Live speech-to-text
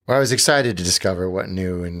Well, I was excited to discover what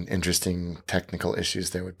new and interesting technical issues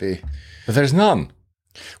there would be. But there's none.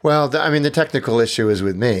 Well, the technical issue is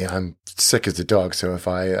with me. I'm sick as a dog, so if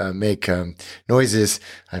I make noises,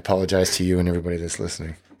 I apologize to you and everybody that's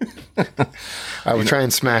listening. I will try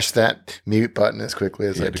and smash that mute button as quickly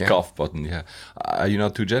as I can. The cough button, yeah. Are you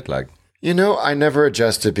not too jet lagged? I never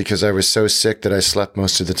adjusted because I was so sick that I slept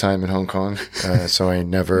most of the time in Hong Kong. So I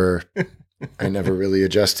never really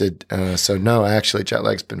adjusted. So no, actually, jet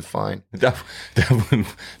lag's been fine. That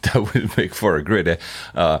would make for a great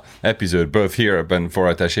episode, both here and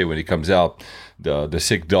for Attaché when it comes out. The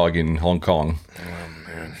sick dog in Hong Kong. Oh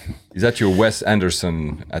man, is that your Wes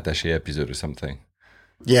Anderson Attaché episode or something?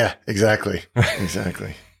 Yeah, exactly.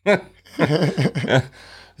 Exactly.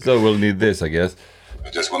 So we'll need this, I guess. I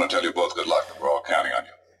just want to tell you both good luck. We're all counting on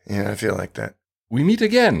you. Yeah, I feel like that. We meet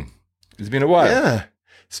again. It's been a while. Yeah,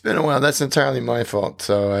 it's been a while. That's entirely my fault.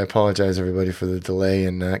 So I apologize, everybody, for the delay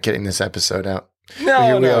in getting this episode out.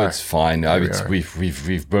 No, it's fine.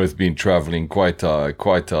 We've both been traveling quite a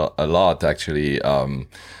lot, actually.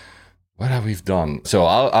 What have we done? So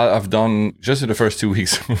I've done, just in the first 2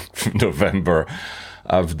 weeks of November,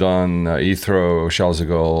 I've done Heathrow, Charles de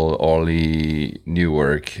Gaulle, Orly,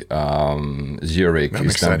 Newark, Zurich,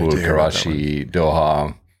 Istanbul, Karachi,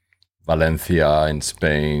 Doha, Valencia in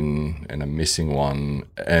Spain, and I'm missing one.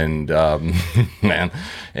 And man,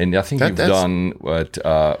 and I think you've done what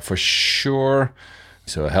for sure.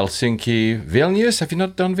 So Helsinki, Vilnius. Have you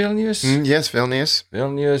not done Vilnius? Yes, Vilnius.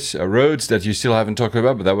 Vilnius, roads that you still haven't talked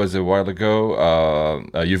about, but that was a while ago.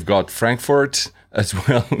 You've got Frankfurt as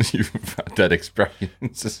well. You've had that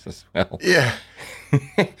experience as well. Yeah.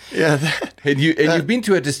 Yeah. And you've been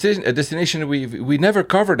to a destination we never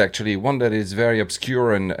covered, actually, one that is very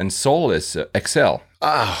obscure and soulless, Excel.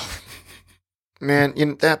 Oh, man,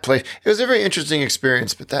 that place, it was a very interesting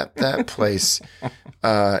experience, but that place,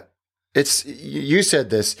 it's, you said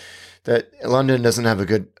this, that London doesn't have a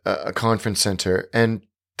good conference center, and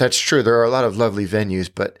that's true. There are a lot of lovely venues,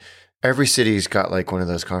 but every city's got like one of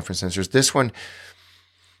those conference centers. This one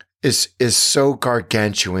is so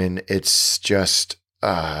gargantuan. It's just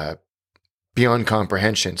beyond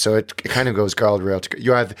comprehension. So it kind of goes guardrail to,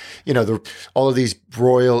 you have, all of these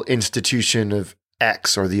royal institution of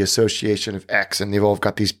X or the association of X, and they've all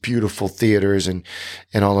got these beautiful theaters and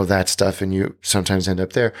all of that stuff. And you sometimes end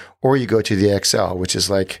up there, or you go to the XL, which is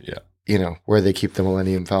like, where they keep the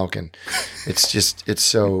Millennium Falcon. It's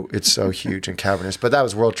so huge and cavernous. But that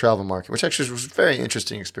was World Travel Market, which actually was a very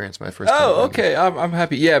interesting experience. My first time. Oh, okay. I'm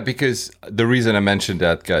happy. Yeah, because the reason I mentioned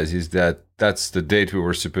that, guys, is that that's the date we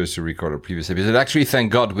were supposed to record our previous episode. Actually,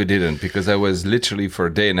 thank God we didn't, because I was literally for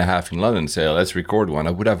a day and a half in London saying, let's record one. I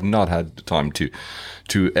would have not had the time to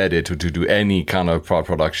edit or to do any kind of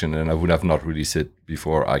production, and I would have not released it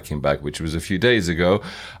before I came back, which was a few days ago,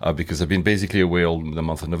 because I've been basically away all the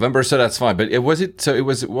month of November, so that's fine. But it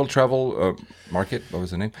was World Travel Market. What was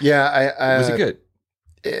the name? Yeah, was it good?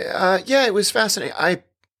 Yeah, it was fascinating.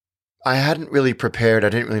 I hadn't really prepared. I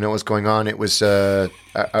didn't really know what was going on. It was I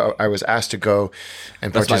was asked to go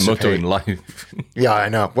and participate. That's my motto in life. Yeah, I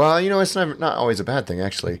know. Well, it's not always a bad thing,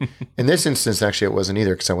 actually. In this instance, actually, it wasn't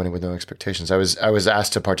either, because I went in with no expectations. I was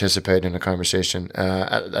asked to participate in a conversation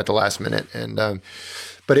at the last minute, and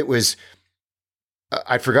but it was.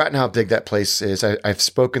 I'd forgotten how big that place is. I've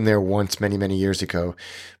spoken there once many years ago,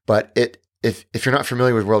 but if you're not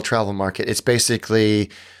familiar with World Travel Market, it's basically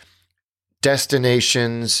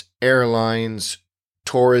destinations, airlines,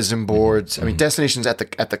 tourism boards. I mean, destinations at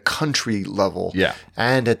the country level,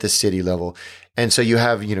 and at the city level. And so you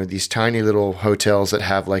have, these tiny little hotels that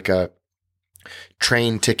have like a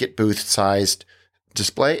train ticket booth sized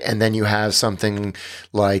display. And then you have something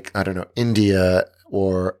like, I don't know, India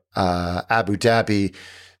or Abu Dhabi,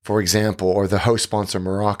 for example, or the host sponsor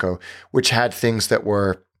Morocco, which had things that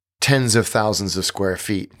were tens of thousands of square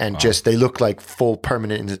feet, and they look like full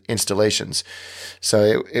permanent installations.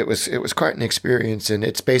 So it was quite an experience, and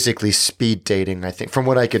it's basically speed dating, I think, from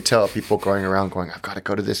what I could tell. People going around going, I've got to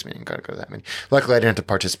go to this meeting, got to go to that meeting. Luckily, I didn't have to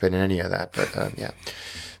participate in any of that, but yeah,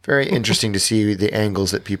 very interesting to see the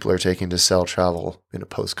angles that people are taking to sell travel in a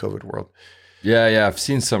post-COVID world. Yeah, I've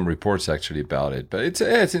seen some reports actually about it, but it's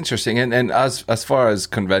interesting. And as far as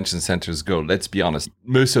convention centers go, let's be honest,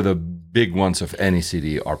 most of the big ones of any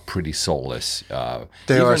city are pretty soulless.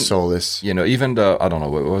 They are soulless. Even I don't know,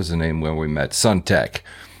 what was the name when we met? Suntech.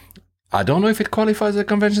 I don't know if it qualifies as a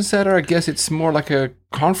convention center. I guess it's more like a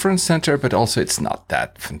conference center, but also it's not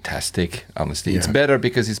that fantastic, honestly. Yeah. It's better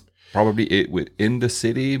because it's probably within the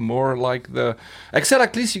city, more like the Excel.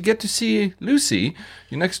 At least you get to see Lucy,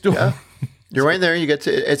 you're next door. Yeah. You're right there. You get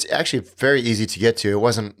to. It's actually very easy to get to. It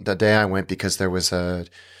wasn't the day I went because there was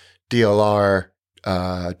DLR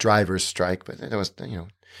drivers strike, but there was,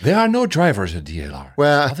 There are no drivers at DLR.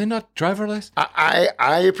 Well, are they not driverless?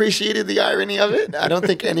 I appreciated the irony of it. I don't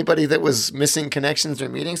think anybody that was missing connections or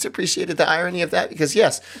meetings appreciated the irony of that because,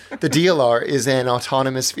 yes, the DLR is an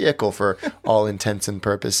autonomous vehicle for all intents and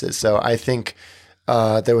purposes. So I think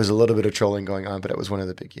there was a little bit of trolling going on, but it was one of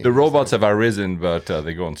the big. The robots have arisen, but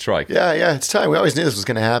they go on strike. Yeah, it's time. We always knew this was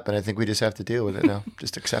going to happen. I think we just have to deal with it now.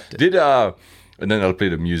 Just accept it. And then I'll play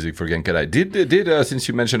the music for Genkai. Did since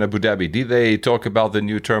you mentioned Abu Dhabi, did they talk about the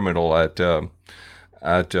new terminal at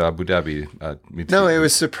Abu Dhabi? No, it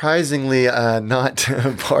was surprisingly not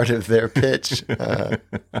part of their pitch.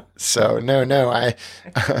 So no, I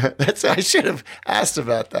should have asked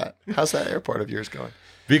about that. How's that airport of yours going?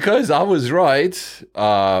 Because I was right.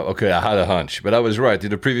 Okay, I had a hunch, but I was right. In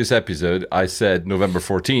the previous episode, I said November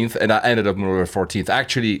 14th, and I ended up November 14th.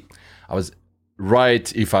 Actually, I was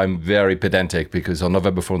right if I'm very pedantic, because on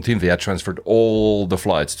November 14th, they had transferred all the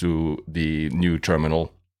flights to the new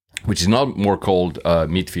terminal, which is not more called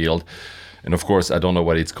Midfield. And of course, I don't know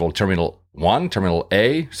what it's called, Terminal 1, Terminal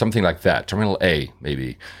A, something like that. Terminal A,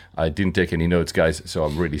 maybe. I didn't take any notes, guys, so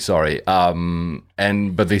I'm really sorry.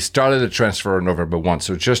 But they started the transfer on November 1,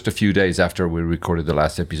 so just a few days after we recorded the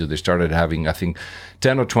last episode, they started having, I think,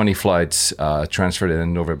 10 or 20 flights transferred, and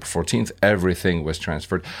then November 14th, everything was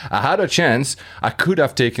transferred. I had a chance. I could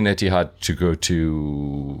have taken Etihad to go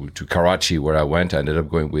to Karachi, where I went. I ended up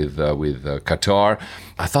going with Qatar.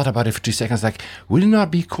 I thought about it for 2 seconds, like, would it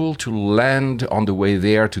not be cool to land on the way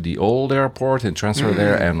there to the old airport and transfer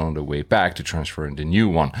there, and on the way back to transfer in the new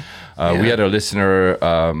one? We had a listener,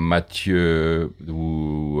 Mathieu,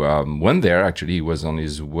 who went there. Actually, he was on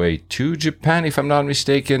his way to Japan, if I'm not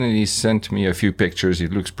mistaken, and he sent me a few pictures.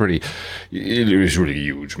 It looks pretty. It is really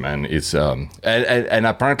huge, man. It's and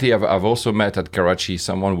apparently, I've also met at Karachi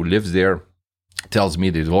someone who lives there. Tells me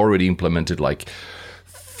they've already implemented like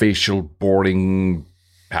facial boarding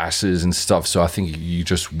passes and stuff, so I think you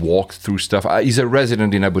just walk through stuff. He's a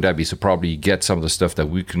resident in Abu Dhabi, so probably get some of the stuff that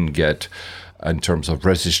we can get in terms of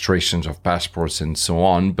registrations of passports and so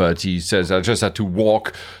on. But he says, I just had to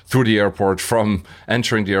walk through the airport from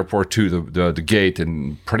entering the airport to the gate,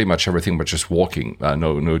 and pretty much everything but just walking,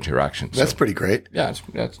 no interaction. That's pretty great. Yeah,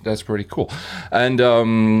 that's pretty cool. And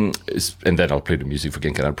then I'll play the music for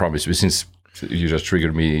Genkai, I promise. But since you just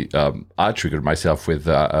triggered me, I triggered myself with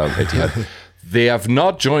Etihad. They have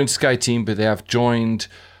not joined SkyTeam, but they have joined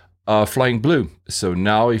Flying Blue. So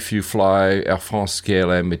now if you fly Air France,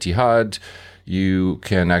 KLM, Etihad, you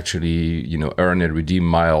can actually, earn and redeem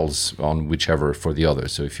miles on whichever for the other.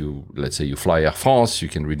 So if let's say you fly Air France, you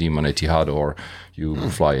can redeem on Etihad, or you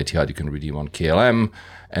fly Etihad, you can redeem on KLM.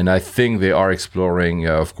 And I think they are exploring,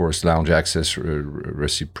 of course, lounge access,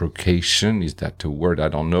 reciprocation. Is that a word? I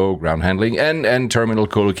don't know. Ground handling and terminal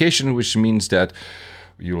co-location, which means that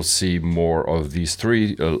you'll see more of these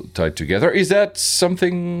three tied together. Is that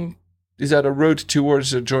something? Is that a road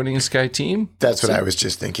towards joining SkyTeam? That's what I was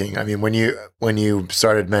just thinking. I mean, when you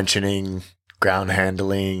started mentioning ground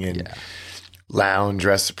handling and lounge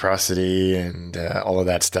reciprocity and all of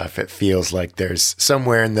that stuff, it feels like there's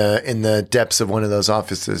somewhere in the depths of one of those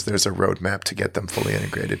offices, there's a roadmap to get them fully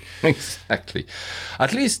integrated. Exactly.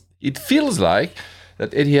 At least it feels like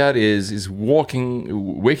that Etihad is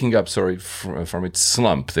waking up from its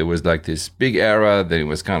slump. There was like this big era, then it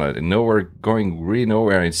was kind of going really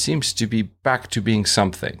nowhere. It seems to be back to being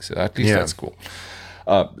something. So at least that's cool.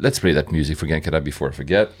 Let's play that music for Genkai before I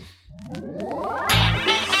forget.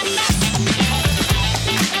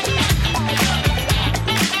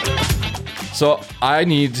 So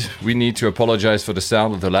we need to apologize for the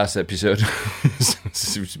sound of the last episode.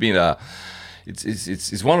 It's been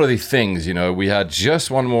It's one of the things, we had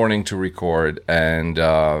just one morning to record, and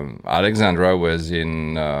Alexandra was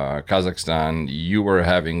in Kazakhstan. You were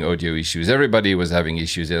having audio issues. Everybody was having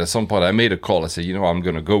issues. And at some point, I made a call. I said, I'm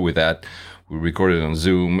going to go with that. We recorded on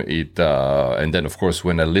Zoom. And then, of course,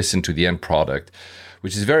 when I listened to the end product,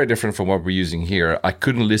 which is very different from what we're using here, I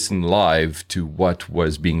couldn't listen live to what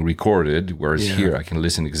was being recorded, whereas here I can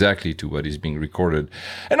listen exactly to what is being recorded.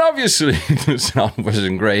 And obviously, the sound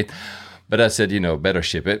wasn't great. But I said, better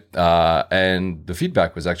ship it. And the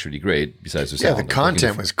feedback was actually great, besides the sound. Yeah, the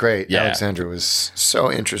content was great. Yeah. Alexandra was so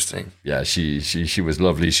interesting. Yeah, she was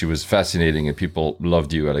lovely. She was fascinating, and people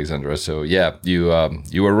loved you, Alexandra. So, yeah,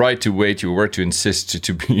 you were right to wait. You were to insist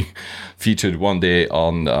to be featured one day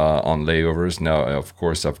on layovers. Now, of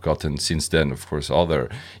course, I've gotten, since then, of course, other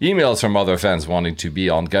emails from other fans wanting to be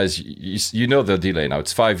on. Guys, you know the delay now.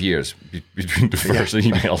 It's 5 years between the first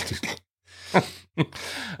email.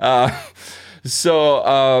 I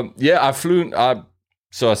flew.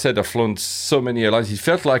 So I said I've flown so many airlines. It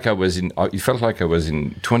felt like I was in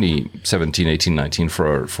 2017, 18, 19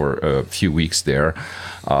 for a few weeks there.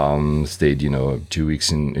 Stayed 2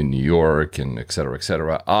 weeks in New York and et cetera, et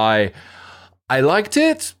cetera. I liked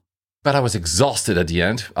it, but I was exhausted at the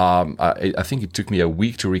end. I think it took me a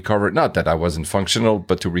week to recover. Not that I wasn't functional,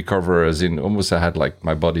 but to recover as in almost I had like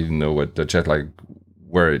my body didn't know what the jet lag,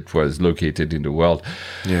 where it was located in the world.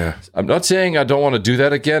 Yeah. I'm not saying I don't want to do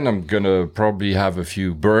that again. I'm going to probably have a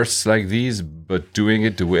few bursts like these, but doing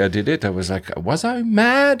it the way I did it, I was like, was I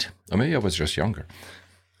mad? Or maybe I was just younger.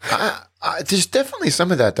 There's definitely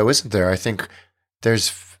some of that, though, isn't there? I think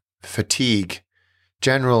there's fatigue,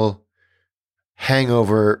 general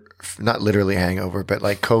hangover, not literally hangover, but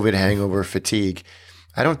like COVID hangover fatigue.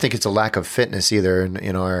 I don't think it's a lack of fitness either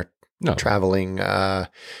in our traveling. But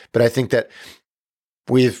I think that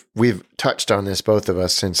we've touched on this, both of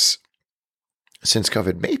us, since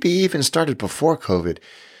COVID, maybe even started before COVID,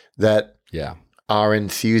 that our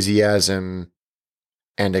enthusiasm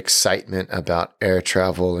and excitement about air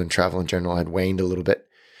travel and travel in general had waned a little bit.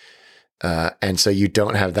 And so you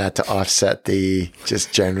don't have that to offset the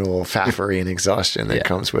just general faffery and exhaustion that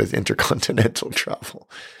comes with intercontinental travel.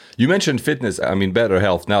 You mentioned fitness. I mean, better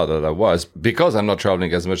health now than I was. Because I'm not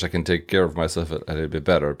traveling as much, I can take care of myself a little bit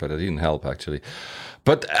better, but it didn't help, actually.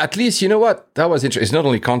 But at least, you know what? That was interesting. It's not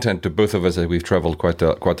only content to both of us that we've traveled quite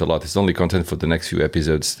a lot. It's only content for the next few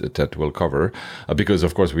episodes that we'll cover, because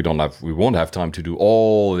of course we won't have time to do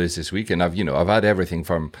all this week. And I've had everything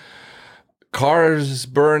from cars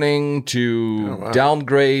burning to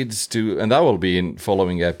downgrades and that will be in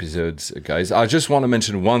following episodes, guys. I just want to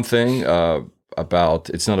mention one thing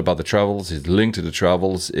it's not about the travels. It's linked to the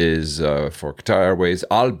travels. Is for Qatar Airways,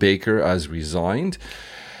 Al Baker has resigned.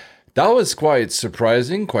 That was quite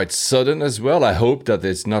surprising, quite sudden as well. I hope that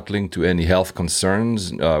it's not linked to any health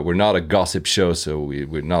concerns. We're not a gossip show, so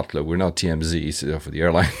we're not TMZ for the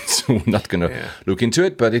airlines. So we're not going to look into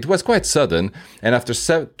it. But it was quite sudden, and after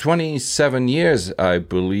 27 years, I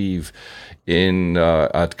believe,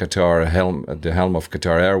 at Qatar, at the helm of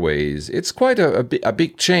Qatar Airways, it's quite a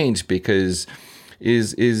big change, because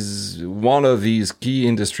is one of these key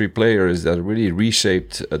industry players that really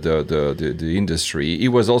reshaped the industry. He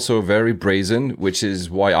was also very brazen, which is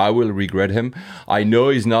why I will regret him. I know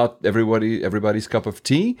he's not everybody's cup of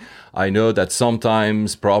tea. I know that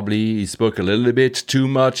sometimes probably he spoke a little bit too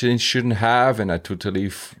much and he shouldn't have, and I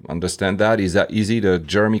totally understand that. Is he the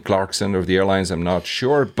Jeremy Clarkson of the airlines? I'm not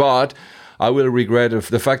sure, but I will regret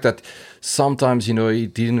the fact that sometimes, he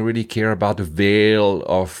didn't really care about the veil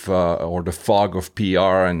of or the fog of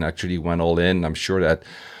PR and actually went all in. I'm sure that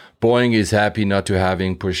Boeing is happy not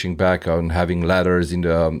to pushing back on having ladders in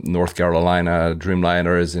the North Carolina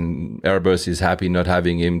Dreamliners, and Airbus is happy not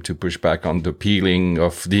having him to push back on the peeling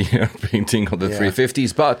of the painting on the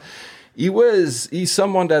 350s. But he's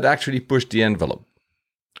someone that actually pushed the envelope.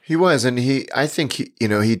 He was, and I think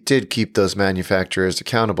he did keep those manufacturers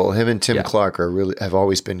accountable. Him and Tim Clark have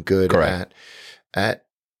always been good at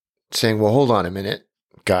saying, well, hold on a minute,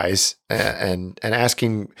 guys, and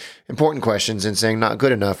asking important questions and saying not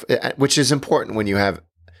good enough, which is important when you have,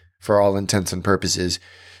 for all intents and purposes,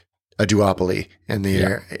 a duopoly in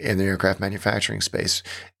the aircraft manufacturing space.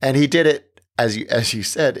 And he did it, as you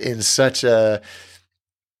said, in such a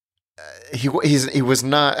he was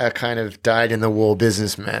not a kind of dyed-in-the-wool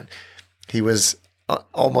businessman. He was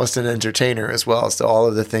almost an entertainer as well. So all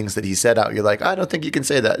of the things that he said out, you're like, I don't think you can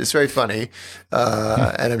say that. It's very funny.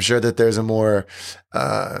 And I'm sure that there's a more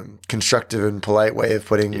constructive and polite way of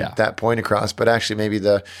putting that point across. But actually,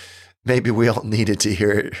 maybe we all needed to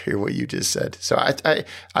hear what you just said. So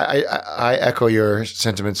I echo your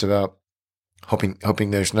sentiments about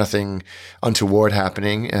hoping there's nothing untoward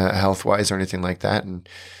happening health-wise or anything like that. And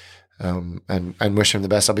wish him the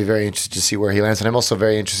best. I'll be very interested to see where he lands, and I'm also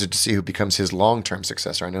very interested to see who becomes his long-term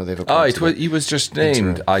successor. I know they've appointed. He was just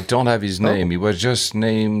named. I don't have his name. He was just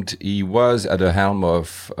named. He was at the helm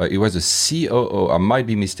of. He was a COO. I might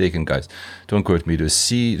be mistaken, guys. Don't quote me.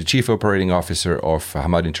 The Chief Operating Officer of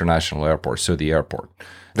Hamad International Airport. So the airport.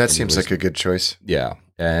 That seems like a good choice. Yeah,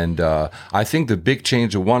 and I think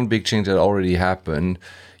the one big change that already happened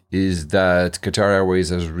is that Qatar Airways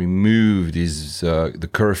has removed the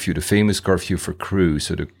curfew, the famous curfew for crews.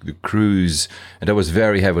 So the crews, and that was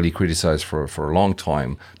very heavily criticized for a long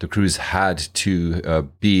time. The crews had to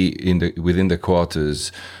be within the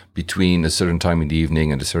quarters between a certain time in the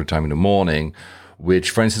evening and a certain time in the morning,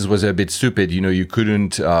 which, for instance, was a bit stupid. You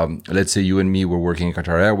couldn't, let's say you and me were working at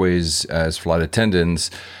Qatar Airways as flight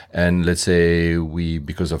attendants, and let's say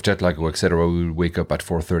because of jet lag or etc., we would wake up at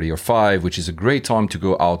 4:30 or 5, which is a great time to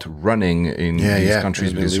go out running in these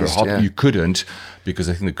countries because it's hot. You couldn't, because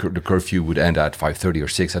I think the curfew would end at 5:30 or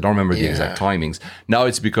 6. I don't remember the exact timings. Now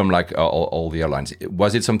it's become like all the airlines.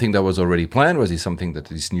 Was it something that was already planned? Was it something that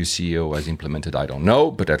this new CEO has implemented? I don't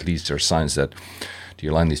know, but at least there are signs that the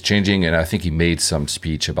airline is changing, and I think he made some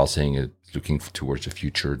speech about saying it, looking towards the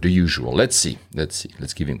future, the usual. Let's see. Let's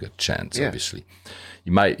give him a chance. Obviously,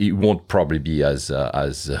 he won't probably be as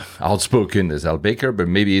outspoken as Al Baker, but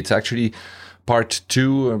maybe it's actually part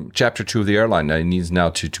 2, chapter 2 of the airline. It needs now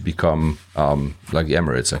to become like the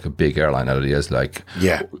Emirates, like a big airline. It has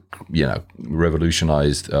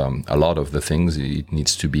revolutionized a lot of the things. It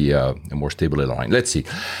needs to be a more stable airline. Let's see.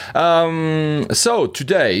 So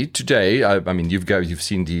today, I mean, you've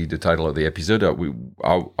seen the title of the episode.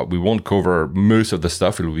 We won't cover most of the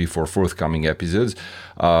stuff. It will be for forthcoming episodes.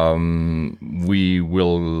 We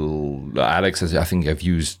will. Alex, I think you've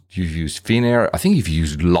used Finnair. I think you've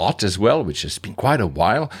used LOT as well, which has been quite a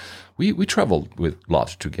while. We traveled with LOT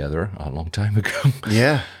together a long time ago.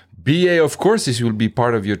 Yeah. BA, of course, this will be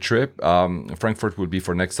part of your trip. Frankfurt will be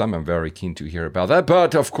for next time. I'm very keen to hear about that.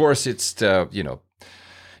 But of course, it's the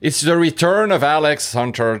return of Alex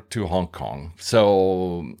Hunter to Hong Kong.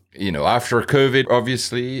 So, after COVID,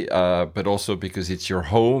 obviously, but also because it's your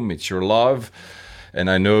home, it's your love. And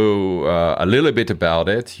I know a little bit about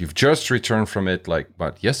it. You've just returned from it,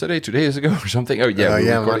 yesterday, 2 days ago or something? Oh,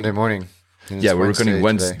 yeah. Monday morning. We're recording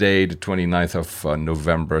Wednesday, the 29th of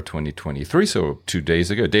November, 2023. So 2 days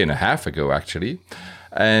ago, a day and a half ago, actually.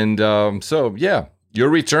 And your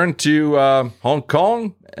return to Hong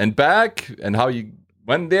Kong and back, and how you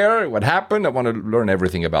went there, what happened. I want to learn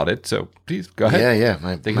everything about it. So please, go ahead. Yeah.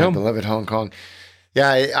 My beloved Hong Kong.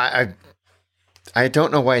 Yeah, I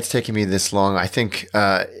don't know why it's taking me this long. I think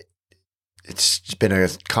it's been a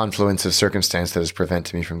confluence of circumstance that has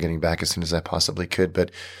prevented me from getting back as soon as I possibly could.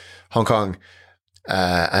 But Hong Kong,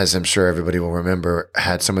 as I'm sure everybody will remember,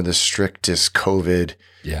 had some of the strictest COVID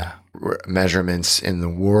measurements in the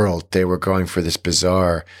world. They were going for this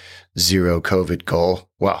bizarre zero COVID goal.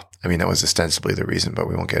 Well, I mean, that was ostensibly the reason, but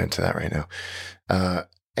we won't get into that right now.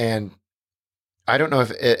 And I don't know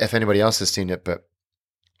if anybody else has seen it, but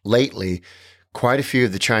lately, quite a few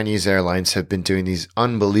of the Chinese airlines have been doing these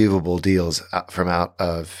unbelievable deals from out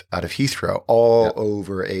of Heathrow all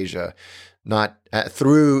over Asia. Not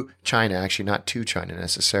through China, actually, not to China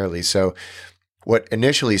necessarily. So what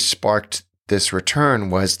initially sparked this return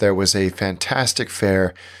was there was a fantastic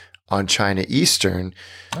fare on China Eastern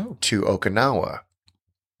to Okinawa.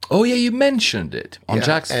 Oh, yeah, you mentioned it. On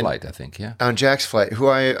Jack's flight, I think, On Jack's flight, who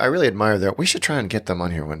I really admire there. We should try and get them on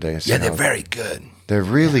here one day. So they're very good. They're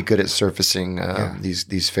really good at surfacing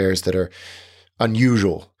these fares that are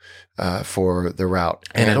unusual for the route.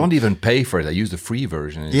 And I don't even pay for it. I use the free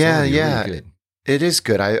version. It's really good. It is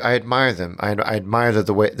good. I admire them. I admire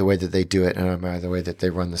the way that they do it, and I admire the way that they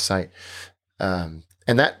run the site. And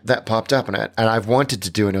that popped up, and I've wanted to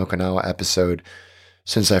do an Okinawa episode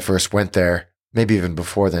since I first went there. Maybe even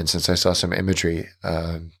before then, since I saw some imagery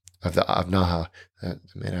of Naha, the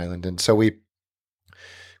main island. And so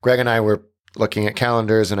Greg and I were looking at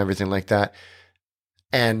calendars and everything like that.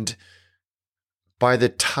 And by the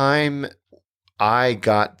time I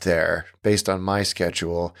got there, based on my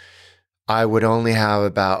schedule, I would only have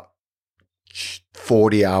about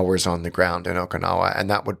 40 hours on the ground in Okinawa. And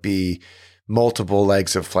that would be multiple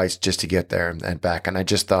legs of flights just to get there and back. And I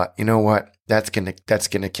just thought, you know what, that's gonna.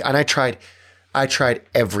 And I tried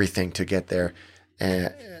everything to get there.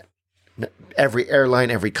 Every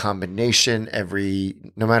airline, every combination,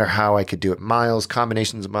 no matter how I could do it, miles,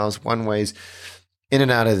 combinations of miles, one ways, in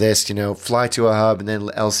and out of this, fly to a hub and then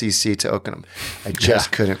LCC to Okinawa. I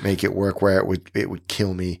just couldn't make it work where it would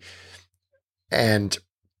kill me. And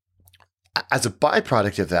as a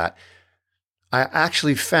byproduct of that, I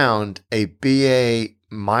actually found a BA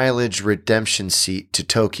mileage redemption seat to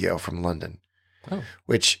Tokyo from London,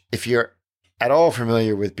 which if you're at all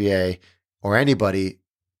familiar with BA or anybody,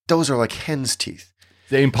 those are like hen's teeth.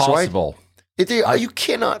 They're impossible. So you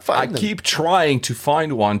cannot find them. I keep trying to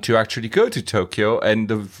find one to actually go to Tokyo, and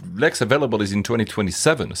the next available is in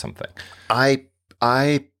 2027 or something.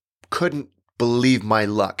 I couldn't believe my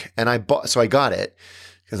luck, and I got it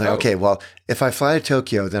because okay, well, if I fly to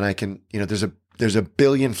Tokyo, then I can. There's a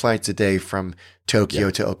billion flights a day from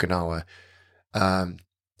Tokyo to Okinawa.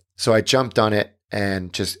 So I jumped on it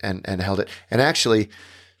and held it. And actually,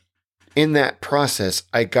 in that process,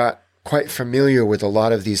 I got quite familiar with a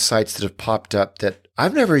lot of these sites that have popped up that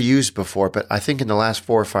I've never used before, but I think in the last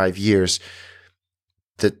 4 or 5 years,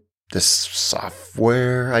 the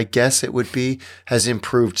software, I guess it would be, has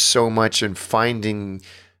improved so much in finding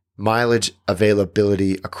mileage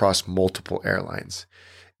availability across multiple airlines.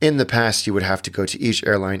 In the past, you would have to go to each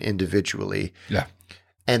airline individually. Yeah.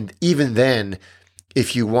 And even then,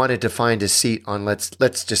 if you wanted to find a seat on, let's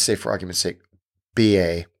just say for argument's sake,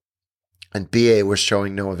 BA, and BA was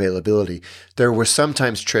showing no availability, there were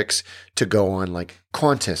sometimes tricks to go on like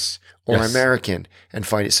Qantas or American and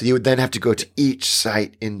find it. So you would then have to go to each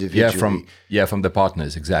site individually. From the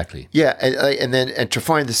partners, exactly. Yeah, and to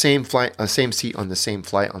find the same flight, same seat on the same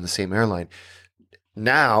flight on the same airline.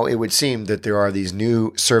 Now it would seem that there are these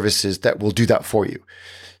new services that will do that for you,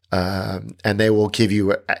 and they will give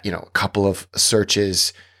you a couple of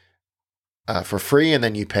searches for free, and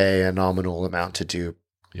then you pay a nominal amount to do.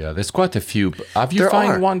 Yeah, there's quite a few. Have you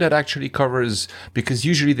found one that actually covers, because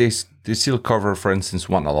usually they still cover, for instance,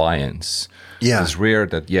 one alliance. Yeah. It's rare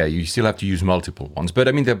that, you still have to use multiple ones. But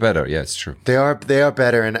I mean, they're better. Yeah, it's true. They are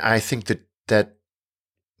better. And I think that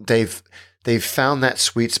they've found that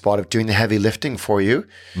sweet spot of doing the heavy lifting for you.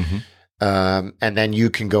 Mm-hmm. And then you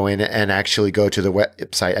can go in and actually go to the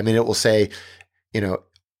website. I mean, it will say,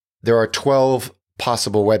 there are 12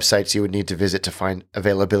 possible websites you would need to visit to find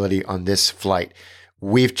availability on this flight.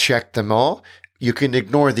 We've checked them all. You can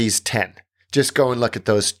ignore these 10. Just go and look at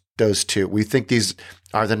those 2. We think these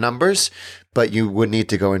are the numbers, but you would need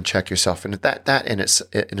to go and check yourself. And that in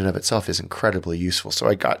and of itself is incredibly useful. So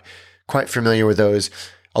I got quite familiar with those.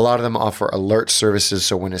 A lot of them offer alert services.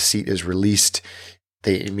 So when a seat is released,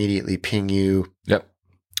 they immediately ping you. Yep.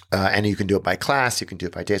 And you can do it by class. You can do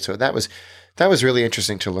it by date. So that was really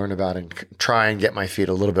interesting to learn about and try and get my feet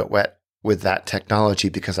a little bit wet with that technology,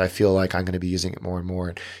 because I feel like I'm going to be using it more and more.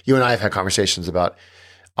 And you and I have had conversations about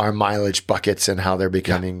our mileage buckets and how they're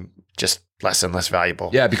becoming just less and less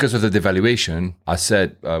valuable. Yeah, because of the devaluation,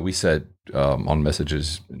 we said on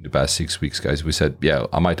messages in the past 6 weeks, guys, we said,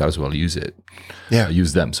 I might as well use it. Yeah.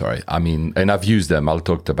 Use them, sorry. I mean, and I've used them. I'll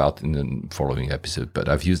talk about in the following episode, but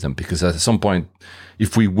I've used them because at some point,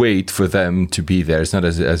 if we wait for them to be there, it's not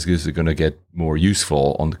as good as they're going to get more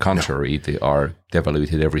useful. On the contrary, they are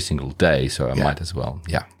devaluated every single day. So I might as well.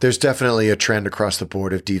 Yeah. There's definitely a trend across the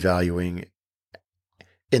board of devaluing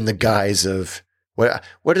in the guise of what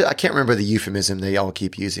I can't remember the euphemism they all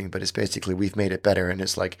keep using, but it's basically we've made it better. And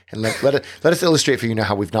it's like, and let us illustrate for you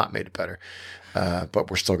how we've not made it better. But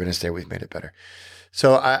we're still going to say we've made it better.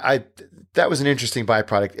 So I that was an interesting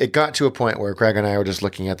byproduct. It got to a point where Greg and I were just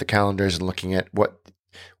looking at the calendars and looking at what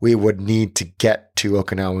we would need to get to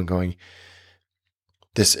Okinawa and going,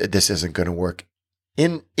 this isn't going to work.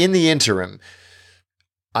 In the interim,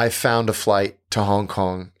 I found a flight to Hong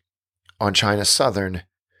Kong on China Southern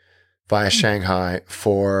via Shanghai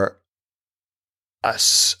for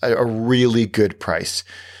a really good price,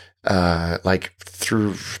 like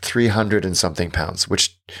through 300 and something pounds,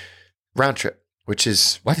 which round trip, which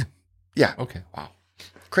is what? Yeah. Okay. Wow.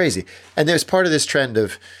 Crazy. And there's part of this trend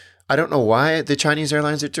of, I don't know why the Chinese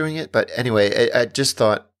airlines are doing it, but anyway, I just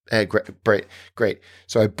thought, hey, great.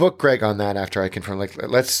 So I booked Greg on that after I confirmed, like,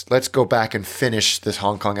 let's go back and finish this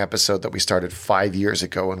Hong Kong episode that we started 5 years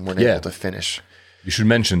ago and weren't able to finish. You should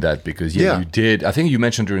mention that because you did. I think you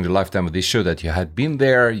mentioned during the lifetime of this show that you had been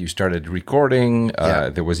there. You started recording.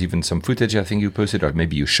 There was even some footage I think you posted, or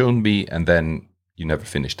maybe you showed me, and then you never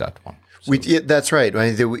finished that one. So. That's right.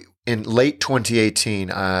 In late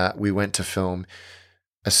 2018, we went to film,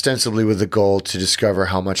 ostensibly with the goal to discover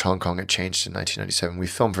how much Hong Kong had changed in 1997. We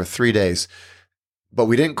filmed for 3 days, but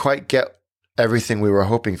we didn't quite get everything we were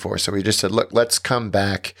hoping for. So we just said, look, let's come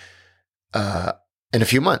back in a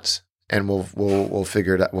few months. And we'll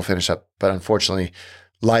figure it out. We'll finish up. But unfortunately,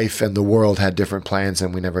 life and the world had different plans,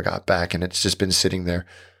 and we never got back. And it's just been sitting there,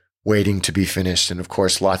 waiting to be finished. And of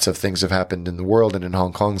course, lots of things have happened in the world and in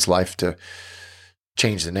Hong Kong's life to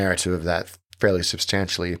change the narrative of that fairly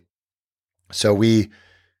substantially. So we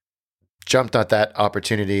jumped at that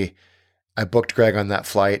opportunity. I booked Greg on that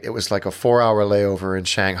flight. It was like a 4-hour layover in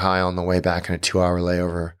Shanghai on the way back, and a 2-hour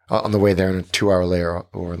layover on the way there, and a 2-hour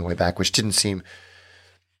layover on the way back, which didn't seem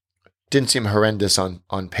horrendous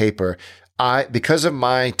on paper. Because of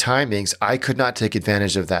my timings, I could not take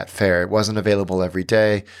advantage of that fare. It wasn't available every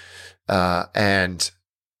day. And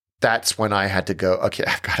that's when I had to go, okay,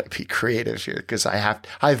 I've got to be creative here because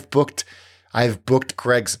I've booked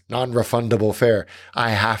Greg's non-refundable fare. I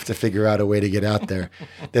have to figure out a way to get out there.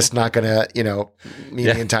 That's not going to, mean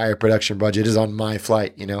the entire production budget is on my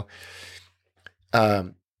flight,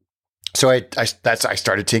 So I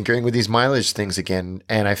started tinkering with these mileage things again,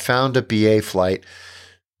 and I found a BA flight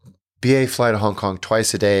to Hong Kong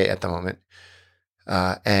twice a day at the moment.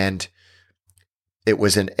 and it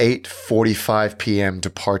was an 8:45 p.m.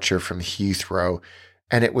 departure from Heathrow,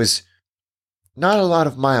 and it was not a lot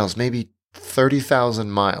of miles, maybe 30,000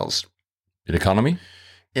 miles. In economy?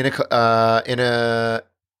 In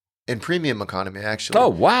premium economy, actually. Oh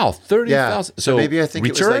wow, 30,000. Yeah. So maybe I think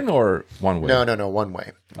return it was or one way? No, one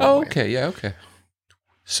way. Okay, yeah, okay.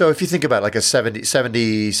 So if you think about like a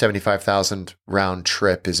 75,000 round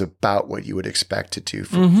trip is about what you would expect to do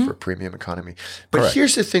for premium economy. But Correct.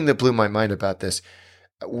 Here's the thing that blew my mind about this.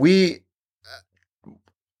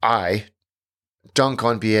 I dunk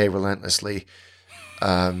on BA relentlessly.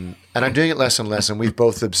 And I'm doing it less and less. And we've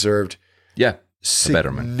both observed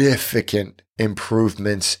significant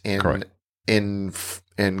improvements in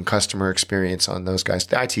customer experience on those guys.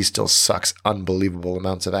 The IT still sucks unbelievable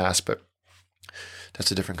amounts of ass, but that's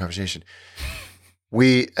a different conversation.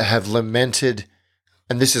 We have lamented,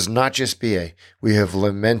 and this is not just BA, we have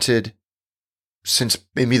lamented since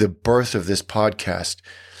maybe the birth of this podcast,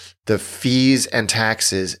 the fees and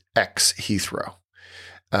taxes ex Heathrow.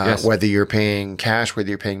 Whether you're paying cash, whether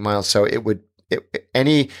you're paying miles. So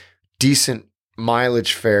any decent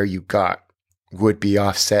mileage fare you got would be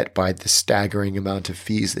offset by the staggering amount of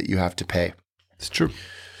fees that you have to pay. It's true.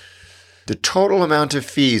 The total amount of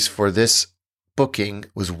fees for this booking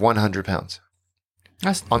was £100.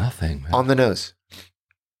 That's nothing, man. On the nose.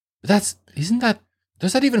 Does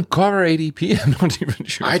that even cover ADP? I'm not even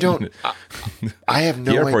sure. I have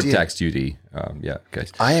no idea. The airport tax duty.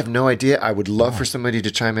 Guys. I have no idea. I would love for somebody to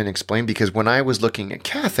chime in and explain, because when I was looking at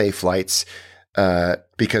Cathay flights,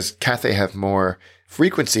 because Cathay have more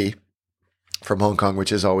frequency from Hong Kong,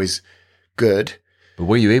 which is always good. But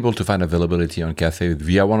were you able to find availability on Cathay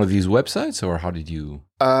via one of these websites, or how did you?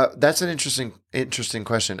 That's an interesting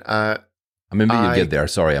question. Maybe you get there.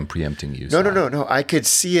 Sorry, I'm preempting you. No. I could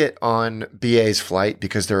see it on BA's flight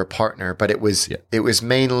because they're a partner, but it was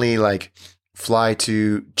mainly like fly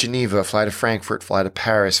to Geneva, fly to Frankfurt, fly to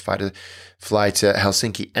Paris, fly to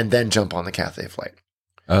Helsinki, and then jump on the Cathay flight.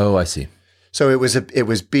 Oh, I see. So it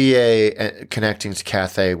was BA connecting to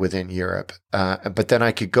Cathay within Europe, but then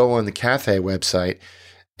I could go on the Cathay website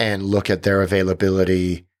and look at their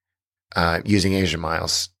availability using Asia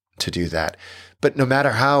Miles to do that. But no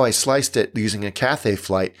matter how I sliced it using a Cathay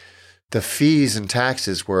flight, the fees and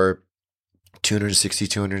taxes were £260,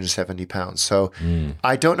 £270. So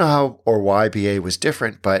I don't know how or why BA was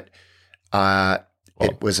different, but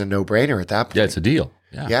it was a no-brainer at that point. Yeah, it's a deal.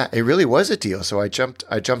 Yeah, it really was a deal. So I jumped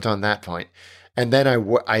on that point, and then I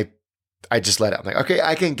just let it. I'm like, okay,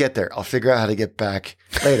 I can get there. I'll figure out how to get back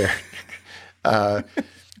later.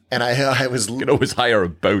 And I was you can always hire a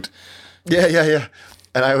boat. Yeah.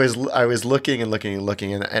 And I was looking,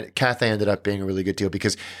 and Cathay ended up being a really good deal,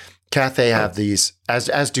 because Cathay have these,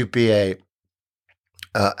 as do BA,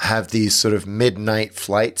 have these sort of midnight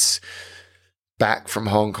flights back from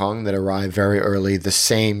Hong Kong that arrive very early. The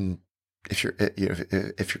same, if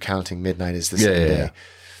you're counting midnight as the same day,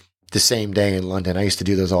 the same day in London. I used to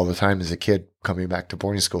do those all the time as a kid coming back to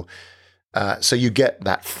boarding school. So you get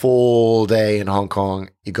that full day in Hong Kong.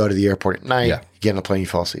 You go to the airport at night, you get on a plane, you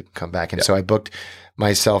fall asleep, come back. And so I booked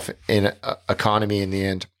myself in economy in the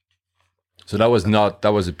end. So that was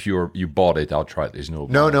a pure, you bought it outright. There's no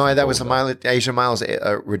that was a Asia Miles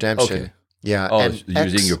redemption. Okay. Yeah. Oh, and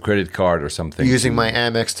using your credit card or something. Using my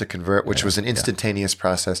Amex to convert, which was an instantaneous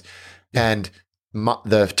process. And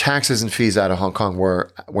the taxes and fees out of Hong Kong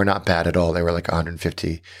were not bad at all. They were like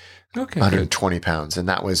 150, 120 pounds. And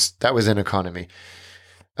that was in economy.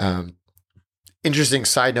 Interesting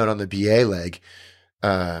side note on the BA leg.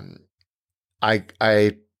 I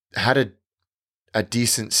had a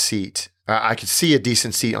decent seat. I could see a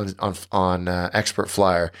decent seat on Expert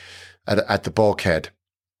Flyer at the bulkhead,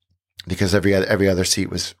 because every other seat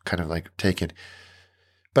was kind of like taken.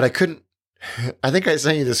 But I couldn't. I think I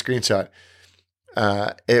sent you the screenshot.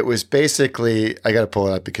 It was basically, I got to pull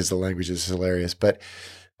it up because the language is hilarious. But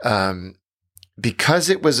because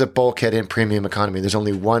it was a bulkhead in premium economy, there's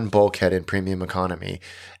only one bulkhead in premium economy,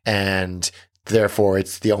 and therefore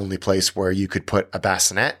it's the only place where you could put a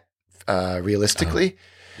bassinet realistically.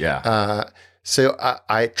 So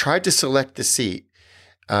I tried to select the seat,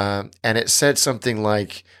 and it said something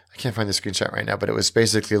like, I can't find the screenshot right now, but it was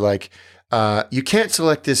basically like, you can't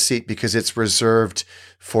select this seat because it's reserved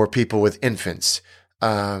for people with infants.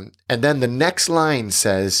 And then the next line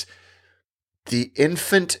says, the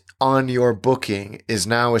infant on your booking is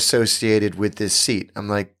now associated with this seat. I'm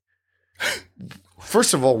like,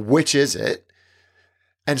 first of all, which is it?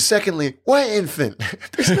 And secondly, why infant?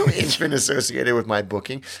 There's no infant associated with my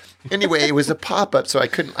booking. Anyway, it was a pop-up, so I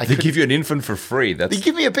couldn't. They give you an infant for free. They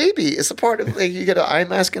give me a baby. It's a part of, like, you get an eye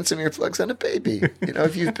mask and some earplugs and a baby,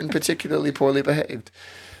 if you've been particularly poorly behaved.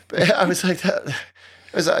 But I was like that.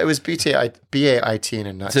 It was BAIT in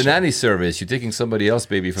a nutshell. It's a nanny service. You're taking somebody else's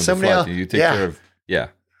baby from the flight. And you take care of,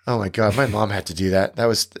 Oh my God, my mom had to do that.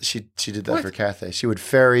 She did that for Cathay. She would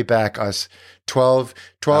ferry back us 12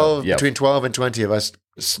 between 12 and 20 of us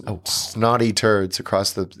snotty turds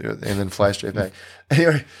across and then fly straight back.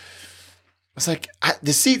 Anyway, I was like,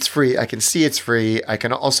 the seat's free. I can see it's free. I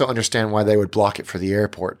can also understand why they would block it for the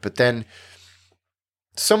airport. But then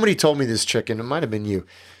somebody told me this trick, and it might have been you.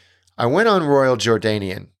 I went on Royal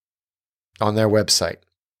Jordanian on their website,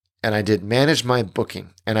 and I did manage my booking,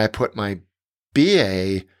 and I put my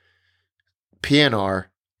BA, PNR,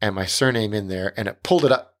 and my surname in there, and it pulled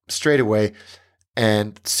it up straight away,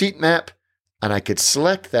 and seat map, and I could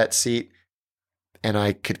select that seat, and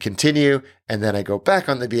I could continue, and then I go back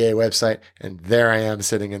on the BA website, and there I am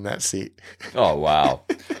sitting in that seat. Oh, wow.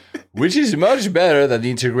 Which is much better than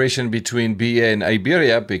the integration between BA and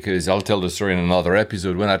Iberia, because I'll tell the story in another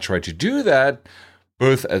episode. When I tried to do that,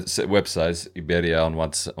 both websites, Iberia on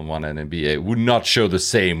one end and BA, would not show the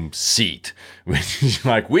same seat. Which is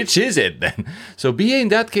like, which is it then? So BA in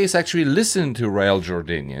that case actually listened to Royal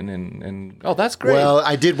Jordanian, and oh, that's great. Well,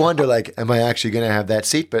 I did wonder, like, am I actually going to have that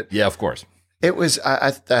seat? But yeah, of course. It was.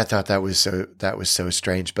 I thought that was so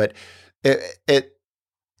strange. But it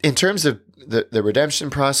in terms of the redemption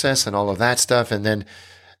process and all of that stuff, and then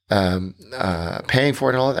paying for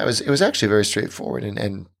it and all of that, it was actually very straightforward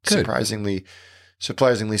and surprisingly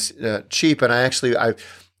cheap. And I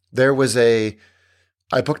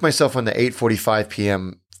booked myself on the 8:45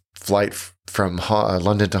 p.m. flight from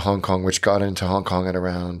London to Hong Kong, which got into Hong Kong at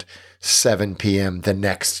around 7 p.m. the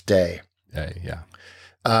next day.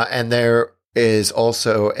 And there is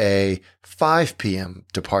also a 5 p.m.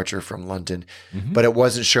 departure from London, but it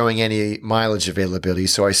wasn't showing any mileage availability.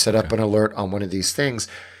 So I set up an alert on one of these things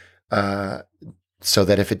so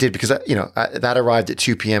that if it did, because that arrived at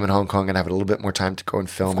 2 p.m. in Hong Kong, and I have a little bit more time to go and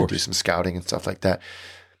film and do some scouting and stuff like that.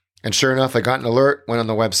 And sure enough, I got an alert, went on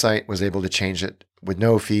the website, was able to change it with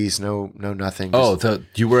no fees, no nothing.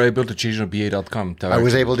 You were able to change on BA.com? I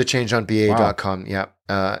was able to change on BA.com, yeah.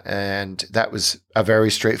 And that was a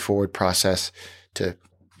very straightforward process to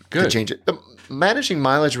change it. Managing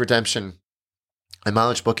mileage redemption and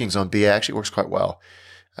mileage bookings on BA actually works quite well.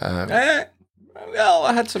 Well,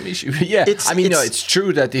 I had some issues. Yeah, it's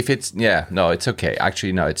true that if it's it's okay.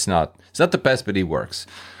 Actually, no, it's not. It's not the best, but it works.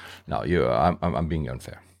 No, I'm being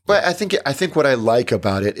unfair. But I think what I like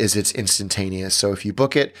about it is it's instantaneous. So if you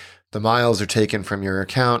book it, the miles are taken from your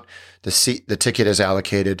account. The ticket is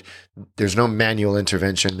allocated. There's no manual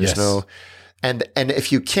intervention. There's no, and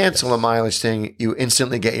if you cancel a mileage thing, you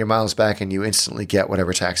instantly get your miles back, and you instantly get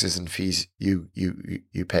whatever taxes and fees you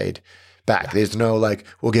paid back. Yeah. There's no like,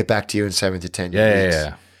 we'll get back to you in 7 to 10 weeks.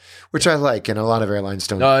 Yeah. Which I like, and a lot of airlines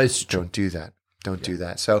don't do that. Do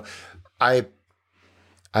that. So I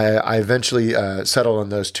eventually settled on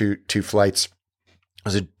those two flights.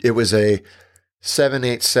 It was a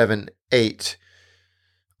 7878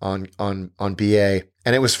 on BA,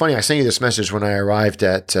 and it was funny. I sent you this message when I arrived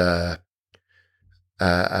at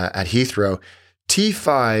Heathrow.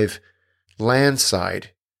 T5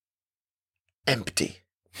 landside empty,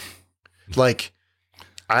 like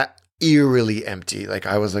eerily empty. Like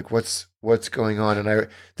I was like, what's going on? And I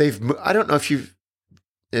don't know if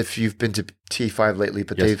you've been to T5 lately,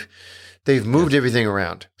 but they've moved everything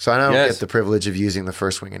around. So I don't get the privilege of using the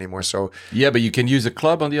first wing anymore. So but you can use a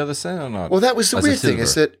club on the other side or not? Well, that was the weird thing,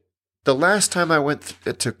 is that the last time I went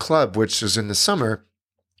to club, which was in the summer,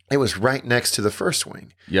 it was right next to the first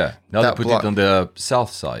wing. Yeah. Now they put it on the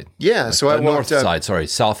south side. Yeah. Like so I walked north side. Sorry,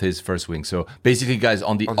 south is first wing. So basically, guys,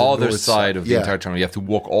 on the other side of the entire terminal, you have to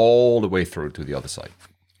walk all the way through to the other side.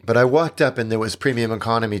 But I walked up, and there was premium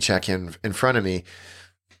economy check-in in front of me.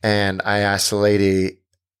 And I asked the lady,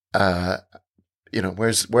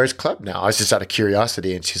 where's club now? I was just out of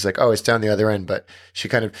curiosity. And she's like, oh, it's down the other end. But she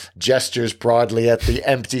kind of gestures broadly at the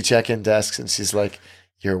empty check-in desks. And she's like,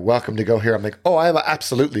 you're welcome to go here. I'm like, oh, I'm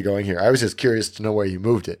absolutely going here. I was just curious to know where you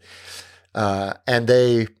moved it. And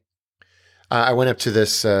I went up to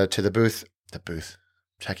the booth,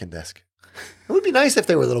 check-in desk. It would be nice if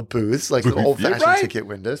there were little booths, like the old-fashioned ticket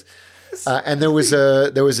windows. And there was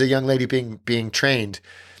a young lady being trained.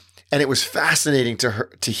 And it was fascinating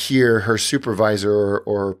to hear her supervisor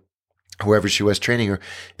or whoever she was training her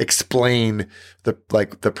explain the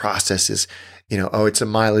processes. It's a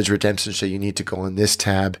mileage redemption, so you need to go on this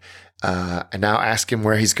tab. and now ask him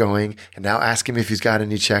where he's going, and now ask him if he's got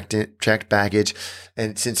any checked baggage.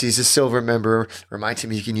 And since he's a silver member, remind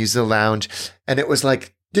him he can use the lounge. And it was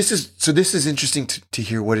like, this is interesting to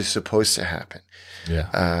hear what is supposed to happen.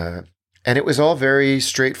 Yeah. And it was all very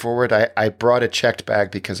straightforward. I brought a checked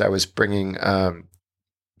bag because I was bringing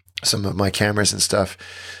some of my cameras and stuff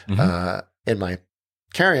in my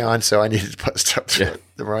carry-on, so I needed to put stuff to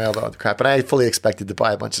the Royale, all the crap. But I fully expected to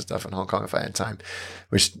buy a bunch of stuff in Hong Kong if I had time,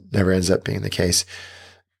 which never ends up being the case.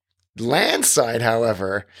 Landside,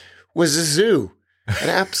 however, was a zoo, an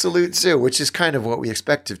absolute zoo, which is kind of what we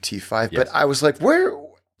expect of T5. Yes. But I was like, where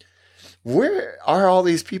are all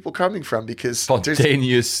these people coming from? Because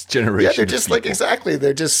spontaneous generation. Yeah, they're just like, exactly,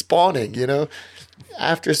 they're just spawning,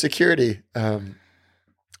 after security.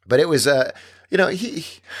 But it was,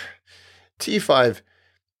 T5.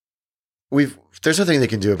 There's nothing they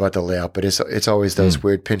can do about the layout, but it's always those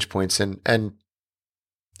weird pinch points, and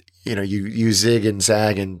you zig and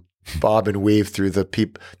zag and bob and weave through the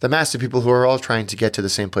mass of people who are all trying to get to the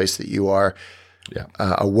same place that you are,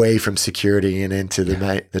 away from security and into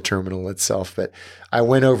the terminal itself. But I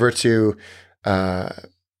went over to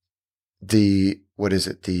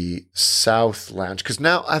the South Lounge, because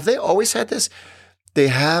now, have they always had this? They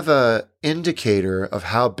have a indicator of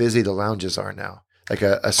how busy the lounges are now, like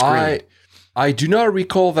a screen. I do not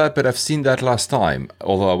recall that, but I've seen that last time.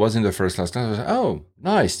 Although I was in the first last time, I was like, oh,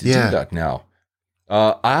 nice to do that now.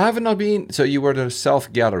 I have not been. So you were the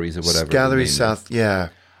South Galleries or whatever. Gallery South, yeah.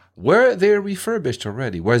 Were they refurbished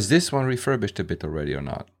already? Was this one refurbished a bit already or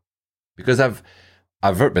not? Because I've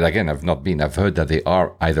heard, but again, I've not been. I've heard that they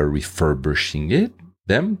are either refurbishing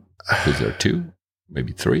them, because there are 2,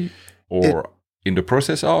 maybe 3, or in the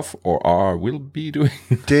process of, or will be doing.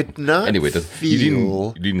 Did not anyway,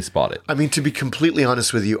 feel... You didn't spot it. I mean, to be completely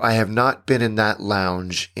honest with you, I have not been in that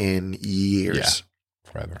lounge in years.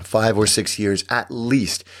 Yeah, forever. 5 or 6 years at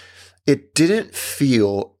least. It didn't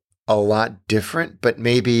feel a lot different, but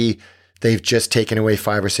maybe they've just taken away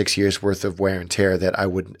 5 or 6 years worth of wear and tear that I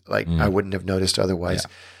wouldn't have noticed otherwise.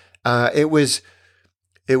 Yeah. It was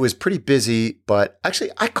pretty busy, but actually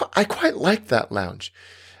I quite liked that lounge.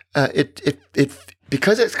 It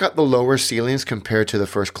because it's got the lower ceilings compared to the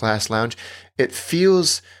first class lounge, it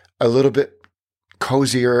feels a little bit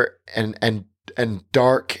cozier and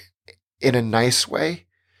dark in a nice way.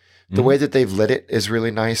 The way that they've lit it is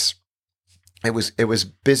really nice. It was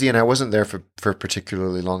busy, and I wasn't there for a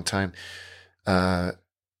particularly long time. But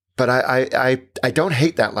I don't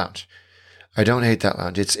hate that lounge. I don't hate that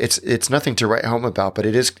lounge. It's nothing to write home about, but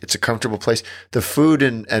it's a comfortable place. The food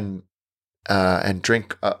and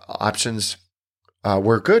drink options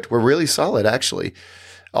were good. Were really solid, actually,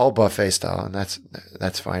 all buffet style, and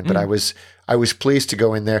that's fine. But I was pleased to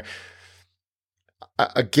go in there.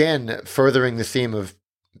 Again, furthering the theme of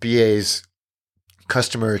BA's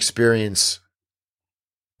customer experience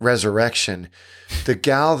resurrection, the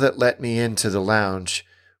gal that let me into the lounge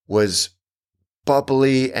was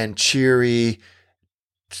bubbly and cheery.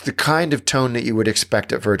 It's the kind of tone that you would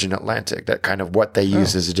expect at Virgin Atlantic, that kind of what they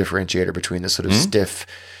use as a differentiator between the sort of stiff,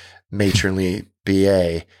 matronly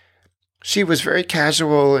BA. She was very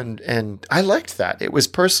casual, and I liked that. It was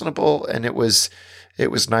personable, and it was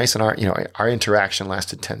nice. And our interaction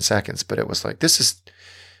lasted 10 seconds, but it was like, this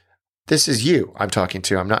is you I'm talking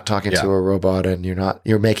to. I'm not talking to a robot, and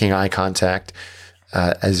you're making eye contact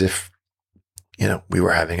as if, we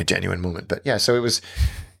were having a genuine moment. But yeah, so it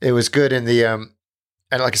was good. And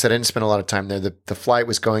and like I said, I didn't spend a lot of time there. The flight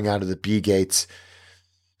was going out of the B gates.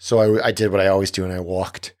 So I did what I always do, and I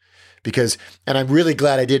walked and I'm really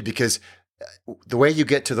glad I did, because the way you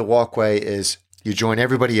get to the walkway is you join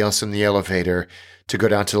everybody else in the elevator to go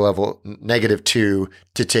down to level -2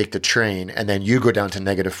 to take the train. And then you go down to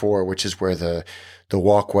 -4, which is where the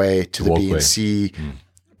walkway to the B and C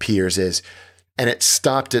piers is. And it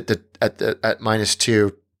stopped at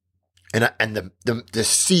 -2. And the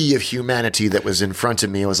sea of humanity that was in front of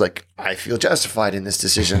me, I was like, I feel justified in this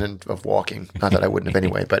decision of walking. Not that I wouldn't have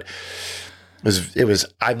anyway, but it was.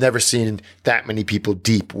 I've never seen that many people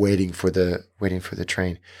deep waiting for the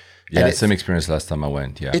train. Yeah, same experience last time I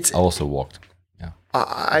went. Yeah, I also walked. Yeah,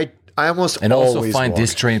 I almost and always also find walk.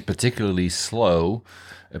 this train particularly slow,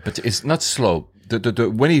 but it's not slow. The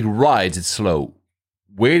when it rides, it's slow.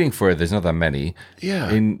 Waiting for it, there's not that many.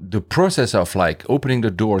 Yeah. In the process of like opening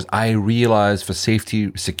the doors, I realized for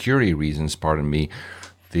security reasons, pardon me,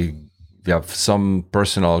 they have some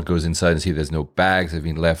personnel goes inside and see there's no bags have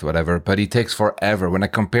been left, whatever. But it takes forever. When I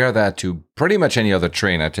compare that to pretty much any other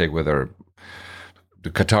train I take, whether the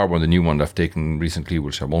Qatar one, the new one I've taken recently,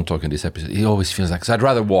 which I won't talk in this episode, it always feels like, so I'd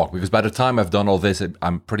rather walk, because by the time I've done all this,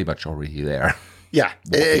 I'm pretty much already there. Yeah,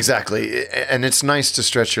 exactly. And it's nice to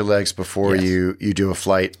stretch your legs before you do a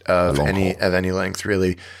flight of any length,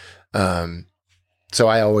 really. So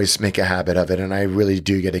I always make a habit of it, and I really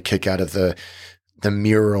do get a kick out of the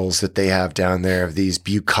murals that they have down there of these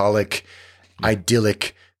bucolic,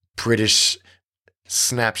 idyllic British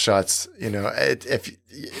snapshots.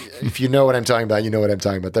 If you know what I'm talking about, you know what I'm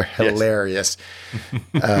talking about. They're hilarious.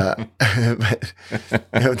 But,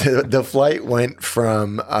 the flight went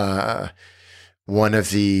from one of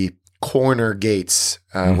the corner gates,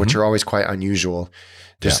 which are always quite unusual,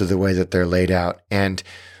 just to the way that they're laid out. And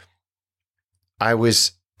I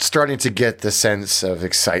was starting to get the sense of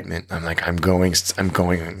excitement. I'm like, I'm going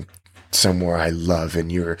somewhere I love,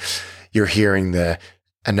 and you're hearing the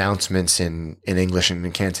announcements in English and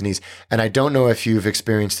in Cantonese. And I don't know if you've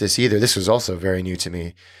experienced this either. This was also very new to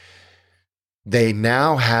me. They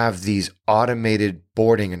now have these automated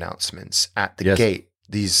boarding announcements at the gate.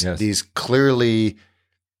 These clearly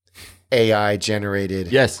AI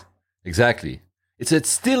generated. Yes, exactly. It's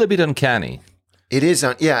still a bit uncanny. It is,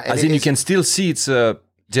 As in, you can still see it's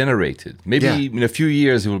generated. Maybe in a few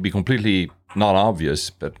years it will be completely not obvious,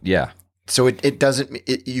 but yeah. So it doesn't.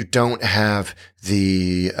 You don't have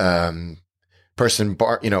the person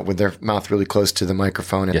with their mouth really close to the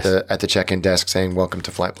microphone at the check-in desk saying "Welcome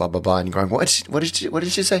to flight," blah blah blah, and you're going, "What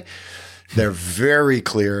did she say?" They're very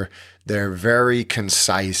clear. They're very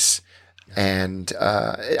concise, and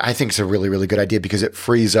I think it's a really, really good idea because it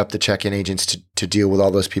frees up the check-in agents to deal with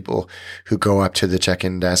all those people who go up to the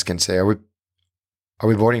check-in desk and say, "Are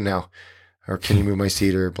we boarding now?" Or "Can you move my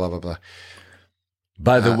seat?" Or blah blah blah.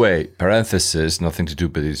 By the way, parenthesis, nothing to do,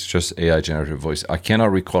 but it's just AI generative voice. I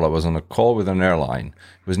cannot recall. I was on a call with an airline.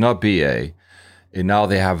 It was not BA, and now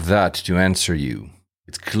they have that to answer you.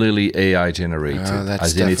 It's clearly AI generated.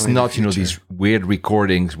 As in, it's not these weird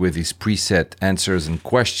recordings with these preset answers and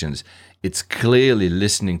questions. It's clearly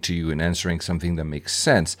listening to you and answering something that makes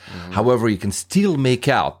sense. Mm-hmm. However, you can still make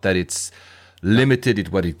out that it's limited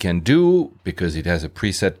at what it can do because it has a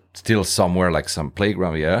preset still somewhere, like some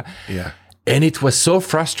playground. Yeah. And it was so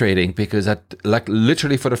frustrating because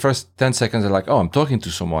literally for the first 10 seconds, I'm like, oh, I'm talking to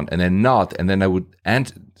someone, and then not. And then I would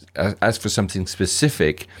ask for something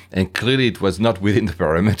specific, and clearly it was not within the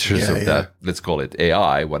parameters of that, let's call it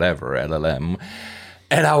AI, whatever, LLM.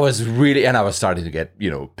 And I was starting to get,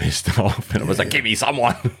 pissed off. And I was like, give me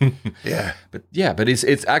someone. But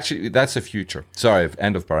it's actually, that's the future. Sorry,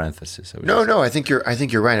 end of parenthesis. No, I think you're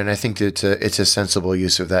right. And I think that it's a sensible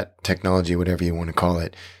use of that technology, whatever you want to call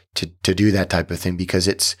it, to do that type of thing, because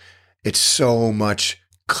it's so much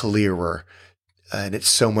clearer and it's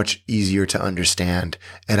so much easier to understand.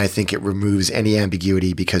 And I think it removes any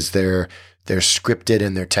ambiguity because they're scripted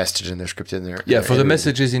and they're tested and they're scripted and they're for the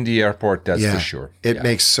messages in the airport, that's for sure. It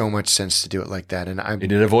makes so much sense to do it like that. And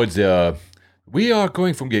it avoids the we are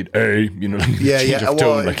going from gate A, change of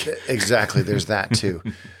tone. Well, exactly. There's that too.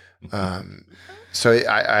 So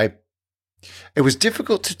it was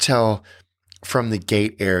difficult to tell from the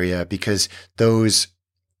gate area because those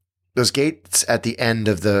gates at the end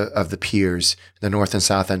of the piers, the north and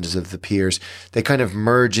south ends of the piers, they kind of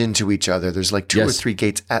merge into each other. There's like two or three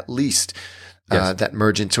gates at least that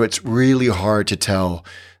merge in. So it's really hard to tell,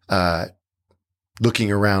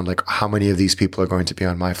 looking around, like how many of these people are going to be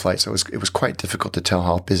on my flight. So it was quite difficult to tell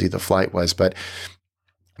how busy the flight was. But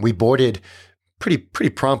we boarded pretty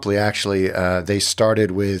promptly, actually. They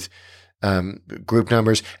started with group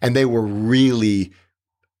numbers, and they were really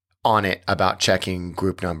on it about checking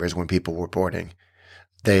group numbers when people were boarding.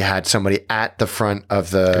 They had somebody at the front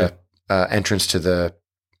of the entrance to the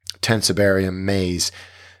Tensibarium maze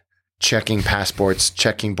checking passports,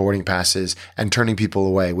 checking boarding passes, and turning people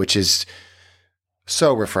away, which is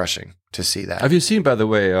so refreshing to see that. Have you seen, by the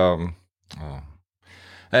way,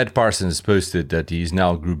 Ed Parsons posted that he's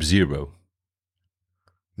now Group 0.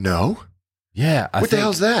 No? Yeah. What the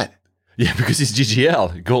hell's that? Yeah, because it's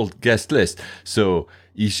GGL, gold guest list. So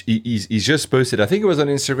he's just posted, I think it was on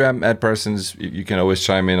Instagram, Ed Parsons. You can always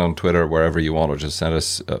chime in on Twitter, wherever you want, or just send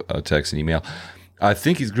us a text and email. I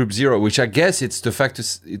think it's Group 0, which I guess it's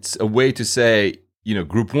it's a way to say,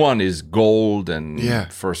 Group 1 is gold and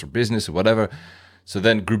first or business or whatever. So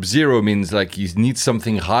then Group 0 means like you need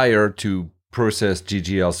something higher to process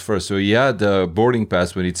GGLs first. So he had the boarding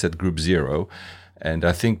pass when it said Group 0. And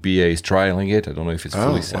I think BA is trialing it. I don't know if it's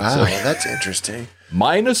fully set. Wow, that's interesting.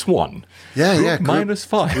 -1. Yeah.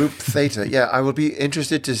 -5. Group Theta. Yeah, I would be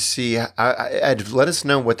interested to see. Ed, let us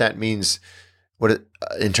know what that means.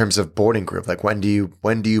 In terms of boarding group, like when do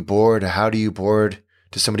you board? How do you board?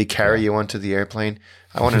 Does somebody carry you onto the airplane?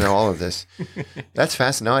 I want to know all of this. That's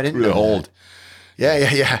fast. No, I didn't know. Old.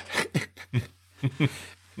 Yeah.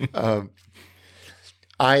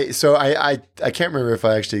 I can't remember if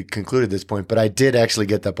I actually concluded this point, but I did actually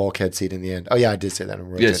get that bulkhead seat in the end. Oh yeah, I did say that.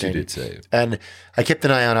 Yes, you did say it. And I kept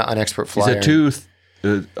an eye on Expert Flyer. Is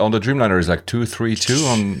it on the Dreamliner? Is like 232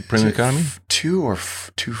 on premium economy?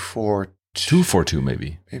 242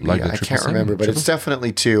 maybe. Like I can't remember, but it's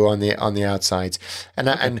definitely 2 on the outsides.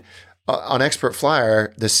 And on Expert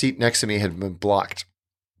Flyer, the seat next to me had been blocked.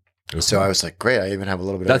 Okay. So I was like, great! I even have a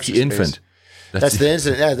little bit. That's of the infant. That's the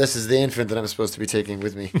infant. Yeah, this is the infant that I'm supposed to be taking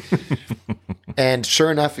with me. And sure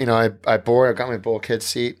enough, I got my bulkhead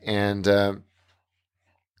seat, and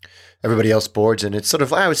everybody else boards, and it's sort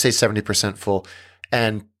of, I would say, 70% full,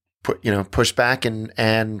 and push back, and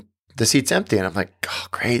the seat's empty, and I'm like, oh,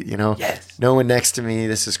 great, yes, no one next to me.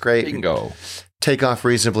 This is great. Bingo. Take off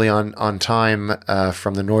reasonably on time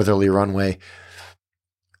from the northerly runway,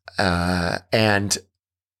 and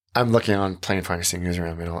I'm looking on Plane Finder seeing who's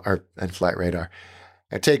around me and Flight Radar.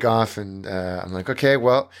 I take off, and I'm like, okay,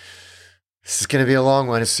 well, this is going to be a long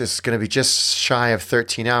one. It's just going to be just shy of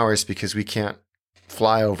 13 hours because we can't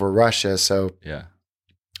fly over Russia. So yeah,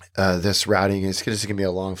 this routing is going to be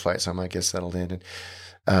a long flight. So I might get settled in.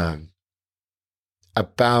 And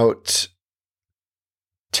about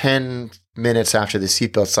 10 minutes after the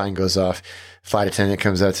seatbelt sign goes off, flight attendant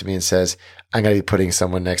comes up to me and says, I'm going to be putting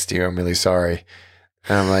someone next to you. I'm really sorry.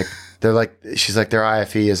 And I'm like, she's like, their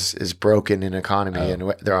IFE is broken in economy,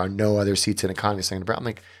 and there are no other seats in economy. So I'm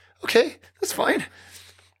like, okay, that's fine.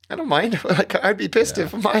 I don't mind. Like, I'd be pissed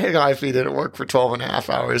if my IFE didn't work for 12 and a half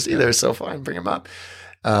hours either. So fine, bring him up.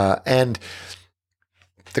 And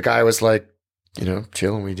the guy was like,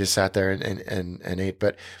 chill. And we just sat there and ate.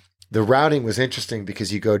 But the routing was interesting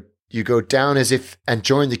because you go down and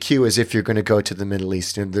join the queue as if you're going to go to the Middle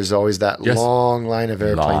East. And there's always that long line of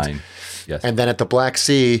airplanes. Yes. And then at the Black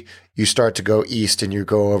Sea, you start to go east and you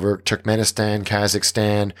go over Turkmenistan,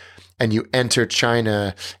 Kazakhstan, and you enter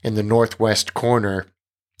China in the northwest corner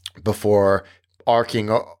before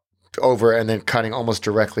arcing over and then cutting almost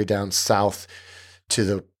directly down south to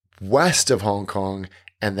the west of Hong Kong.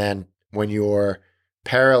 And then when you're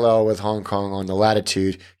parallel with Hong Kong on the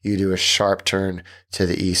latitude, you do a sharp turn to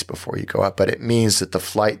the east before you go up. But it means that the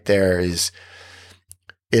flight there is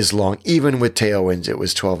long. Even with tailwinds, it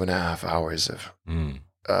was 12 and a half hours of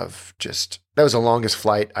just, that was the longest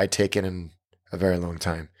flight I'd taken in a very long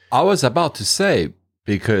time. I was about to say,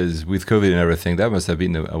 because with COVID and everything, that must have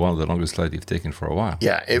been one of the longest flights you've taken for a while.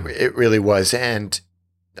 Yeah, it really was. And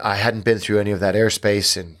I hadn't been through any of that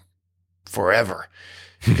airspace in forever.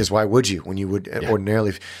 Because why would you when you would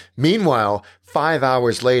ordinarily? Meanwhile, 5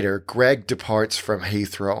 hours later, Greg departs from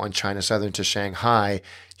Heathrow on China Southern to Shanghai.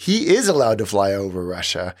 He is allowed to fly over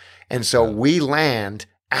Russia. And so we land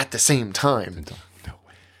at the same time. No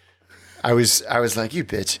way. I was like, you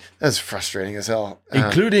bitch. That's frustrating as hell.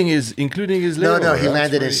 Including his layover. No, he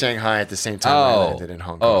landed in Shanghai at the same time I landed in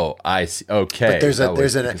Hong Kong. Oh, I see. Okay. But there's a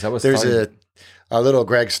little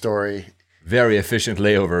Greg story. Very efficient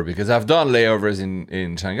layover, because I've done layovers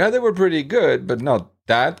in Shanghai. They were pretty good, but not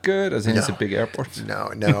that good, as in it's a big airport. No.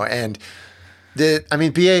 And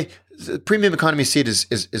BA premium economy seat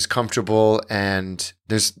is comfortable, and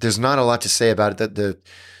there's not a lot to say about it. That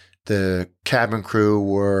the cabin crew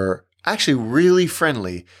were actually really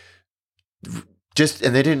friendly.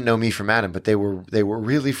 And they didn't know me from Adam, but they were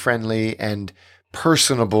really friendly and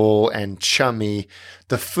personable and chummy.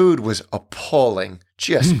 The food was appalling,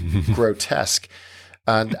 just grotesque.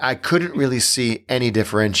 And I couldn't really see any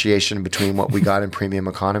differentiation between what we got in premium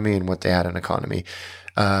economy and what they had in economy.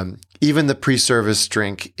 Even the pre-service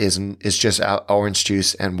drink is just orange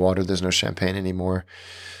juice and water. There's no champagne anymore.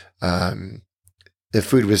 The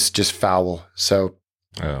food was just foul. So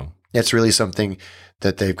it's really something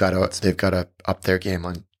that they've got to up their game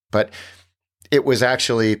on. But it was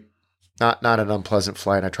actually not an unpleasant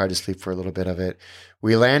flight. I tried to sleep for a little bit of it.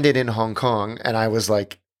 We landed in Hong Kong, and I was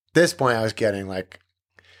like, this point I was getting like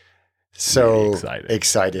so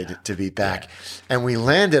excited to be back. Yeah. And we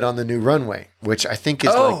landed on the new runway, which I think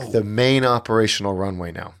is like the main operational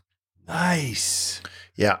runway now. Nice.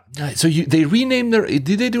 Yeah. So they renamed did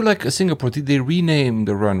they do like a Singapore? Did they rename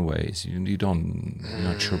the runways? You're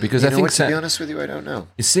not sure, because I think to be honest with you, I don't know.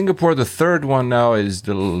 In Singapore, the third one now is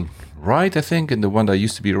the right, I think, and the one that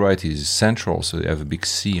used to be right is central, so they have a big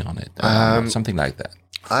C on it. Something like that.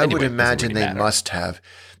 I would imagine they must have,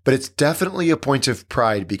 but it's definitely a point of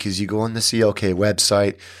pride, because you go on the CLK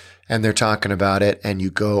website and they're talking about it, and you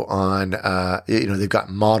go on, they've got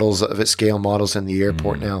models of it, scale models in the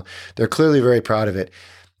airport now. They're clearly very proud of it.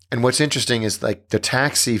 And what's interesting is like the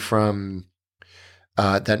taxi from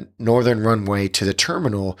that northern runway to the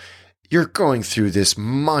terminal, you're going through this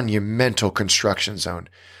monumental construction zone.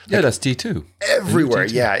 Yeah, that's T2. Everywhere.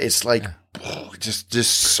 T2. Yeah. It's like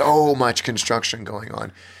just so much construction going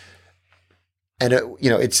on. And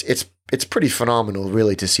it's pretty phenomenal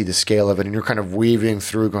really to see the scale of it. And you're kind of weaving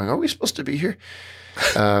through going, are we supposed to be here?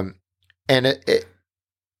 And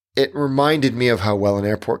it reminded me of how well an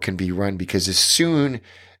airport can be run, because as soon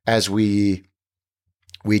as we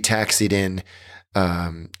taxied in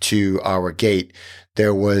to our gate,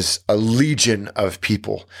 there was a legion of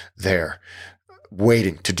people there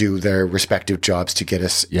waiting to do their respective jobs to get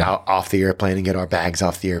us out, off the airplane and get our bags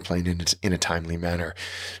off the airplane in a timely manner.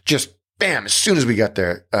 Just bam! As soon as we got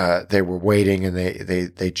there, they were waiting and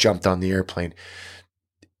they jumped on the airplane.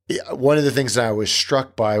 One of the things that I was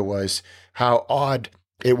struck by was how odd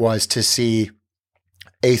it was to see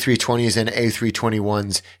A320s and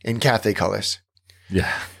A321s in Cathay colors.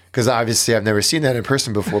 Yeah. Because obviously I've never seen that in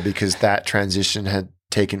person before, because that transition had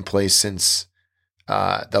taken place since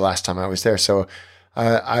the last time I was there. So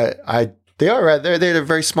they are they're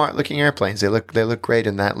very smart looking airplanes. They look great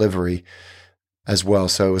in that livery as well.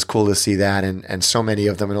 So it was cool to see that, and so many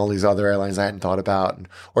of them, and all these other airlines I hadn't thought about,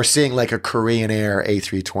 or seeing like a Korean Air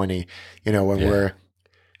A320. When we're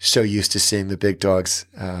so used to seeing the big dogs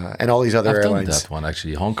and all these other airlines. I've done that one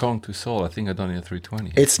actually, Hong Kong to Seoul. I think I've done it in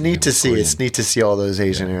 320. It's neat to see. Korean. It's neat to see all those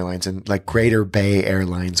Asian airlines, and like Greater Bay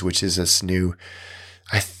Airlines, which is this new.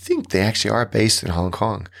 I think they actually are based in Hong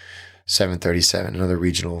Kong. 737, another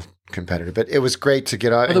regional competitor. But it was great to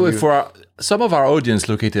get out. By the way, for some of our audience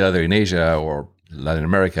located either in Asia or Latin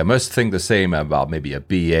America must think the same about maybe a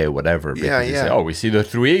BA or whatever. Because they say, oh, we see the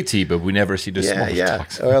 380, but we never see the small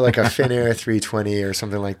stocks. Or like a Finnair 320 or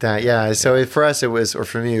something like that. Yeah. So for us, it was, or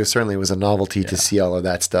for me, it certainly was a novelty to see all of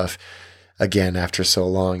that stuff again after so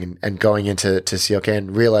long, and going into to see, okay,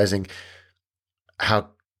 and realizing how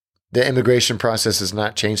the immigration process has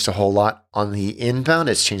not changed a whole lot on the inbound.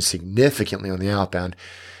 It's changed significantly on the outbound.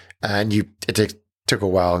 And it took a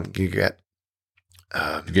while. You get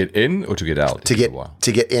to get in or to get out. To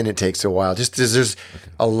get in, it takes a while. Just there's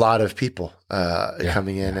a lot of people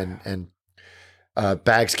coming in, and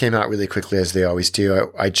bags came out really quickly, as they always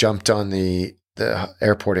do. I jumped on the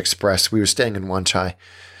Airport Express. We were staying in Wanchai,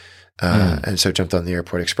 and so jumped on the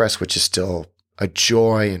Airport Express, which is still a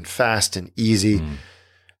joy and fast and easy.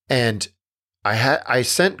 And I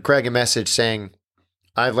sent Greg a message saying,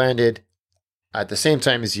 I've landed at the same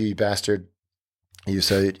time as you bastard. You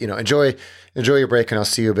said, enjoy your break, and I'll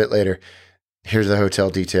see you a bit later. Here's the hotel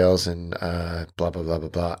details, and blah, blah, blah, blah,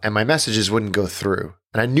 blah. And my messages wouldn't go through.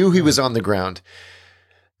 And I knew he was on the ground.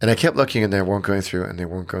 And I kept looking, and they weren't going through, and they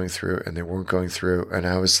weren't going through, and they weren't going through. And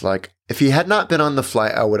I was like, if he had not been on the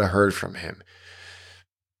flight, I would have heard from him.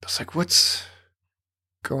 I was like, what's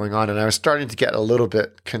going on? And I was starting to get a little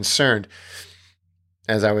bit concerned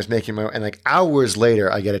as I was making my, and like hours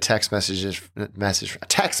later, I get a text message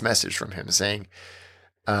from him saying,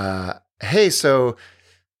 hey, so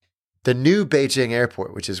the new Beijing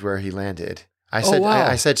airport, which is where he landed. I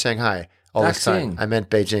said Shanghai all this time. I meant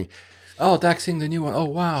Beijing. Oh, Daxing, the new one. Oh,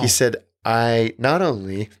 wow. He said, I not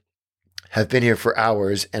only have been here for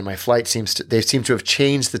hours, and my flight they seem to have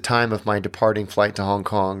changed the time of my departing flight to Hong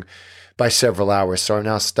Kong by several hours. So I'm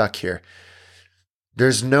now stuck here.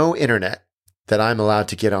 There's no internet that I'm allowed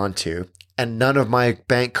to get onto, and none of my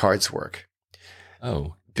bank cards work.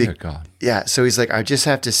 Oh, dear God. Yeah. So he's like, I just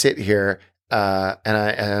have to sit here. And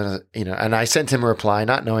I sent him a reply,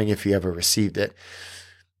 not knowing if he ever received it.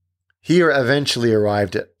 He eventually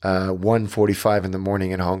arrived at 1:45 in the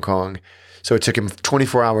morning in Hong Kong. So it took him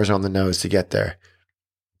 24 hours on the nose to get there.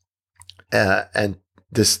 And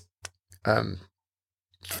this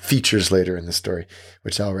features later in the story,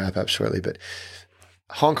 which I'll wrap up shortly. But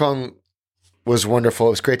Hong Kong was wonderful.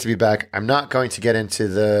 It was great to be back. I'm not going to get into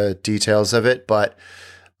the details of it, but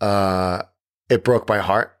it broke my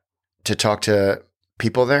heart to talk to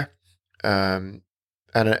people there. And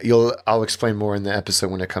I'll explain more in the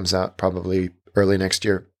episode when it comes out, probably early next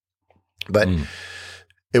year. But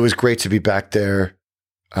it was great to be back there.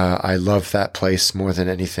 I love that place more than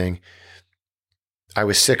anything. I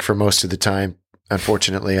was sick for most of the time.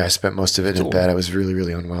 Unfortunately, I spent most of it in bed. I was really,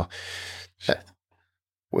 really unwell.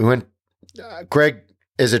 Greg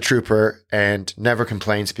is a trooper and never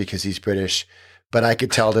complains because he's British, but I could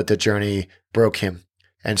tell that the journey broke him.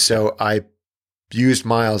 And so I used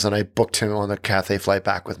miles and I booked him on the Cathay flight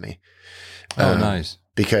back with me. Oh, nice.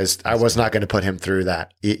 Because I was not going to put him through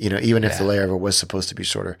that, even if the layover was supposed to be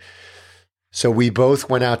shorter. So we both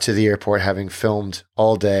went out to the airport, having filmed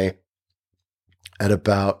all day,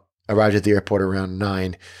 arrived at the airport around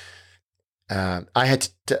 9. I had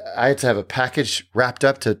to have a package wrapped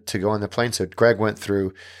up to go on the plane. So Greg went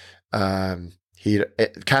through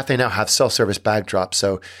Cathay now have self-service bag drop,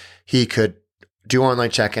 so he could do online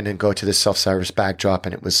check-in and go to the self-service bag drop,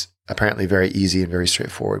 and it was apparently very easy and very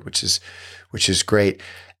straightforward, which is great.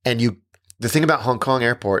 And the thing about Hong Kong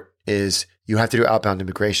airport is you have to do outbound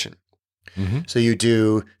immigration. Mm-hmm. So you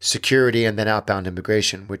do security and then outbound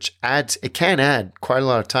immigration, which can add quite a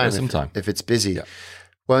lot of time, if it's busy. Yeah.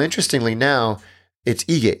 Well, interestingly now, it's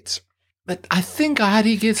e-gates. But I think I had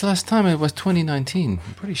e-gates last time. It was 2019.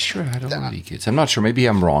 I'm pretty sure I had all e-gates. I'm not sure. Maybe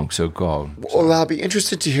I'm wrong. So go on. Well, I'll be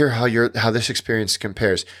interested to hear how this experience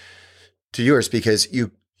compares to yours, because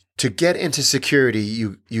to get into security,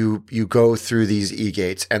 you go through these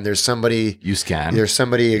e-gates, and there's somebody you scan. There's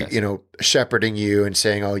somebody Yes. Shepherding you and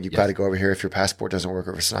saying, "Oh, you've got to go over here if your passport doesn't work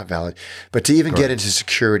or if it's not valid." But to even get into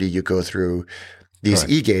security, you go through these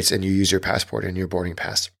e-gates and you use your passport and your boarding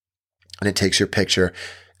pass, and it takes your picture,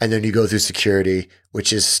 and then you go through security,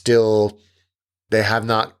 which is still, they have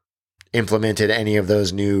not implemented any of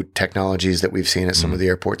those new technologies that we've seen at some of the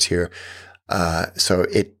airports here. So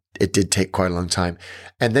it did take quite a long time.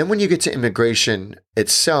 And then when you get to immigration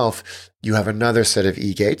itself, you have another set of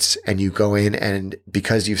e-gates, and you go in, and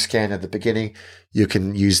because you've scanned at the beginning, you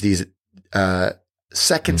can use these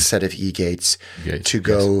second set of e-gates to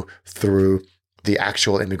go through the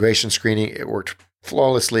actual immigration screening. It worked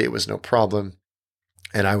flawlessly. It was no problem.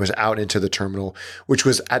 And I was out into the terminal, which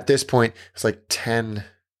was at this point, it's like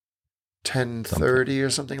 10:30 or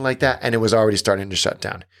something like that. And it was already starting to shut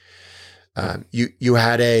down. You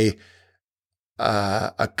had a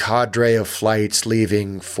cadre of flights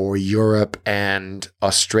leaving for Europe and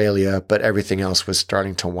Australia, but everything else was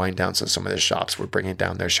starting to wind down. So some of the shops were bringing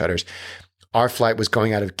down their shutters. Our flight was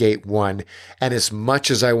going out of gate 1. And as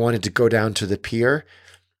much as I wanted to go down to the pier,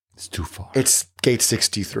 it's too far. It's gate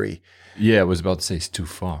 63. Yeah, I was about to say it's too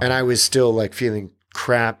far. And I was still like feeling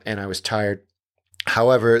crap, and I was tired.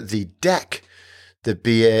 However, the deck, the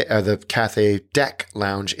Cathay deck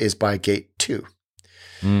lounge is by gate 2.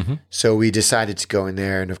 Mm-hmm. So we decided to go in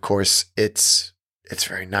there, and of course it's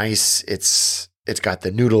very nice. It's got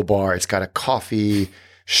the noodle bar, it's got a coffee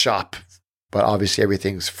shop, but obviously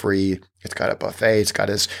everything's free. It's got a buffet, it's got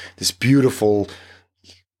this beautiful,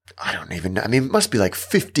 I don't even know. I mean, it must be like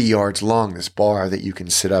 50 yards long, this bar that you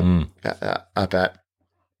can sit up at.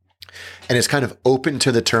 And it's kind of open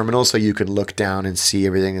to the terminal, so you can look down and see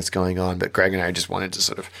everything that's going on. But Greg and I just wanted to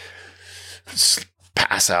sort of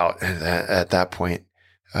pass out at that point,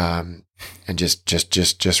 and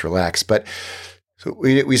just relax. But so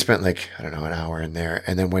we spent like, I don't know, an hour in there,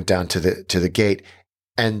 and then went down to the gate.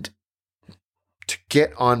 And to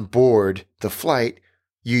get on board the flight,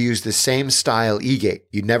 you use the same style e-gate.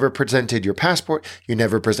 You never presented your passport. You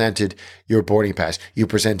never presented your boarding pass. You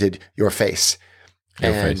presented your face.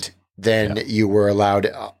 Then you were allowed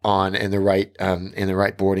on in the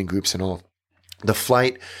right boarding groups and all. The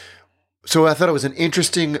flight. So I thought it was an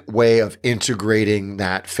interesting way of integrating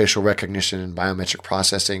that facial recognition and biometric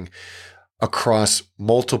processing across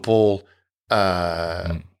multiple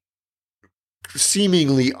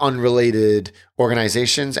seemingly unrelated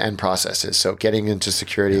organizations and processes. So getting into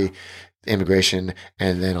security, immigration,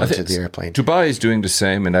 and then onto the airplane. Dubai is doing the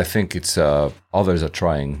same, and I think it's others are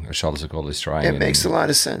trying. Charles de Gaulle is trying. It makes a lot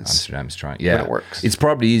of sense. Amsterdam is trying. Yeah, when it works. It's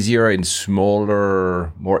probably easier in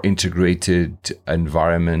smaller, more integrated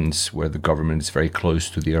environments where the government is very close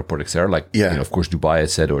to the airport, etc. Like, of course, Dubai, I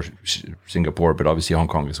said, or Singapore, but obviously Hong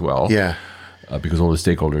Kong as well. Yeah. Because all the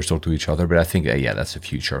stakeholders talk to each other. But I think, that's the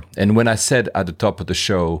future. And when I said at the top of the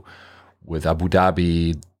show with Abu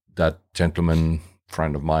Dhabi, that gentleman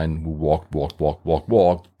friend of mine who walked,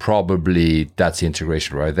 probably that's the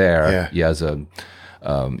integration right there. Yeah. He has a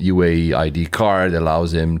UAE ID card that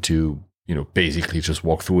allows him to, basically just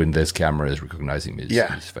walk through, and this camera is recognizing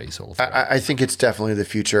his face. All I think it's definitely the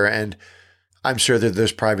future, and I'm sure that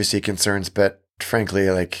there's privacy concerns, but frankly,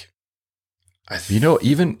 like,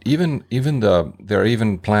 even there are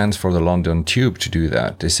even plans for the London Tube to do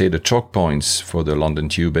that. They say the choke points for the London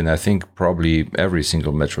Tube, and I think probably every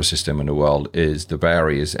single metro system in the world, is the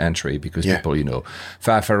barriers entry, because people,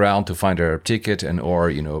 faff around to find their ticket, and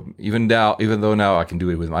even though now I can do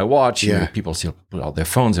it with my watch, people still pull out their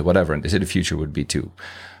phones or whatever. And they say the future would be to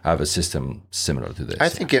have a system similar to this. I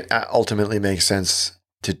think it ultimately makes sense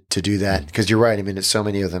to do that, because you're right. I mean, it's so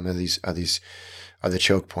many of them are the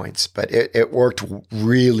choke points, but it worked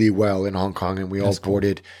really well in Hong Kong, and we all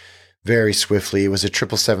boarded very swiftly. It was a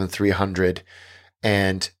 777-300,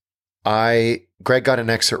 and Greg got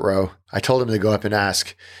an exit row. I told him to go up and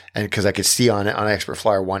ask, and because I could see on Expert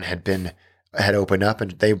Flyer 1 had opened up,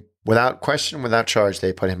 and they, without question, without charge,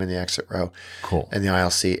 they put him in the exit row, cool, in the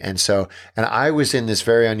aisle seat. And I was in this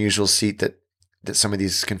very unusual seat that that some of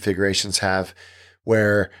these configurations have,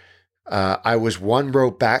 where I was one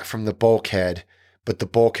row back from the bulkhead, but the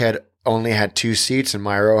bulkhead only had 2 seats and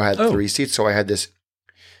my row had 3 seats. So I had this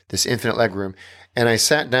infinite leg room, and I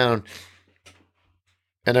sat down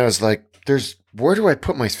and I was like, where do I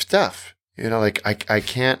put my stuff? Like I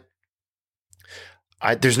can't,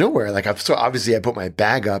 there's nowhere. Like so obviously I put my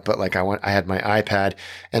bag up, but like I had my iPad,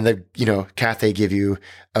 and Cathay give you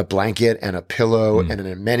a blanket and a pillow and an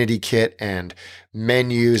amenity kit and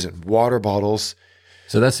menus and water bottles.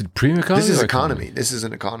 So that's a premium economy? This is economy. This is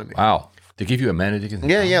an economy. Wow. They give you a amenity kit?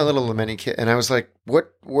 Yeah, a little amenity kit. And I was like,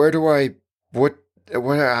 where do I put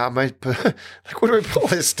all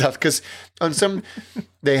this stuff? Because on some,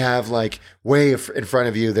 they have like way in front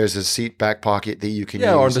of you, there's a seat back pocket that you can use.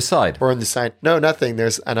 Or on the side. Or on the side. No, nothing.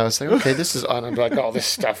 And I was like, okay, this is on. I'm like, all this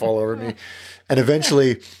stuff all over me. And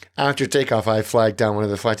eventually, after takeoff, I flagged down one of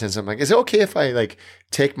the flight attendants. I'm like, is it okay if I like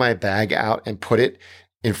take my bag out and put it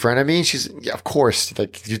in front of me? And she's, yeah, of course.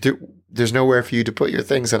 Like, there's nowhere for you to put your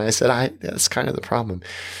things. And I said, that's kind of the problem.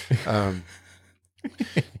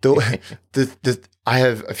 I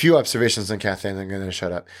have a few observations on Cathay, and I'm going to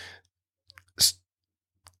shut up.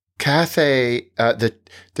 Cathay, the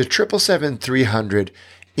 777-300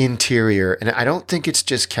 interior, and I don't think it's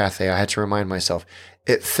just Cathay. I had to remind myself,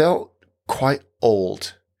 it felt quite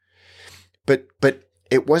old, but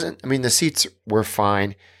it wasn't. I mean, the seats were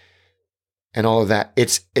fine, and all of that.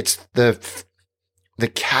 It's the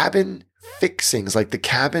cabin fixings, like the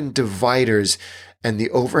cabin dividers and the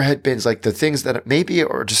overhead bins, like the things that maybe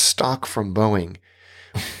are just stock from Boeing.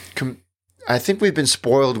 I think we've been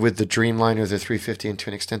spoiled with the Dreamliner, the 350, and to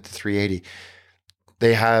an extent the 380.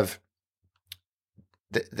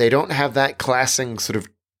 They don't have that classic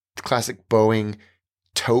Boeing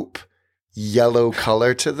taupe yellow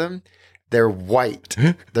color to them. They're white.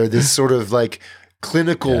 They're this sort of like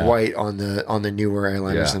clinical white on the newer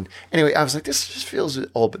airliners. Yeah. And anyway, I was like, this just feels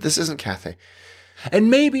old, but this isn't Cathay.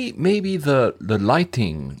 And maybe the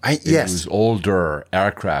lighting is older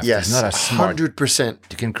aircraft. Yes, is not as smart. 100%.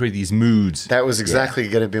 You can create these moods. That was exactly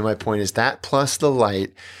going to be my point. Is that plus the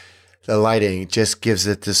lighting just gives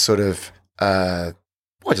it this sort of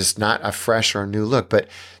just not a fresh or new look. But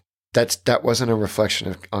that wasn't a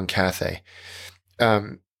reflection on Cathay.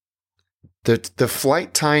 The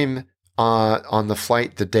flight time on the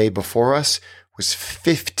flight the day before us was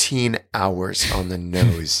 15 hours on the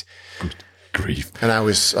nose. Grief. And I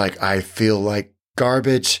was like, I feel like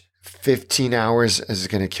garbage. 15 hours is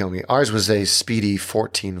going to kill me. Ours was a speedy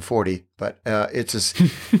 1440, but it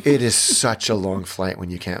is such a long flight when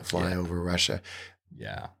you can't fly over Russia.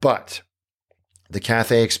 Yeah. But the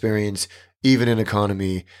Cathay experience, even in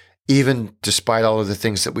economy, even despite all of the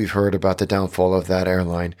things that we've heard about the downfall of that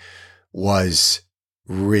airline, was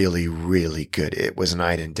really, really good. It was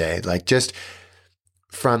night and day. Like just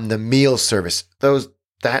from the meal service,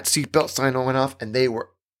 that seatbelt sign went off and they were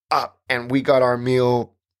up and we got our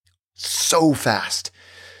meal so fast.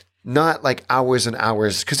 Not like hours and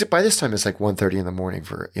hours. Because by this time it's like 1:30 in the morning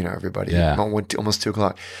for everybody. Yeah. Almost 2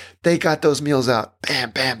 o'clock. They got those meals out.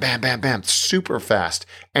 Bam, bam, bam, bam, bam. Super fast.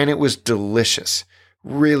 And it was delicious.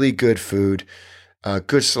 Really good food.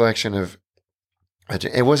 Good selection of.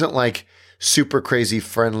 It wasn't like super crazy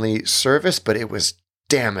friendly service, but it was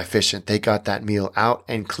damn efficient. They got that meal out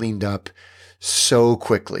and cleaned up so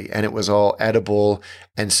quickly, and it was all edible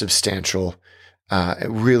and substantial.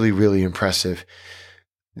 Really, really impressive.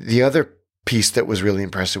 The other piece that was really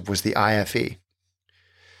impressive was the IFE.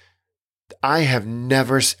 I have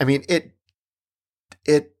never, it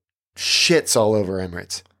shits all over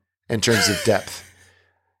Emirates in terms of depth.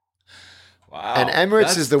 Wow. And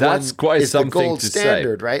Emirates is the gold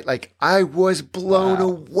standard, say. Right? Like I was blown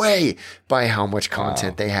away by how much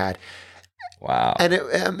content they had. Wow.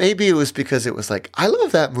 And maybe it was because it was like, I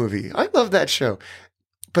love that movie. I love that show.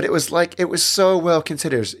 But it was so well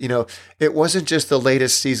considered. It wasn't just the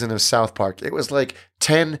latest season of South Park. It was like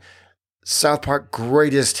 10 South Park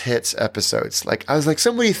greatest hits episodes. Like I was like,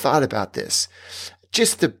 somebody thought about this.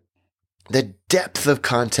 Just the depth of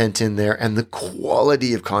content in there and the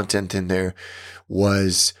quality of content in there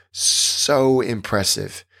was so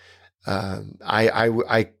impressive.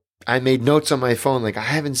 I made notes on my phone, like I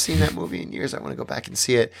haven't seen that movie in years. I want to go back and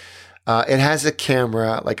see it. It has a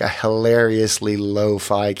camera, like a hilariously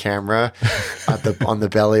lo-fi camera on the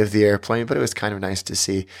belly of the airplane, but it was kind of nice to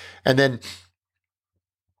see. And then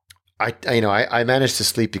I managed to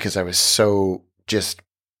sleep because I was so just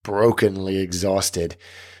brokenly exhausted.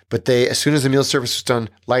 But as soon as the meal service was done,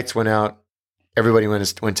 lights went out, everybody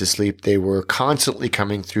went to sleep. They were constantly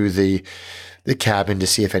coming through the cabin to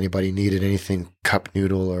see if anybody needed anything, cup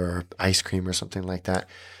noodle or ice cream or something like that.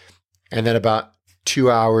 And then about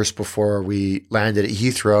 2 hours before we landed at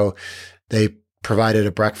Heathrow, they provided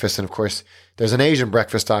a breakfast. And of course, there's an Asian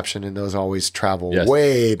breakfast option, and those always travel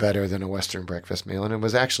way better than a Western breakfast meal. And it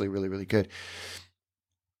was actually really, really good.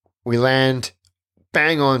 We land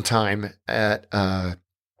bang on time at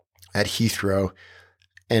Heathrow,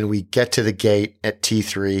 and we get to the gate at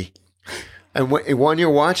T3. And when you're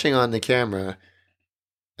watching on the camera,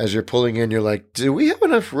 as you're pulling in, you're like, do we have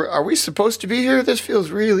enough? Are we supposed to be here? This feels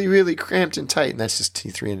really, really cramped and tight. And that's just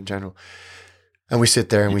T3 in general. And we sit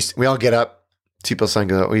there and we all get up. People's son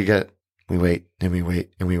goes, we wait and we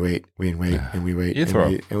wait and we wait, we wait and we wait.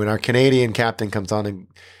 And when our Canadian captain comes on and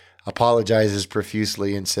apologizes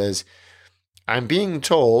profusely and says, I'm being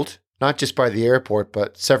told, not just by the airport,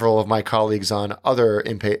 but several of my colleagues on other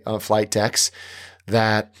flight decks,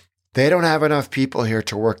 that they don't have enough people here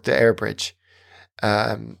to work the air bridge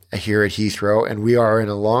here at Heathrow. And we are in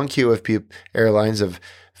a long queue of airlines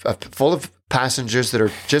full of passengers that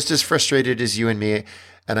are just as frustrated as you and me.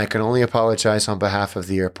 And I can only apologize on behalf of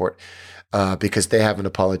the airport because they haven't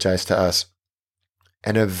apologized to us.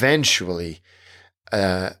 And eventually,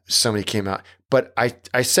 somebody came out. But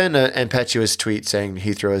I sent an impetuous tweet saying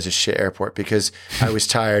Heathrow is a shit airport because I was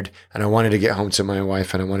tired and I wanted to get home to my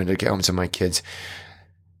wife and I wanted to get home to my kids.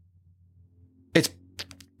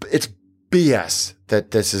 It's BS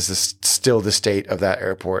that this is still the state of that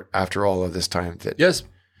airport after all of this time.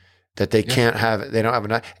 That they can't have it. They don't have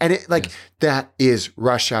enough. And that is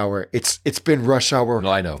rush hour. It's been rush hour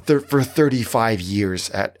for 35 years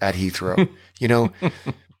at Heathrow, you know?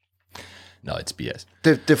 No, it's BS.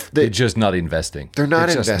 They're just not investing. They're not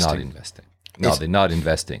investing. No, they're not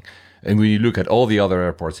investing. And when you look at all the other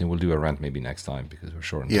airports, and we'll do a rant maybe next time because we're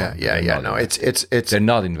short on time. No, it's they're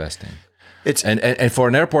not investing. And for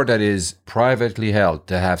an airport that is privately held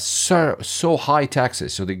to have so high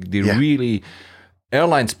taxes, so they really...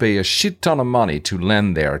 Airlines pay a shit ton of money to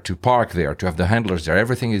land there, to park there, to have the handlers there.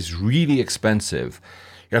 Everything is really expensive.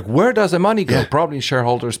 You're like, where does the money go? Probably in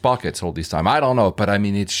shareholders' pockets all this time. I don't know. But I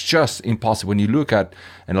mean, it's just impossible. When you look at,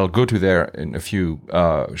 and I'll go to there in a few,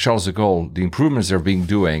 Charles de Gaulle, the improvements they're being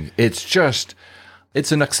doing,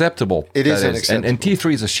 it's unacceptable. It is unacceptable. And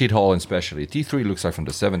T3 is a shithole, especially. T3 looks like from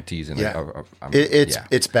the 70s. And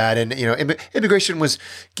it's bad. And, you know, immigration was,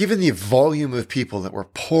 given the volume of people that were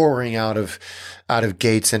pouring out of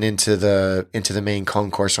gates and into the main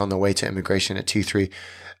concourse on the way to immigration at T3,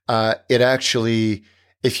 it actually,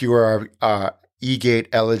 if you were E-gate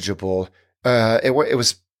eligible, it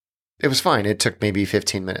was fine. It took maybe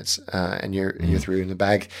 15 minutes, and you're through in the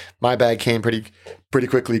bag. My bag came pretty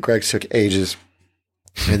quickly. Greg's took ages.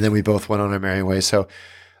 And then we both went on our merry way. So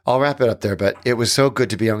I'll wrap it up there. But it was so good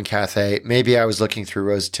to be on Cathay. Maybe I was looking through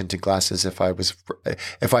rose-tinted glasses. If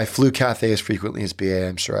I flew Cathay as frequently as BA,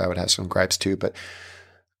 I'm sure I would have some gripes too. But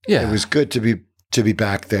it was good to be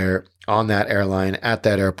back there on that airline at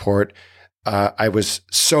that airport. I was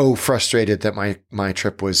so frustrated that my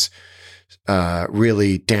trip was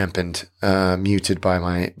really dampened, muted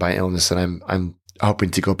by illness, and I'm hoping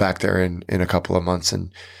to go back there in a couple of months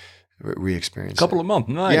and re-experience. Couple of months,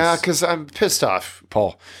 nice. Yeah, because I'm pissed off,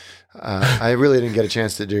 Paul. I really didn't get a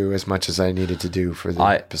chance to do as much as I needed to do for the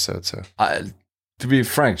episode. So, to be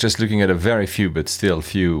frank, just looking at a very few, but still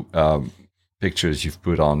few pictures you've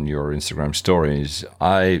put on your Instagram stories,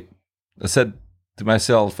 I said to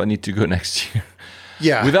myself, I need to go next year.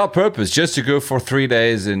 Yeah, without purpose, just to go for 3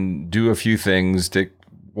 days and do a few things,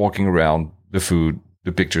 walking around, the food,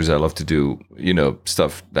 the pictures I love to do, you know,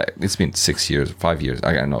 stuff that it's been 6 years, 5 years,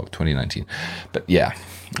 I don't know, 2019. But yeah,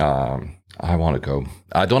 I want to go.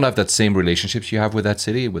 I don't have that same relationships you have with that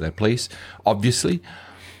city, with that place, obviously.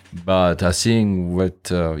 But seeing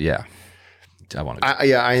what, I want to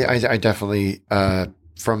go. I definitely,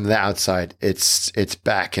 from the outside, it's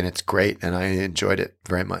back and it's great. And I enjoyed it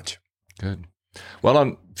very much. Good. Well,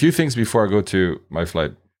 a few things before I go to my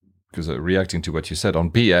flight, because reacting to what you said on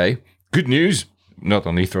BA, good news. Not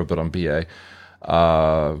on Heathrow, but on BA.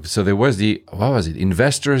 So there was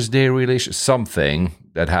Investors Day relation, something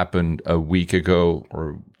that happened a week ago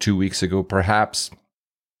or 2 weeks ago, perhaps.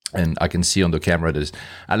 And I can see on the camera that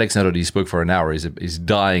Alex Narodi spoke for an hour. He's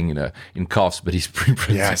dying in coughs, but he's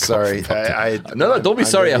pretty. Yeah, sorry. No, don't be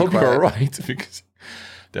sorry. I hope you're all right, because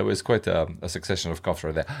there was quite a succession of coughs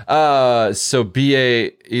right there. So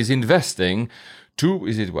BA is investing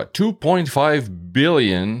 2.5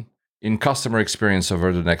 billion in customer experience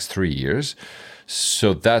over the next 3 years.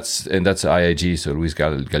 So that's IAG. So Luis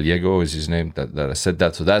Gallego is his name that I said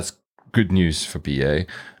that. So that's good news for BA.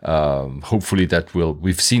 Hopefully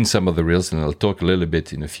we've seen some of the reels, and I'll talk a little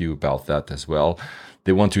bit in a few about that as well.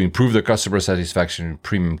 They want to improve the customer satisfaction in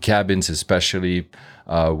premium cabins, especially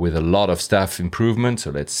with a lot of staff improvement. So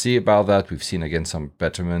let's see about that. We've seen again some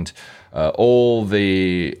betterment. All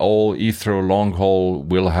Heathrow long haul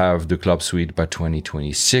will have the club suite by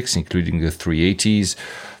 2026, including the 380s.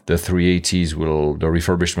 The 380s the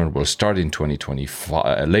refurbishment will start in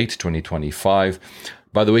 2025, late 2025.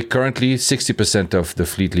 By the way, currently 60% of the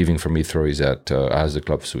fleet leaving from Heathrow is has the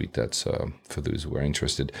club suite. That's for those who are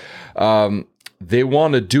interested. They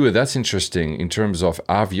want to do it. That's interesting in terms of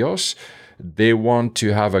Avios. They want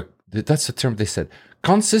to have that's the term they said,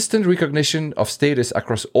 consistent recognition of status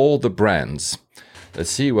across all the brands. Let's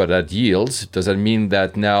see what that yields. Does that mean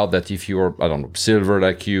that now that if you're, I don't know, silver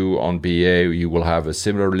like you on BA, you will have a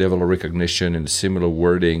similar level of recognition and similar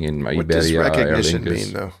wording in Iberia? What does recognition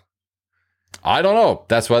mean, though? I don't know.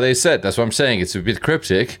 That's what they said. That's what I'm saying. It's a bit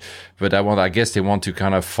cryptic, but I guess they want to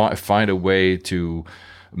kind of find a way to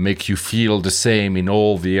make you feel the same in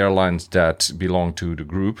all the airlines that belong to the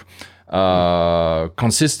group.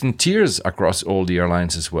 Consistent tiers across all the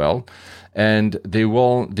airlines as well. And they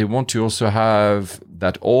want to also have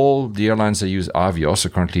that all the airlines that use Avios, so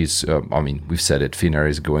currently it's, we've said it, Finnair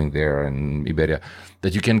is going there and Iberia,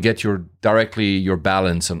 that you can get your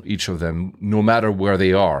balance on each of them, no matter where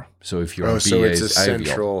they are. So if you're on BA, so it's a Avios.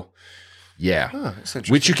 central... Yeah,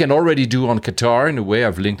 which you can already do on Qatar in a way.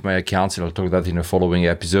 I've linked my accounts and I'll talk about that in a following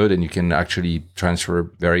episode, and you can actually transfer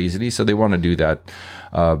very easily. So they want to do that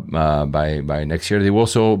by next year. They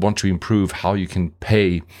also want to improve how you can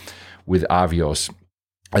pay with Avios,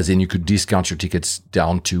 as in you could discount your tickets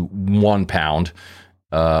down to £1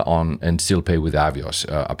 and still pay with Avios.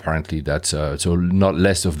 Apparently, that's so not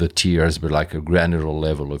less of the tiers, but like a granular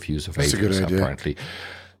level of use of Avios. That's a good idea. Apparently.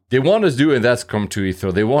 They want to do, and that's come to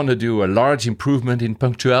Heathrow, they want to do a large improvement in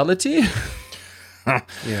punctuality.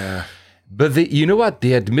 Yeah. But you know what?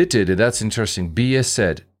 They admitted, and that's interesting, BA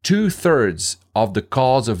said 2/3 of the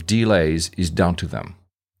cause of delays is down to them.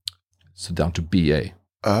 So down to BA.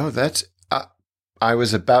 Oh, that's... I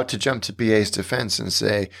was about to jump to BA's defense and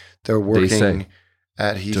say they're working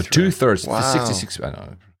at Heathrow. So 2/3, wow. 66... I don't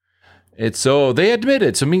know. It's so they admit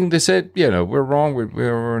it. So I mean, they said, we're wrong.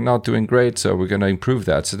 We're not doing great. So we're going to improve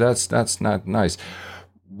that. So that's not nice.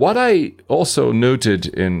 What I also noted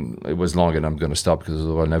it was long, and I'm going to stop because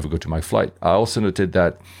I'll never go to my flight. I also noted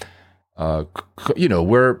that,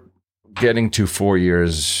 we're getting to 4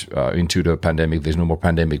 years into the pandemic. There's no more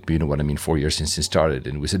pandemic, but you know what I mean. 4 years since it started,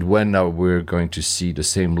 and we said when are we going to see the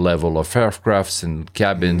same level of aircrafts and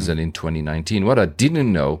cabins and in 2019? What I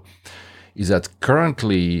didn't know is that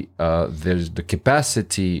currently there's the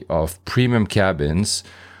capacity of premium cabins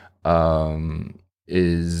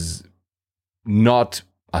is not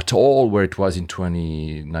at all where it was in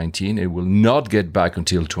 2019. It will not get back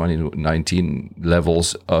until 2019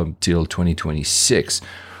 levels until 2026,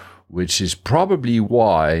 which is probably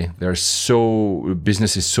why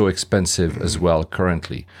business is so expensive as well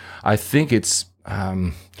currently. I think it's...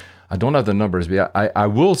 I don't have the numbers, but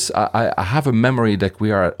I have a memory that we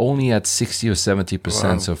are only at 60 or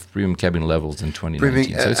 70% of premium cabin levels in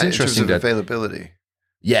 2019. So it's interesting in terms of availability.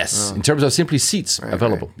 Yes, in terms of simply seats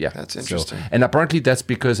available. Right. Yeah, that's interesting. And apparently that's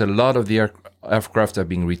because a lot of the aircraft are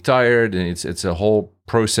being retired, and it's a whole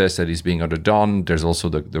process that is being underdone. There's also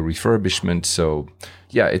the refurbishment. So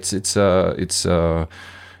yeah, it's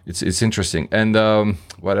interesting. And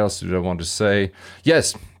what else did I want to say?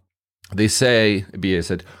 Yes, they say, BA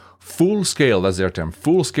said, full-scale, that's their term,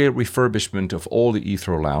 full-scale refurbishment of all the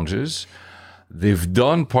Heathrow lounges. They've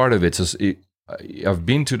done part of it. So I've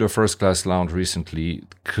been to the first-class lounge recently.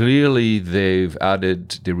 Clearly, they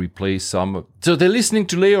replaced some. So they're listening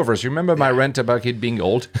to layovers. You remember my rant about it being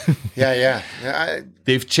old? Yeah.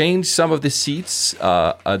 They've changed some of the seats.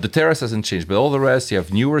 The terrace hasn't changed, but all the rest, you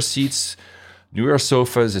have newer seats, newer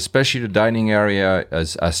sofas, especially the dining area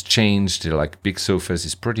has changed. They're like big sofas.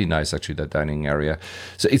 It's pretty nice, actually, that dining area.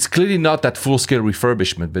 So it's clearly not that full-scale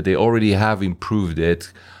refurbishment, but they already have improved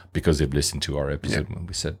it because they've listened to our episode when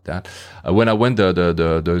we said that. When I went,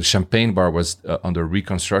 the champagne bar was under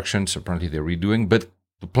reconstruction, so apparently they're redoing. But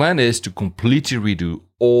the plan is to completely redo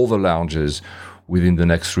all the lounges within the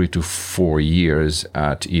next 3 to 4 years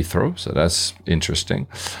at Heathrow. So that's interesting.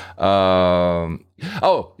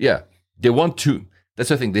 They want to, that's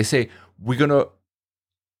the thing, they say, we're going to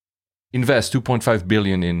invest 2.5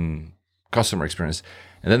 billion in customer experience.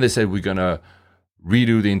 And then they said, we're going to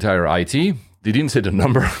redo the entire IT. They didn't say the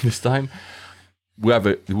number this time.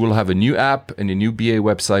 We'll have a new app and a new BA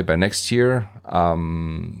website by next year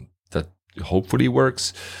that hopefully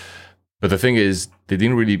works. But the thing is, they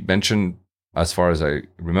didn't really mention, as far as I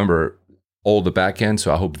remember, all the back end.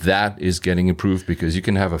 So I hope that is getting improved, because you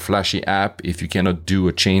can have a flashy app. If you cannot do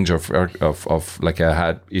a change of like I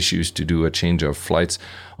had issues to do a change of flights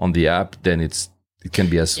on the app, then it can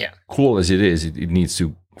be as cool as it is. It needs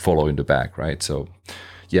to follow in the back, right? So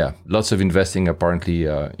yeah, lots of investing apparently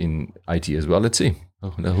in IT as well. Let's see.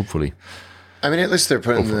 Hopefully. I mean, at least they're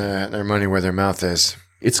putting their money where their mouth is.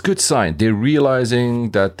 It's a good sign. They're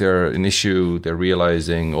realizing that they're an issue. They're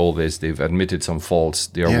realizing all this. They've admitted some faults.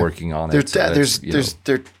 They are working on it.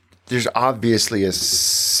 There's obviously a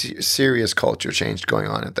serious culture change going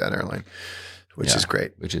on at that airline, which is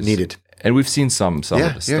great, which is needed. And we've seen some of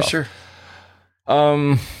the stuff. Yeah, sure.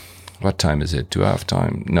 What time is it? Do I have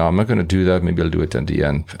time? No, I'm not going to do that. Maybe I'll do it at the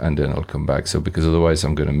end, and then I'll come back. So because otherwise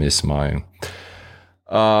I'm going to miss my...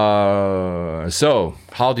 So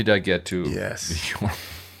how did I get to... Yes.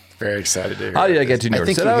 Very excited to hear. How did I get to New York?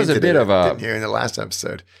 So that was a bit of a... Here in the last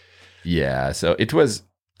episode. Yeah, so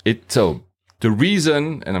so the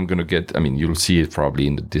reason, and I'm going to get, I mean, you'll see it probably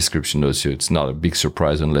in the description notes, so it's not a big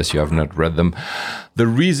surprise unless you have not read them. The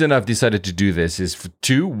reason I've decided to do this is for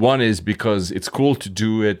two. One is because it's cool to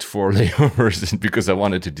do it for layovers, because I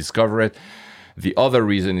wanted to discover it. The other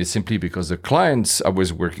reason is simply because the clients I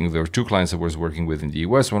was working, there were two clients I was working with in the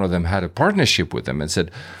US. One of them had a partnership with them and said,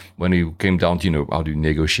 when it came down to, how do you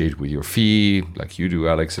negotiate with your fee, like you do,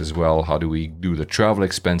 Alex, as well? How do we do the travel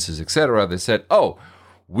expenses, etc.? They said,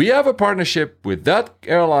 we have a partnership with that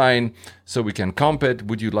airline, so we can comp it.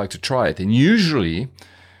 Would you like to try it? And usually,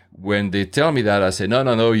 when they tell me that, I say,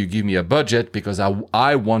 no, you give me a budget, because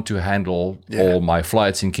I want to handle all my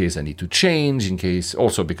flights in case I need to change, in case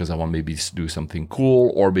also because I want maybe to do something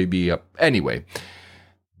cool, or maybe anyway.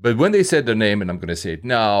 But when they said the name, and I'm going to say it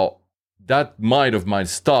now, that mind of mine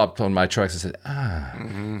stopped on my tracks. I said,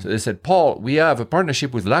 So they said, Paul, we have a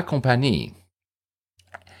partnership with La Compagnie.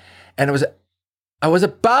 And I was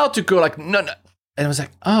about to go like, no. And I was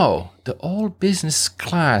like, the all business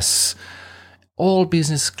class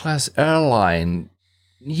airline.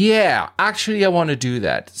 Yeah, actually, I want to do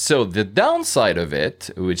that. So the downside of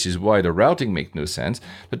it, which is why the routing makes no sense,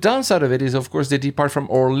 the downside of it is, of course, they depart from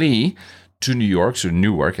Orly to New York, so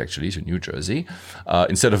Newark, actually, so New Jersey,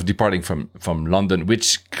 instead of departing from London,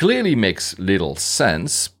 which clearly makes little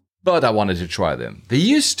sense, but I wanted to try them. They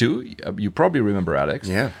used to, you probably remember, Alex.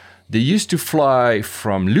 Yeah. They used to fly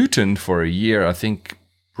from Luton for a year, I think,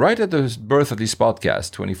 right at the birth of this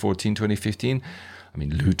podcast, 2014, 2015. I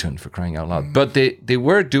mean, Luton, for crying out loud. But they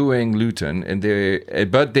were doing Luton,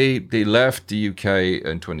 but they left the UK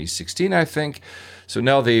in 2016, I think. So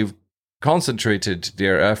now they've concentrated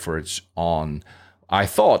their efforts on, I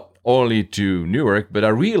thought, only to Newark, but I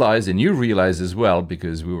realized, and you realized as well,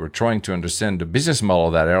 because we were trying to understand the business model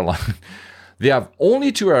of that airline, they have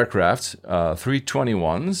only two aircraft,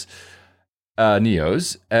 321s,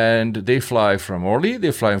 Neos, and they fly from Orly,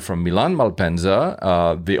 they fly from Milan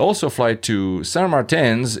Malpensa, they also fly to Saint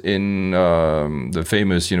Martin's in the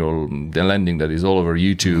famous, the landing that is all over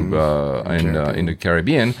YouTube in the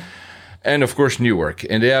Caribbean, and of course Newark.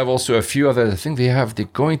 And they have also a few other, I think they're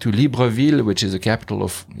going to Libreville, which is the capital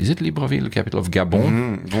of, is it Libreville, the capital of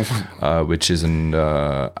Gabon, which is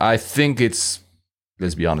I think it's,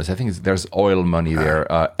 let's be honest, I think there's oil money there.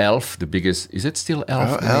 Elf, the biggest, is it still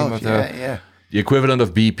Elf? The equivalent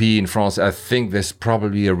of BP in France. I think there's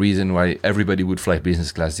probably a reason why everybody would fly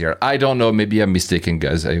business class there. I don't know. Maybe I'm mistaken,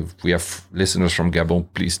 guys. If we have listeners from Gabon,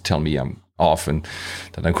 please tell me I'm off and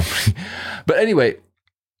that I'm completely... But anyway,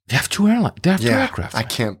 they have two airlines. They have two aircraft. I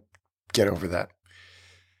can't get over that.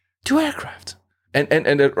 Two aircraft. And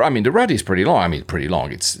the ride is pretty long. Pretty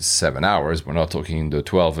long. It's 7 hours. We're not talking the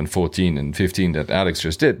 12 and 14 and 15 that Alex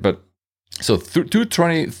just did. But so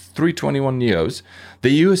 321 Neos. They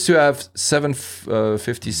used to have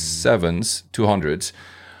 757s, 200s.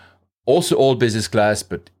 Also all business class,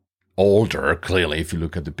 but older, clearly, if you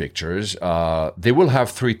look at the pictures. They will have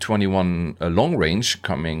 321 long range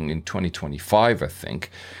coming in 2025, I think.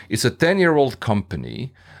 It's a 10-year-old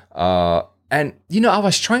company. And, I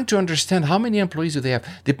was trying to understand how many employees do they have.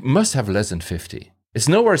 They must have less than 50. It's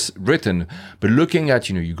nowhere written, but looking at,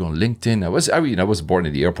 you go on LinkedIn. I was born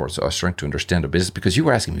in the airport, so I was trying to understand the business because you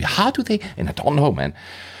were asking me, how do they? And I don't know, man.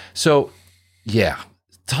 So, yeah,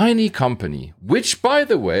 tiny company, which, by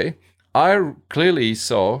the way, I clearly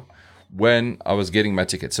saw when I was getting my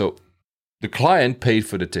ticket. So the client paid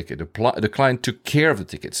for the ticket. The client took care of the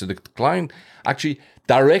ticket. So the client actually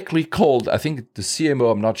directly called, I think the CMO,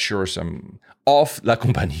 I'm not sure, some of La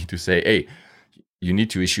Compagnie to say, hey, you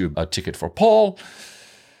need to issue a ticket for Paul,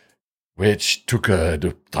 which took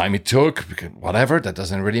the time it took, because whatever, that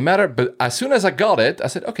doesn't really matter. But as soon as I got it, I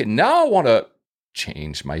said, okay, now I want to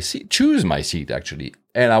change my seat, choose my seat actually.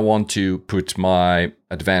 And I want to put my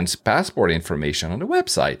advanced passport information on the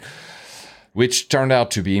website, which turned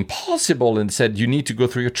out to be impossible, and said, you need to go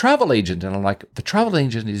through your travel agent. And I'm like, the travel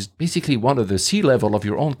agent is basically one of the C-level of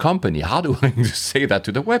your own company. How do I say that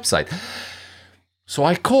to the website? So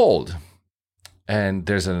I called, and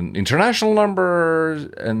there's an international number,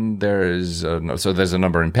 and there's a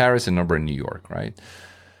number in Paris and a number in New York, right?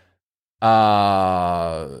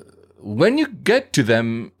 When you get to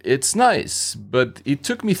them, it's nice, but it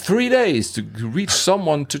took me 3 days to reach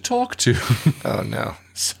someone to talk to. Oh, no.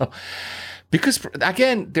 So, because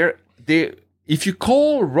again, if you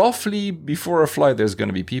call roughly before a flight, there's going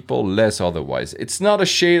to be people, less otherwise. It's not a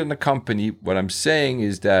shade on the company. What I'm saying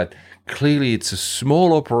is that clearly it's a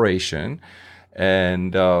small operation.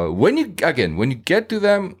 And when you get to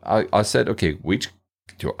them, I said, okay,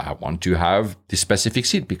 I want to have the specific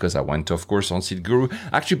seat, because I went, of course, on Seat Guru.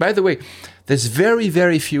 Actually, by the way, there's very,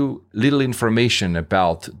 very few little information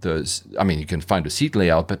about those. I mean, you can find the seat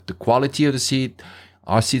layout, but the quality of the seat,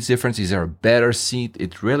 are seats different? Is there a better seat?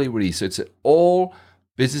 It really, so it's an all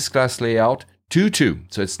business class layout, 2-2.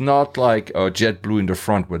 So it's not like a JetBlue in the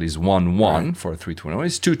front where there's 1-1 for a 321.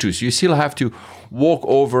 It's 2-2. So you still have to walk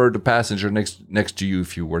over the passenger next to you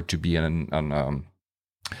if you were to be on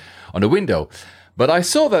the window. But I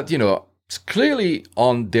saw that, clearly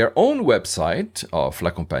on their own website of La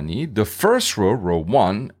Compagnie, the first row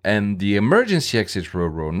 1, and the emergency exit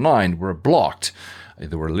row 9 were blocked.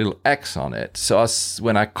 There were a little X on it. So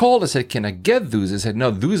when I called, I said, can I get those? They said, no,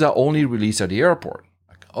 those are only released at the airport.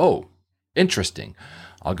 Like, oh, interesting.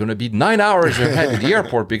 I'm going to be 9 hours ahead at the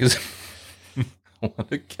airport because I want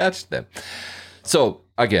to catch them. So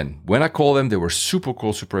again, when I called them, they were super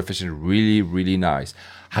cool, super efficient, really, really nice.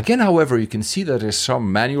 Again, however, you can see that there's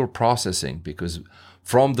some manual processing, because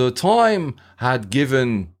from the time I had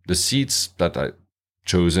given the seats that I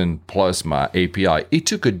chosen plus my API, it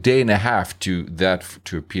took a day and a half to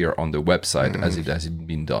appear on the website as it has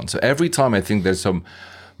been done. So every time I think there's some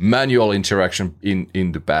manual interaction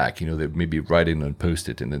in the back, they maybe write it and post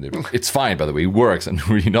it, and then it's fine, by the way, it works. I'm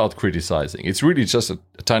really not criticizing. It's really just a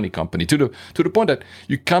tiny company to the point that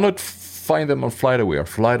you cannot find them on FlightAware.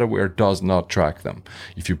 FlightAware does not track them.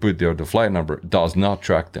 If you put there the flight number, it does not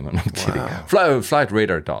track them. I'm not kidding. Flight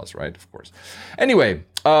Radar does, right? Of course. Anyway,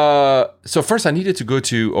 so first I needed to go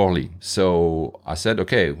to Orly. So I said,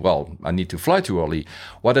 okay, well, I need to fly to Orly.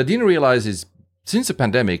 What I didn't realize is, since the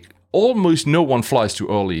pandemic, almost no one flies to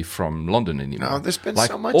Orly from London anymore. No, there's been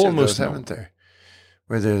so much of those, haven't there?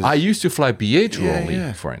 I used to fly BA to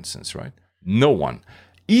Orly, for instance, right? No one.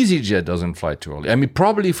 EasyJet doesn't fly to Orly. I mean,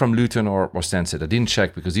 probably from Luton or Stansted. I didn't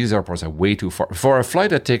check, because these airports are way too far. For a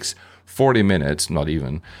flight that takes 40 minutes, not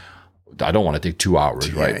even, I don't want to take 2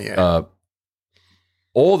 hours, right? Yeah.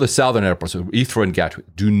 All the southern airports, Heathrow and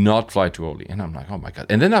Gatwick, do not fly to Orly. And I'm like, oh my God.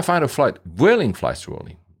 And then I find a flight, Vueling flies to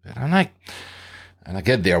Orly. And I'm like, and I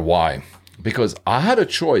get there, why? Because I had a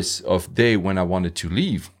choice of day when I wanted to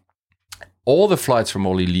leave. All the flights from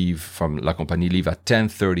Orly from La Compagnie leave at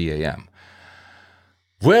 10:30 a.m.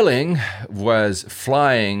 Vueling was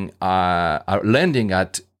flying, landing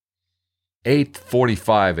at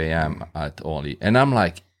 8:45 a.m. at Orly. And I'm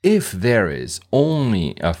like, if there is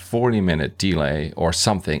only a 40-minute delay or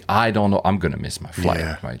something, I don't know, I'm going to miss my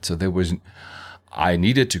flight, right? So I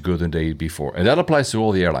needed to go the day before. And that applies to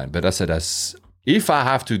all the airlines. But I said, if I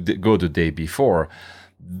have to go the day before,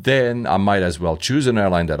 then I might as well choose an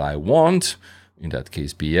airline that I want, in that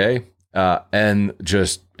case BA, and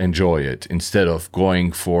just enjoy it instead of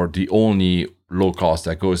going for the only low cost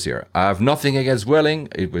that goes there. I have nothing against Vueling.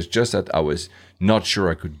 It was just that I was not sure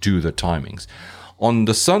I could do the timings. On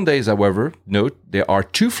the Sundays, however, note, there are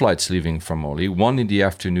 2 flights leaving from Orly, one in the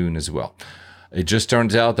afternoon as well. It just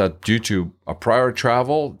turns out that due to a prior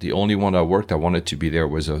travel, the only one I wanted to be there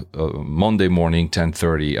was a Monday morning,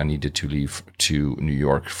 10:30. I needed to leave to New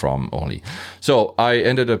York from Orly. So I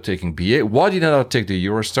ended up taking BA. Why did I not take the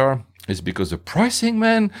Eurostar? It's because the pricing,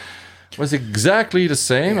 man, was exactly the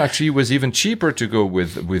same. Actually, it was even cheaper to go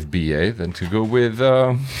with BA than to go with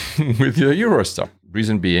the Eurostar.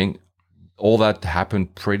 Reason being, all that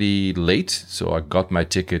happened pretty late, so I got my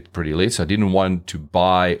ticket pretty late. So I didn't want to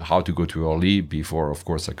buy how to go to Orly before, of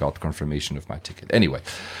course, I got confirmation of my ticket. Anyway,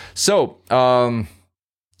 so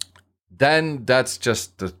then that's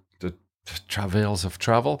just the travails of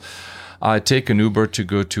travel. I take an Uber to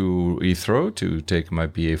go to Heathrow to take my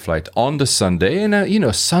BA flight on the Sunday.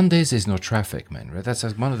 And, Sundays there's no traffic, man, right? That's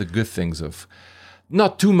one of the good things of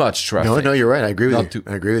not too much traffic. No, you're right. I agree with you.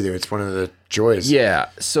 I agree with you. It's one of the joys. Yeah.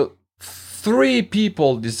 So 3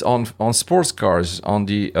 people on sports cars on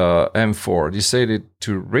the M4 decided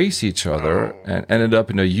to race each other and ended up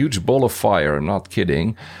in a huge ball of fire. I'm not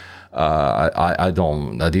kidding. I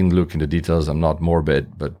didn't look into details. I'm not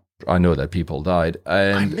morbid, but I know that people died.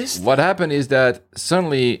 And what happened is that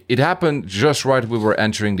suddenly it happened just right we were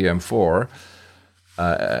entering the M4,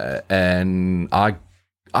 and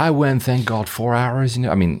I went, thank God, 4 hours.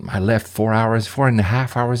 I left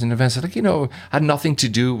 4.5 hours in advance. Had nothing to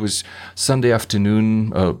do. It was Sunday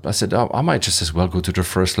afternoon. I said, I might just as well go to the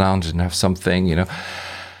first lounge and have something,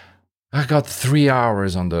 I got 3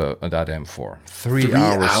 hours on that M4. 3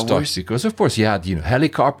 hours stuck because, of course, you had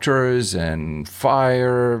helicopters and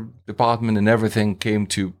fire department and everything came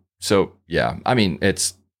to. So yeah,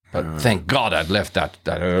 but thank God I'd left that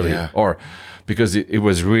early, or because it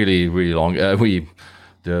was really really long.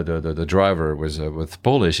 The driver was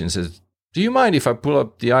Polish and says, "Do you mind if I pull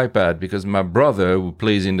up the iPad because my brother who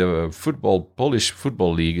plays in the Polish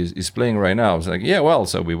football league is playing right now?" I was like, "Yeah, well,"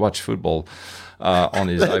 so we watched football. On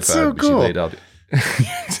his iPad, so cool. Which he laid out.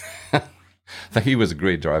 He was a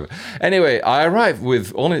great driver. Anyway, I arrived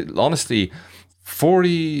with honestly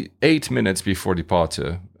 48 minutes before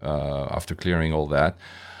departure. After clearing all that,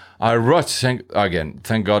 I rushed.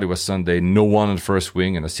 Thank God it was Sunday. No one on the first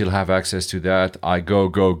wing, and I still have access to that. I go.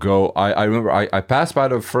 I remember I passed by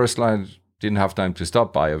the first line. Didn't have time to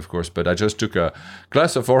stop by, of course, but I just took a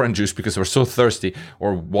glass of orange juice because I was so thirsty,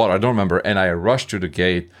 or water, I don't remember, and I rushed to the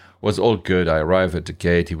gate. Was all good. I arrived at the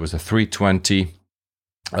gate. It was a 320.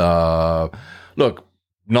 Look,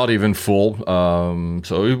 not even full.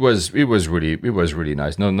 So it was really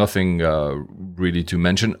nice. Nothing really to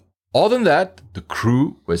mention. Other than that, the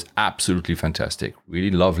crew was absolutely fantastic.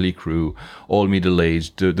 Really lovely crew, all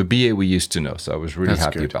middle-aged, the BA we used to know. So I was really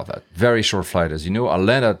happy about that. Very short flight, as you know. I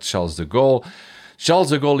landed at Charles de Gaulle. Charles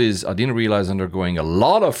de Gaulle is, I didn't realize, undergoing a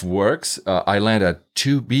lot of works. I land at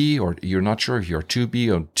 2B, or you're not sure if you're 2B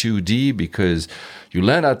or 2D, because you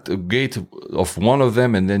land at the gate of one of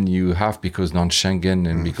them, and then you have, because non-Schengen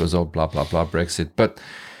and because of blah, blah, blah, Brexit.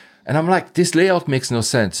 And I'm like, this layout makes no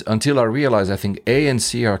sense until I realize I think A and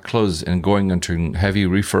C are closed and going into heavy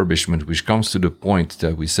refurbishment, which comes to the point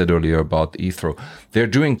that we said earlier about Heathrow. They're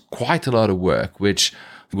doing quite a lot of work, which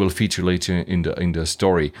will feature later in the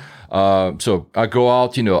story. So I go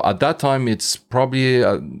out, at that time it's probably,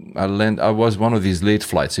 I was one of these late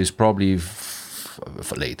flights. It's probably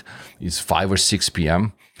late. It's 5 or 6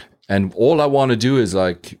 p.m. And all I want to do is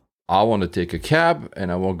I want to take a cab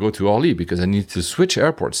and I want to go to Orly because I need to switch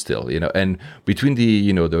airports still, and between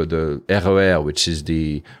the RER, which is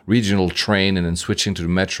the regional train, and then switching to the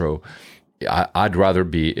metro, I'd rather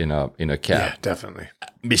be in a cab. Yeah, definitely.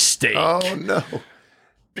 Mistake. Oh no.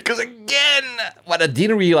 Because again, what I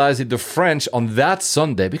didn't realize is the French on that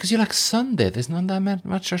Sunday, because you're like, Sunday, there's not that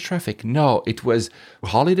much traffic. No, it was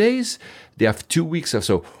holidays. They have 2 weeks of,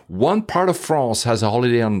 so one part of France has a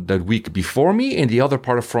holiday on that week before me, and the other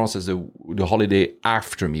part of France has the holiday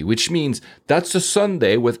after me, which means that's a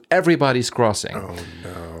Sunday with everybody's crossing. Oh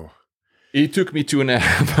no. It took me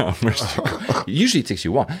 2.5 hours. It usually takes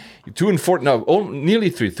you nearly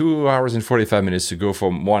 3, 2 hours and 45 minutes to go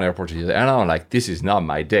from one airport to the other. And I'm like, this is not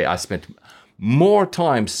my day. I spent more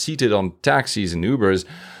time seated on taxis and Ubers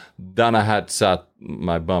than I had sat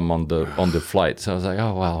my bum on the flight. So I was like,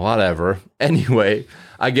 oh, well, whatever. Anyway,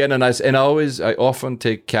 I get a nice, and I often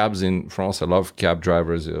take cabs in France. I love cab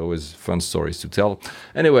drivers. Always fun stories to tell.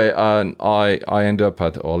 Anyway, I end up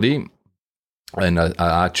at Orly. And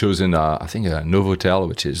I chosen, I think, a Novotel,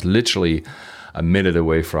 which is literally a minute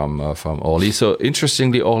away from Orly. So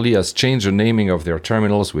interestingly, Orly has changed the naming of their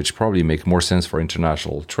terminals, which probably make more sense for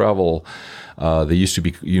international travel. They used to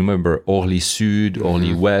be, you remember, Orly Sud,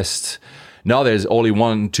 Orly West. Now there's Orly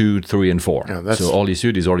 1, 2, 3, and 4. Yeah, so Orly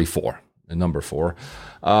Sud is Orly 4, the number 4.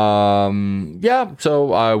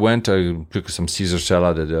 So I went, I took some Caesar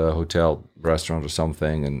salad at a hotel restaurant or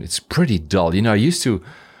something, and it's pretty dull.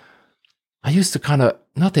 I used to kind of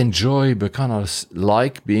not enjoy, but kind of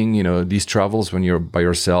like being, these travels when you're by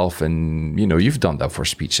yourself, and, you've done that for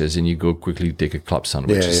speeches, and you go quickly take a club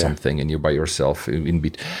sandwich or something, and you're by yourself in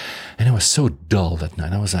beat. And it was so dull that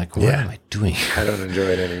night. I was like, what am I doing? I don't enjoy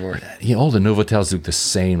it anymore. All the Novotels look the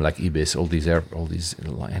same, like Ibis, all these, and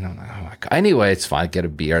I'm like, oh my God. Anyway, it's fine. I get a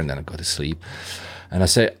beer and then I go to sleep. And I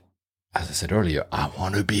say, as I said earlier, I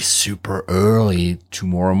want to be super early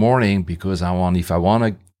tomorrow morning because if I want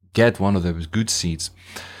to get one of those good seats.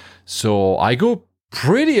 So I go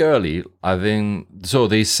pretty early. I think, so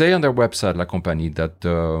they say on their website, La Compagnie, that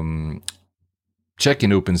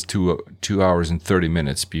check-in opens 2 hours and 30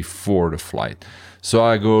 minutes before the flight. So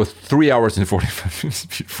I go 3 hours and 45 minutes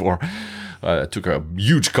before. I took a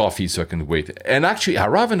huge coffee so I can wait. And actually, I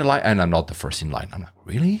arrive in the line, and I'm not the first in line. I'm like,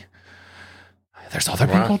 really? There's other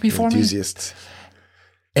people before enthusiasts. me?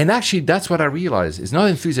 And actually, that's what I realized. It's not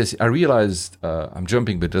enthusiast. I realized, I'm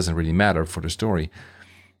jumping, but it doesn't really matter for the story.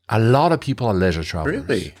 A lot of people are leisure travelers.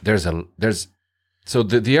 Really? So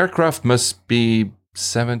the aircraft must be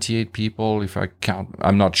 78 people, if I count.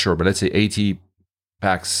 I'm not sure, but let's say 80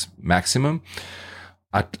 pax maximum.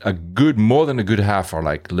 More than a good half are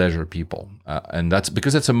like leisure people, and that's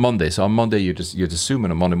because it's a Monday. So on Monday, you just assume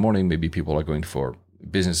on a Monday morning maybe people are going for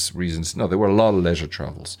business reasons. No, there were a lot of leisure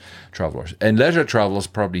travelers, and leisure travelers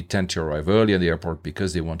probably tend to arrive early at the airport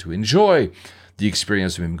because they want to enjoy the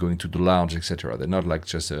experience of him going to the lounge, etc. They're not like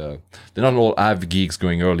they're not all av geeks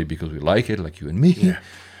going early because we like it, like you and me. Yeah.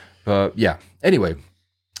 But yeah, anyway,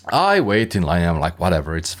 I wait in line. I'm like,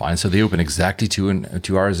 whatever, it's fine. So they open exactly 2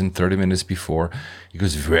 hours and 30 minutes before. It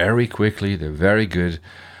goes very quickly. They're very good.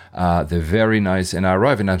 They're very nice. And I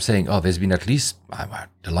arrive and I'm saying, oh, there's been at least,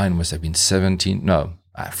 the line must have been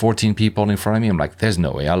 14 people in front of me. I'm like, there's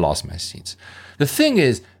no way. I lost my seats. The thing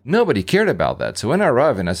is, nobody cared about that. So when I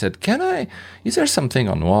arrived and I said, is there something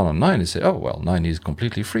on 1 on 9? They said, oh, well, 9 is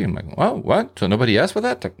completely free. I'm like, well, what? So nobody asked for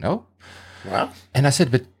that? Like, no. Wow. And I said,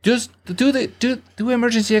 but just do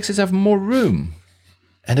emergency exits have more room?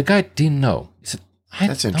 And the guy didn't know. He said, I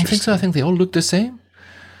don't think so. I think they all look the same.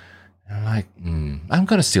 And I'm like, I'm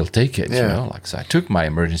going to still take it. Yeah. You know? Like, so I took my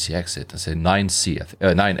emergency exit. I said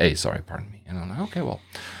 9A, sorry, pardon me. And I'm like, okay, well.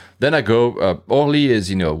 Then I go, Orly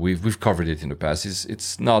is, we've covered it in the past.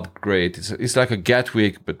 It's not great. It's like a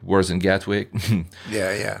Gatwick, but worse than Gatwick.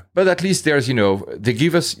 Yeah. But at least there's, they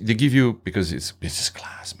give you, because it's business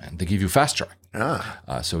class, man, they give you fast track.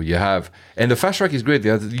 So you have, and the fast track is great.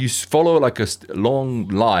 You follow like a long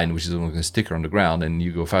line, which is like a sticker on the ground, and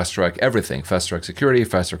you go fast track everything, fast track security,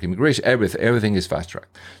 fast track immigration, everything is fast track.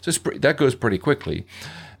 So that goes pretty quickly.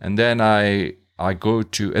 And then I go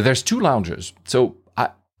to, there's 2 lounges. So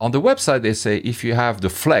on the website, they say if you have the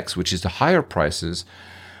Flex, which is the higher prices,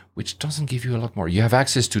 which doesn't give you a lot more, you have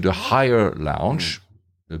access to the higher lounge,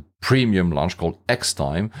 the premium lounge called X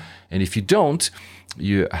Time. And if you don't,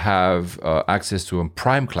 you have access to a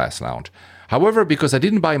prime class lounge. However, because I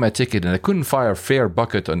didn't buy my ticket and I couldn't find a fare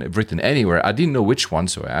bucket written anywhere, I didn't know which one.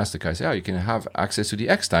 So I asked the guy, you can have access to the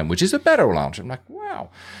X Time, which is a better lounge. I'm like, wow.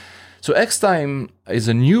 So X Time is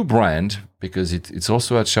a new brand because it's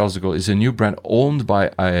also at Charles de Gaulle. It's a new brand owned by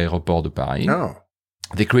Aéroport de Paris. Oh.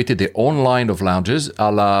 They created their own line of lounges,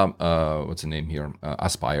 a la, what's the name here?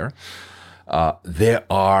 Aspire. They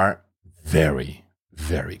are very,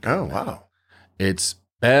 very good. Oh, wow. It's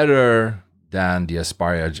better than the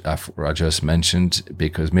Aspire I just mentioned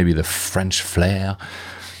because maybe the French flair,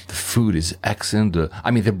 the food is excellent.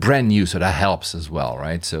 They're brand new, so that helps as well,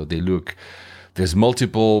 right? So they look... There's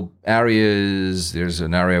multiple areas. There's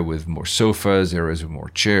an area with more sofas. There is more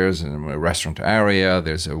chairs and a restaurant area.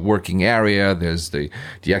 There's a working area. There's the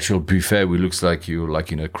actual buffet, which looks like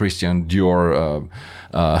in a Christian Dior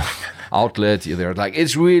outlet. They're like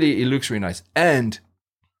it looks really nice. And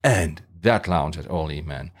that lounge at Orly,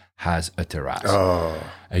 man, has a terrace,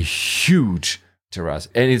 a huge terrace,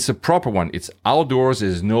 and it's a proper one. It's outdoors.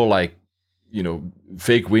 There's no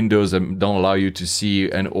fake windows that don't allow you to see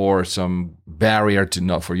or some barrier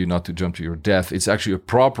for you not to jump to your death. It's actually a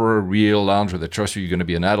proper real lounge where they trust you're going to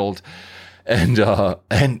be an adult, and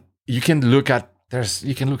you can look at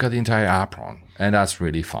the entire apron, and that's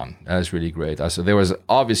really fun. That's really great. So there was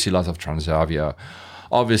obviously lots of Transavia,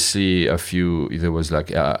 obviously a few. There was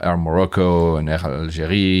like Air Morocco and Air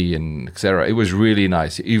Algérie and etc. It was really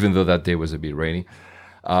nice, even though that day was a bit rainy.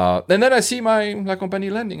 And then I see my La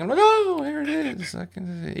Compagnie landing. I'm like, oh, here it is.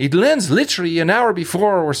 It lands literally an hour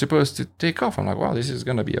before we're supposed to take off. I'm like, wow, this is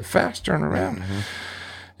going to be a fast turnaround. Mm-hmm.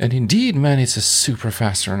 And indeed, man, it's a super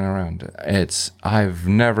fast turnaround. I've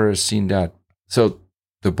never seen that. So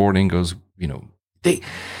the boarding goes,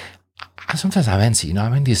 sometimes I'm antsy,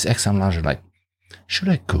 I'm in this exam lounge, like, should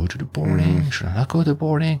I go to the boarding? Should I not go to the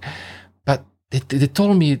boarding? But they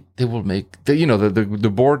told me they will make,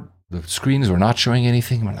 the board, the screens were not showing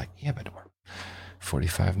anything. I'm like, yeah, but we're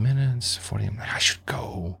 45 minutes, 40. I'm like, I should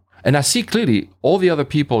go. And I see clearly all the other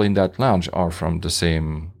people in that lounge are from the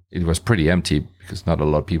same. It was pretty empty because not a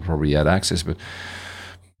lot of people probably had access. But,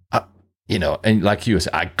 and like you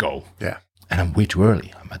said, I go. Yeah. And I'm way too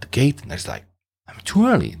early. I'm at the gate and there's like, I'm too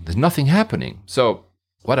early. There's nothing happening. So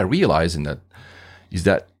what I realize is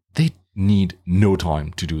that they need no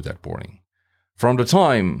time to do that boarding. From the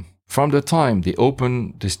time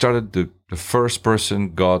they started, the first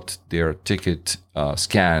person got their ticket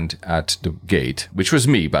scanned at the gate, which was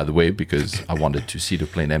me, by the way, because I wanted to see the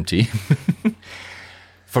plane empty.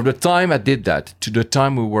 From the time I did that to the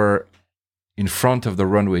time we were in front of the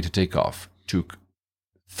runway to take off, took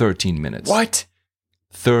 13 minutes. What?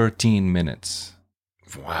 13 minutes.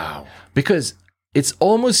 Wow. Because it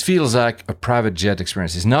almost feels like a private jet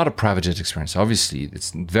experience. It's not a private jet experience. Obviously,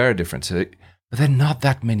 it's very different. So, but there are not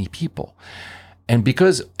that many people. And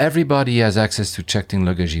because everybody has access to checked-in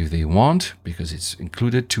luggage if they want, because it's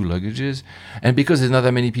included 2 luggages, and because there's not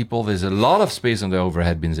that many people, there's a lot of space on the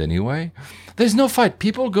overhead bins anyway. There's no fight.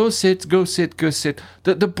 People go sit, go sit, go sit.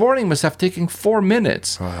 The boarding must have taken 4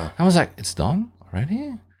 minutes. Wow. I was like, it's done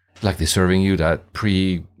already? Like they're serving you that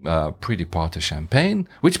pre-departure champagne,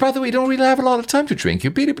 which, by the way, you don't really have a lot of time to drink. You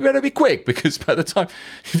better be quick, because by the time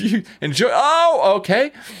you enjoy... Oh,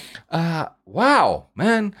 okay. Wow,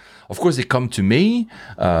 man. Of course, they come to me.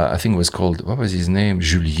 I think it was called, what was his name?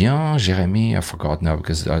 Julien, Jérémy, I forgot now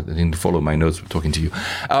because I didn't follow my notes talking to you.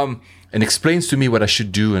 And explains to me what I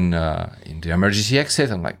should do in the emergency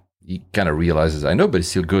exit. I'm like, he kind of realizes I know, but he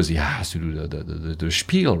still goes, he has to do the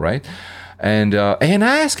spiel, right? And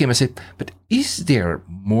I asked him, I said, but is there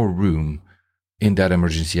more room in that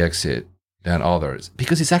emergency exit than others?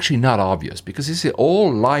 Because it's actually not obvious, because it's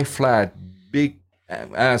all lie flat, big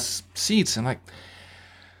ass seats. And like,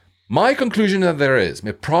 my conclusion that there is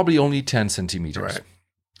probably only 10 centimeters. Right.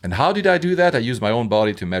 And how did I do that? I used my own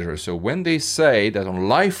body to measure. So when they say that on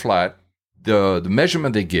lie flat, the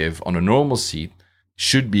measurement they give on a normal seat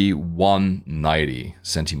should be 190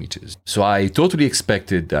 centimeters. So I totally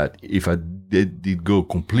expected that if I did go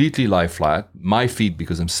completely lie flat, my feet,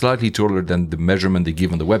 because I'm slightly taller than the measurement they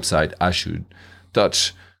give on the website, I should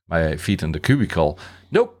touch my feet on the cubicle.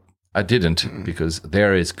 Nope. I didn't, because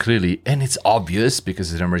there is clearly, and it's obvious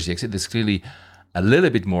because it's an emergency exit, there's clearly a little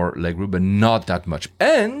bit more legroom, but not that much.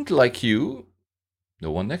 And like you,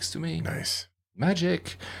 no one next to me. Nice.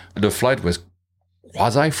 Magic. The flight was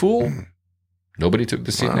quasi-full. Nobody took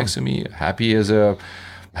the seat next to me. Happy as a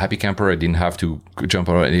happy camper. I didn't have to jump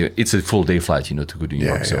around. It's a full day flight, to go to New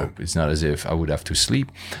York. So it's not as if I would have to sleep.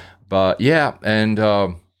 But yeah, and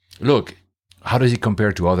look, how does it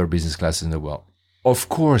compare to other business classes in the world? Of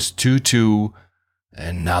course, 2-2,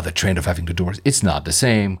 and now the trend of having the doors, it's not the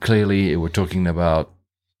same. Clearly, we're talking about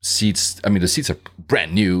seats. I mean, the seats are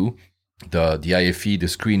brand new. The IFE, the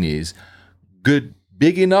screen is good,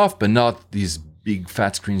 big enough, but not these big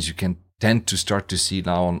fat screens you can tend to start to see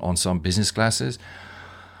now on some business classes.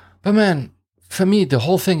 But man, for me, the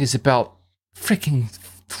whole thing is about freaking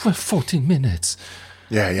 14 minutes.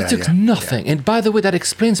 It took nothing. And by the way, that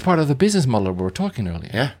explains part of the business model we were talking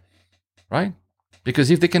earlier. Yeah. Right?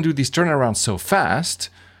 Because if they can do these turnarounds so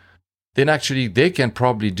fast, then actually they can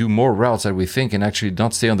probably do more routes than we think and actually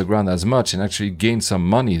not stay on the ground as much and actually gain some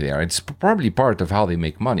money there. It's probably part of how they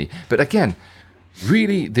make money. But again,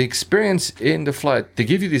 really, the experience in the flight, they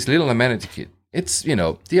give you this little amenity kit. It's,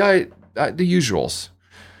 the usuals.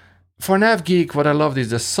 For Nav Geek, what I love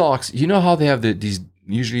is the socks. You know how they have these,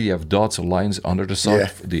 usually you have dots or lines under the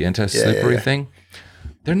sock, the anti-slippery thing?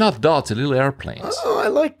 They're not dots, they're little airplanes. Oh, I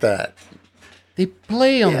like that. They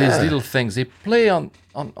play on these little things. They play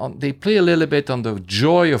they play a little bit on the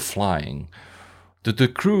joy of flying. The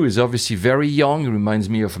crew is obviously very young. It reminds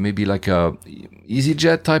me of maybe like a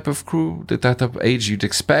EasyJet type of crew, the type of age you'd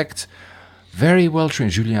expect. Very well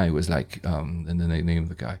trained. Julien was like, and the name of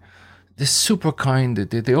the guy. They're super kind.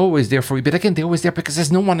 They're always there for you. But again, they're always there because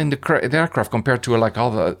there's no one in the aircraft compared to like all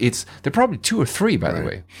the. They're probably 2 or 3, by the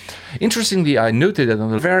way. Interestingly, I noted that on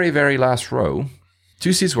the very, very last row,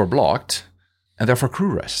 2 seats were blocked. And they're for crew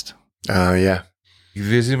rest. Oh, yeah.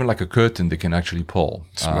 There's even like a curtain they can actually pull.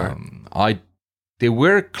 Smart. They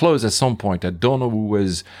were closed at some point. I don't know who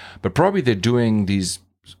was, but probably they're doing these.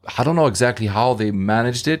 I don't know exactly how they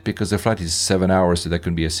managed it because the flight is 7 hours, so that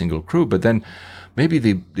can be a single crew. But then maybe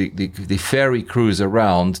they ferry crews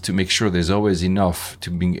around to make sure there's always enough to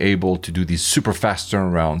being able to do these super fast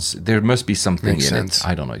turnarounds. There must be something Makes in sense. it.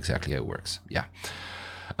 I don't know exactly how it works. Yeah.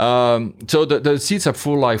 So the seats are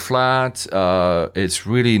full lie flat. It's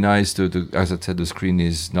really nice. As I said, the screen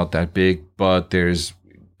is not that big, but there's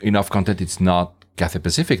enough content. It's not Cathay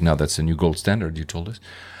Pacific now. That's a new gold standard, you told us.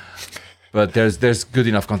 But there's good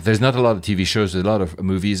enough content. There's not a lot of TV shows, a lot of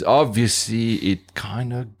movies. Obviously, it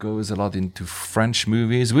kind of goes a lot into French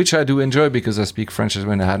movies, which I do enjoy because I speak French as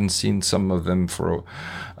when I hadn't seen some of them for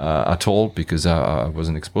at all because I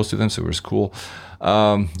wasn't exposed to them, so it was cool.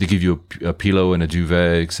 They give you a pillow and a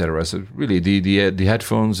duvet, etc. So really, the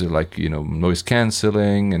headphones are like noise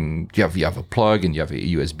cancelling, and you have a plug, and you have a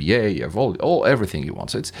USB-A, you have all everything you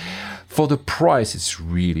want. So it's For the price, it's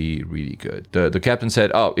really, really good. The captain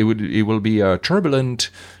said, it will be a turbulent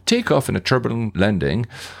takeoff and a turbulent landing.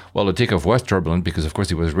 Well, the takeoff was turbulent because, of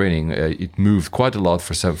course, it was raining. It moved quite a lot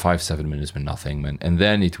for 7 minutes, but nothing. And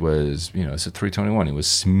then it was, it's a 321. It was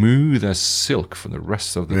smooth as silk for the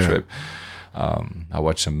rest of the trip. I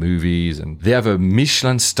watched some movies, and they have a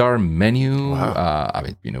Michelin star menu. Wow.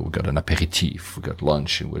 We got an aperitif, we got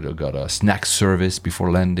lunch, and we got a snack service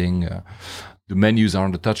before landing. The menus are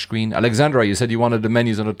on the touchscreen. Alexandra, you said you wanted the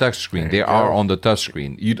menus on the touchscreen. They are on the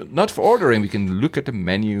touchscreen. Not for ordering. We can look at the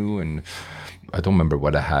menu, and I don't remember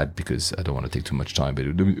what I had because I don't want to take too much time. But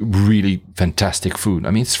really fantastic food.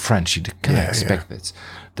 I mean, it's French. You can't expect it.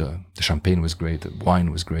 The champagne was great. The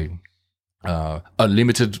wine was great.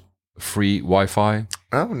 Unlimited free Wi-Fi.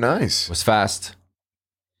 Oh, nice. Was fast.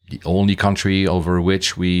 The only country over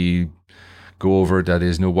which we go over that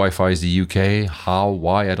is no Wi-Fi is the UK. How?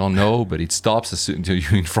 Why? I don't know. But it stops as soon as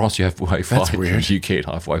you in France you have Wi-Fi. That's weird. In the UK you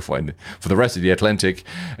don't have Wi-Fi. And for the rest of the Atlantic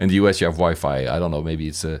and the US you have Wi-Fi. I don't know. Maybe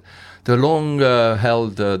it's the long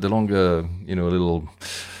held, little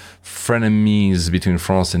frenemies between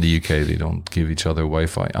France and the UK. They don't give each other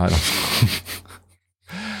Wi-Fi. I don't.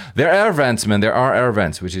 There are air vents, man. There are air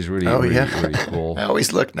vents, which is really, really cool. I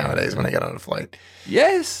always look nowadays when I get on a flight.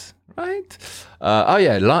 Yes, right.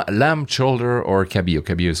 Lamb shoulder or cabillaud.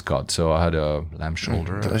 Cabillaud is cod. So I had a lamb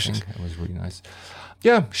shoulder. Delicious. I think it was really nice.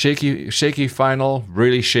 Yeah, shaky final.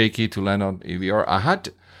 Really shaky to land on EVR.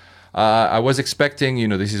 I was expecting,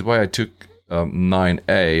 this is why I took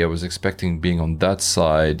 9A. I was expecting being on that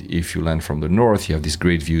side. If you land from the north, you have these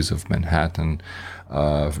great views of Manhattan,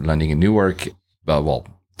 landing in Newark.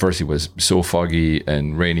 First, it was so foggy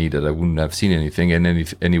and rainy that I wouldn't have seen anything. And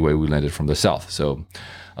anyway, we landed from the south. So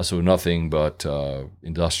I saw nothing but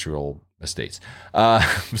industrial estates.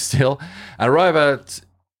 Still, I arrived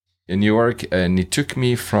in Newark, and it took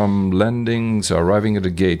me from landing, so arriving at the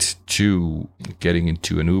gate, to getting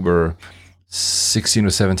into an Uber, 16 or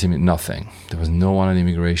 17 minutes, nothing. There was no one on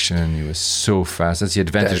immigration. It was so fast. That's the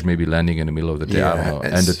advantage, maybe landing in the middle of the day. I don't know.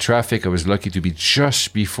 And the traffic, I was lucky to be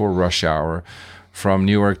just before rush hour. From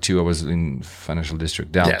Newark to, I was in financial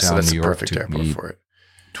district downtown New York. Perfect airport for it.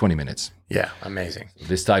 20 minutes. Yeah, amazing.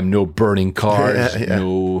 This time, no burning cars,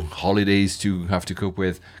 no holidays to have to cope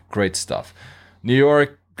with. Great stuff. New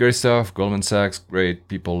York, great stuff. Goldman Sachs, great.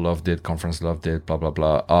 People loved it. Conference loved it. Blah blah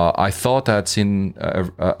blah. I thought I'd seen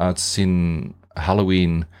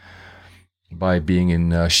Halloween by being in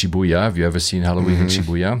Shibuya. Have you ever seen Halloween in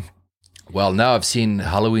Shibuya? Well, now I've seen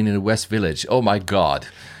Halloween in the West Village. Oh my God.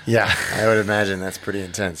 Yeah, I would imagine that's pretty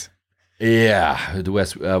intense. Yeah, the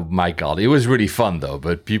West. My God, it was really fun though.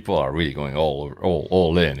 But people are really going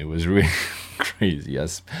all in. It was really crazy.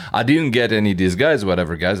 Yes, I didn't get any disguise,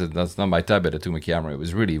 whatever, guys. That's not my type. But I took my camera. It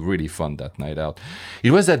was really, really fun that night out. It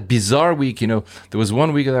was that bizarre week. There was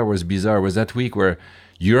one week that was bizarre. It was that week where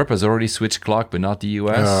Europe has already switched clock, but not the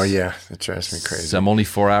US. Oh, yeah. That drives me crazy. So I'm only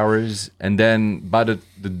 4 hours. And then by the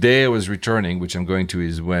day I was returning, which I'm going to,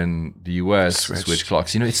 is when the US switched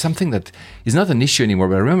clocks. It's something that is not an issue anymore.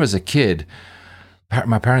 But I remember as a kid,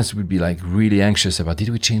 my parents would be like really anxious about, did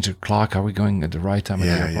we change the clock? Are we going at the right time?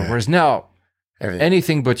 Yeah. Whereas now,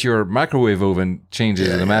 anything but your microwave oven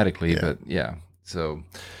changes automatically. But so...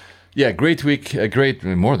 Yeah, great week,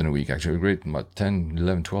 more than a week actually, great, 10,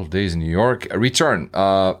 11, 12 days in New York. A return.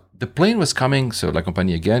 The plane was coming, so La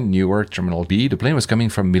Compagnie again, Newark, Terminal B. The plane was coming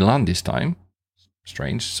from Milan this time.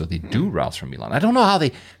 Strange, so they do routes from Milan. I don't know how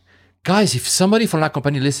they... Guys, if somebody from La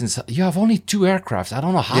Compagnie listens, you have only 2 aircrafts. I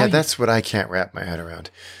don't know how. Yeah, that's what I can't wrap my head around.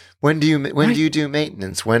 When do you do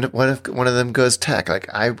maintenance? What if one of them goes tech? Like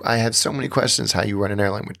I have so many questions how you run an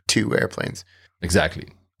airline with 2 airplanes. Exactly.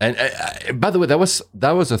 And by the way, that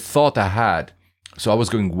was a thought I had. So I was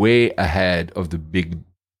going way ahead of the big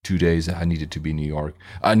 2 days that I needed to be in New York.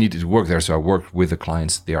 I needed to work there, so I worked with the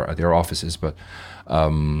clients there at their offices. But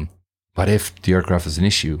if the aircraft is an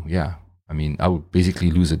issue, I would basically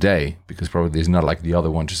lose a day because probably there's not like the other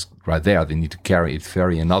one just right there. They need to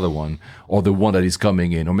ferry another one, or the one that is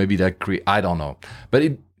coming in, or maybe I don't know. But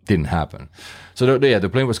it didn't happen. So the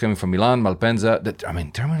plane was coming from Milan, Malpensa.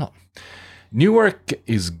 Terminal. Newark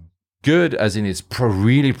is good as in it's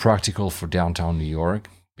really practical for downtown New York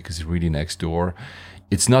because it's really next door.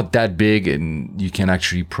 It's not that big and you can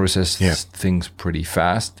actually process things pretty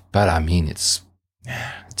fast. But it's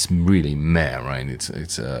really meh, right?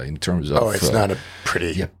 It's in terms of... Oh, it's not a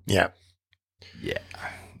pretty... Yeah.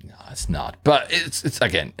 No, it's not. But it's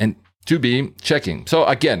again, and to be checking. So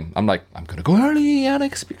again, I'm going to go early,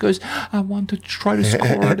 Alex, because I want to try to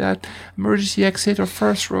score that emergency exit or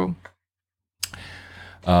first row.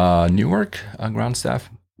 Newark, ground staff.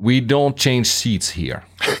 We don't change seats here.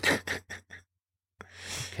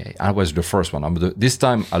 okay. I was the first one. This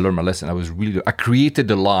time I learned my lesson. I created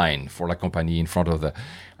the line for La Compagnie in front of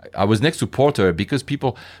I was next to Porter because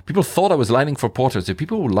people thought I was lining for Porter. So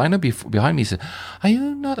people would line up behind me and say, are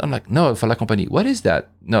you not? I'm like, no, for La Compagnie. What is that?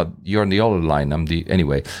 No, you're on the other line.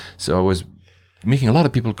 Anyway. So I was making a lot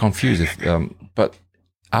of people confused. But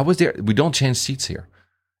I was there. We don't change seats here.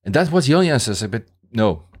 And that was the only answer. I said, but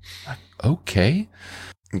no. Like, okay.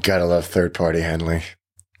 You gotta love third-party handling.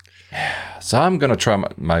 So I'm going to try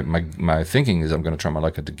my thinking is I'm going to try my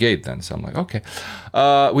luck at the gate then. So I'm like, okay.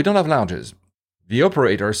 We don't have lounges. The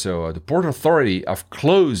operator, so the Port Authority, have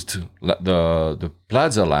closed the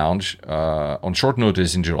Plaza Lounge on short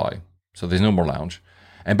notice in July. So there's no more lounge.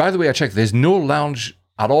 And by the way, I checked, there's no lounge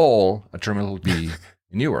at all at Terminal B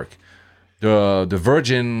in Newark. The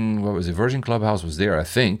Virgin Clubhouse was there, I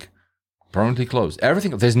think, permanently closed.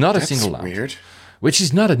 Everything, there's not a single lounge. Weird. Which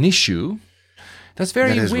is not an issue. That's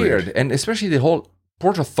very weird. And especially the whole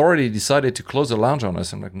Port Authority decided to close the lounge on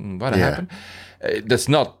us. I'm like, what happened? That's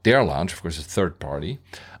not their lounge, of course, it's a third party.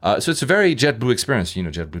 So it's a very JetBlue experience.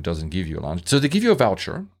 JetBlue doesn't give you a lounge. So they give you a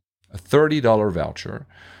voucher, a $30 voucher,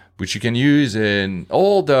 which you can use in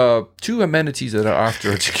all the 2 amenities that are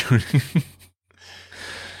after security.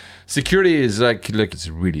 Security is like it's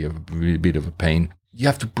really a bit of a pain. You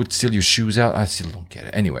have to put still your shoes out. I still don't get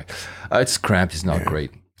it. Anyway, it's cramped. It's not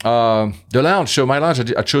great. The lounge. So my lounge,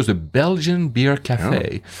 I chose the Belgian Beer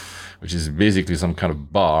Cafe, which is basically some kind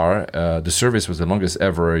of bar. The service was the longest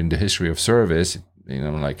ever in the history of service.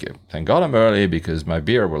 I'm like, thank God I'm early because my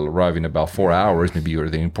beer will arrive in about 4 hours. Maybe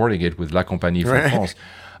they're importing it with La Compagnie from France.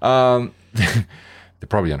 They're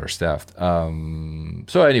probably understaffed.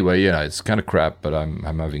 So anyway, it's kind of crap, but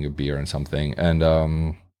I'm having a beer and something.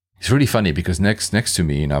 And it's really funny because next to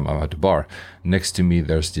me, I'm at the bar. Next to me,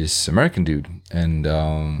 there's this American dude, and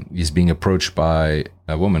he's being approached by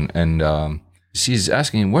a woman, and she's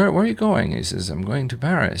asking him, where are you going? He says, I'm going to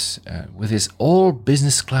Paris with his old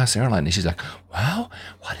business class airline. And she's like, wow,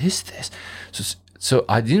 what is this? So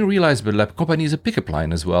I didn't realize, but La Compagnie is a pickup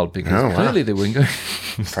line as well, because clearly they weren't going.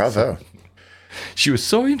 Bravo. She was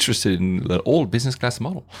so interested in the old business class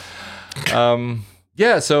model.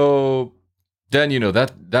 So then,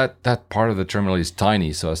 that part of the terminal is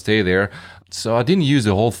tiny, so I stay there. So I didn't use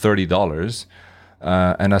the whole $30.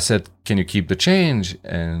 And I said, can you keep the change?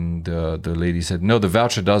 And the lady said, no, the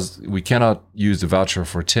voucher we cannot use the voucher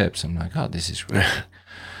for tips. I'm like, oh, this is really,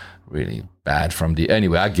 really bad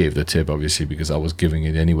anyway, I gave the tip, obviously, because I was giving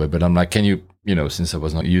it anyway. But I'm like, can you, since I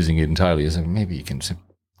was not using it entirely, I said, maybe you can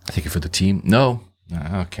take it for the team. No.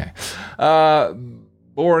 Okay.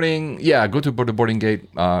 Boarding. Yeah, go to the boarding gate.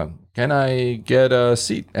 Can I get a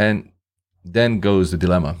seat? And then goes the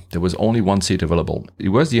dilemma. There was only one seat available. It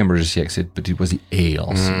was the emergency exit, but it was the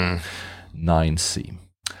ALC, 9C.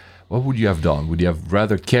 What would you have done? Would you have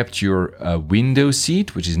rather kept your window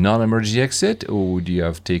seat, which is non-emergency exit, or would you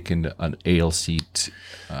have taken an AL seat?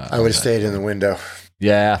 I would have stayed in the window.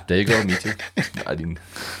 Yeah, there you go. Me too. I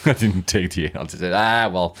didn't take the AL. I said,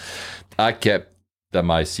 I kept that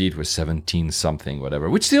my seat was 17 something, whatever,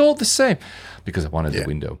 which is all the same, because I wanted the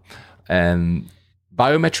window. And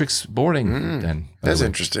biometrics boarding then. That's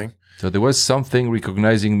interesting. So there was something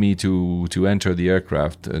recognizing me to enter the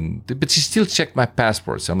aircraft, but she still checked my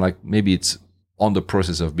passport. So I'm like, maybe it's on the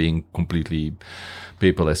process of being completely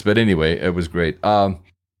paperless. But anyway, it was great.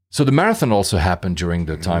 So the marathon also happened during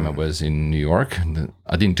the time I was in New York.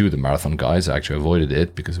 I didn't do the marathon, guys. I actually avoided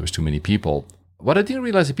it because there was too many people. What I didn't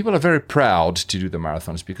realize is people are very proud to do the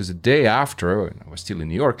marathons, because the day after, I was still in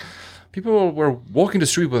New York, people were walking the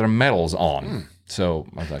street with their medals on. So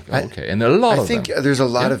I was like, okay. And I think there's a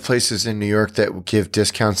lot of places in New York that will give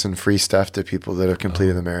discounts and free stuff to people that have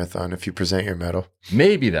completed the marathon if you present your medal.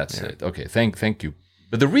 Maybe that's it. Okay, thank you.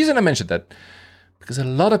 But the reason I mentioned that, because a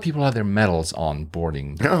lot of people have their medals on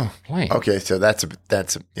boarding the plane. Okay, so that's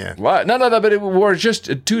yeah. Well, no, but it were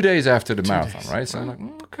just 2 days after the marathon, right? So I'm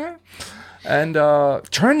like, okay. And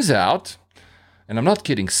turns out, and I'm not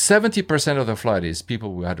kidding, 70% of the flight is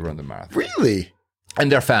people who had to run the marathon. Really?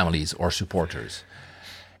 And their families or supporters.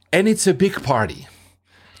 And it's a big party,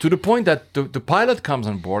 to the point that the pilot comes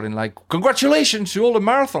on board and like, congratulations to all the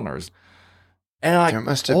marathoners. And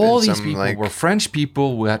like, all these people were French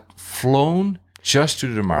people who had flown just to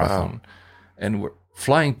do the marathon and were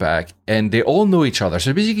flying back, and they all know each other.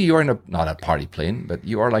 So basically you're in not a party plane, but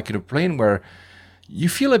you are like in a plane where you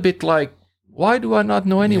feel a bit like, why do I not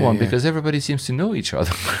know anyone? Because everybody seems to know each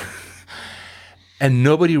other. And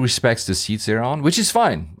nobody respects the seats they're on, which is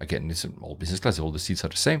fine. Again, it's an old business class. All the seats are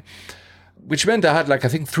the same. which meant I had like, I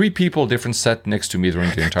think 3 people different sat next to me during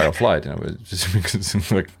the entire flight. And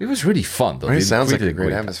it was really fun though. It sounds like a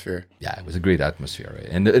great atmosphere. Yeah, it was a great atmosphere. Right?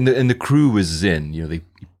 And the crew was in,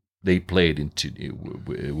 they played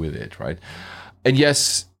with it, right? And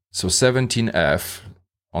yes, so 17F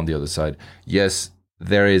on the other side, yes,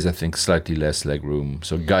 there is, I think, slightly less leg room.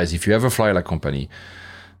 So guys, if you ever fly like company,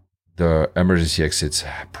 the emergency exits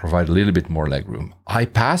provide a little bit more leg room. I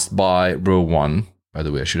passed by row 1. By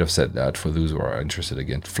the way, I should have said that for those who are interested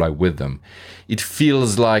again to fly with them. It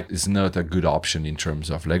feels like it's not a good option in terms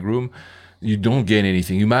of leg room. You don't gain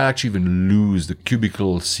anything. You might actually even lose. The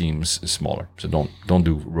cubicle seems smaller. So don't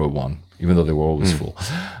do row 1, even though they were always full.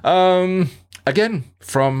 Again,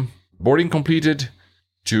 from boarding completed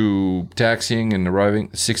to taxiing and arriving,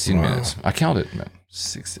 16 minutes. I counted, man.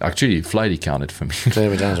 Actually, Flighty counted for me.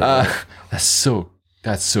 That's so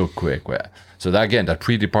quick. So that, again, that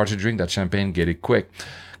pre-departure drink, that champagne, get it quick.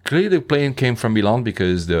 Clearly, the plane came from Milan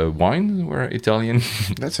because the wines were Italian.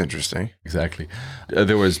 That's interesting. Exactly.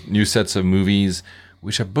 There was new sets of movies,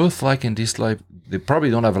 which I both like and dislike. They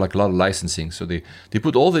probably don't have like a lot of licensing, so they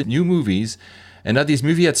put all the new movies. And that this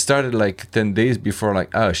movie had started like 10 days before, like,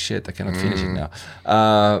 oh shit, I cannot finish it now.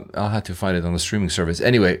 I'll have to find it on the streaming service.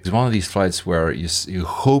 Anyway, it's one of these flights where you're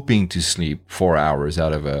hoping to sleep 4 hours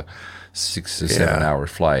out of a 6 or 7 hour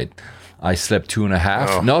flight. I slept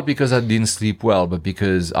 2.5, not because I didn't sleep well, but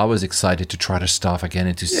because I was excited to try the stuff again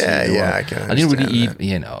and to see. I can I didn't really that.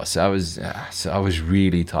 eat, so I was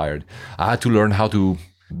really tired. I had to learn how to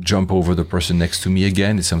jump over the person next to me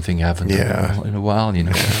again. It's something I haven't done in a while,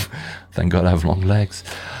 Thank God I have long legs.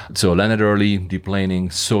 So landed early,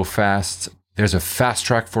 deplaning so fast. There's a fast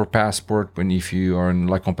track for passport if you are in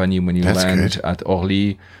La Compagnie when you land at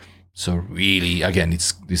Orly. So really, again,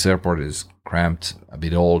 this airport is cramped, a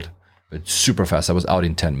bit old, but super fast. I was out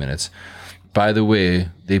in 10 minutes. By the way,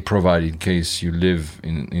 they provide, in case you live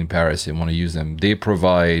in Paris and want to use them, they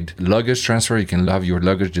provide luggage transfer. You can have your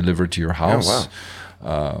luggage delivered to your house. Oh,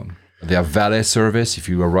 wow. They have valet service. If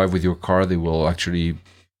you arrive with your car, they will actually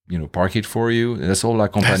park it for you. That's all La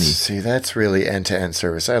Compagnie. That's really end-to-end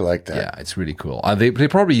service. I like that. Yeah, it's really cool. They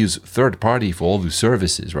probably use third party for all the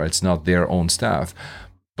services, right? It's not their own staff,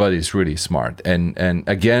 but it's really smart. And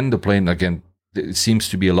again, the plane, it seems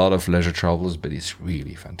to be a lot of leisure travelers, but it's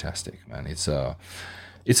really fantastic, man. It's a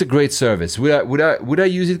great service. Would I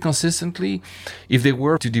use it consistently? If they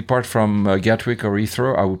were to depart from Gatwick or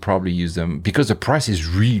Heathrow, I would probably use them because the price is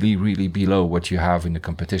really, really below what you have in the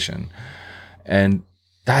competition. And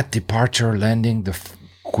that departure, landing, the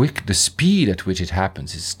speed at which it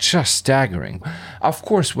happens is just staggering. Of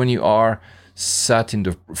course, when you are sat in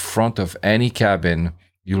the front of any cabin,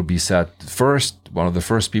 you'll be sat first, one of the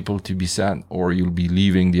first people to be sat, or you'll be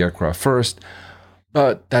leaving the aircraft first.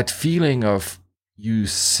 But that feeling of you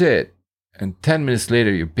sit and 10 minutes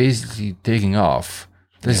later, you're basically taking off.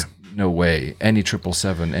 There's no way any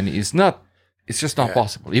 777, it's just not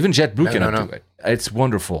possible. Even JetBlue cannot do it. It's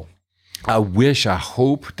wonderful. I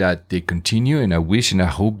hope that they continue, and I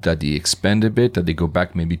hope that they expand a bit, that they go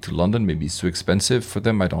back maybe to London. Maybe it's too expensive for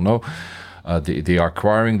them. I don't know. They are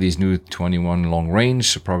acquiring these new 21 long range,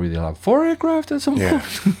 so probably they'll have 4 aircraft at some point.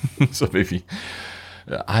 So maybe,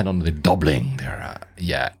 I don't know, they're doubling their,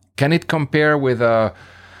 Can it compare with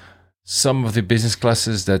some of the business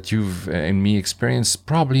classes that you've and me experienced?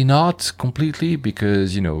 Probably not completely,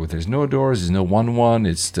 because, there's no doors, there's no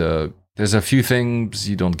 1-1. There's a few things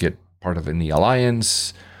you don't get part of any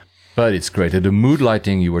alliance, but it's great. The mood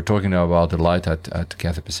lighting you were talking about, the light at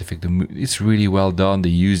Cathay Pacific, it's really well done. They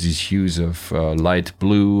use these hues of light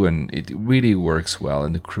blue, and it really works well.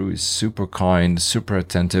 And the crew is super kind, super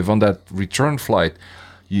attentive. On that return flight,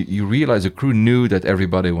 you realize the crew knew that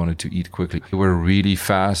everybody wanted to eat quickly. They were really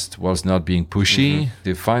fast whilst not being pushy.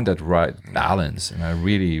 They find that right balance, and I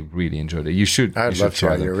really, really enjoyed it. You should love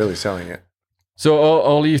try to. You're really selling it. So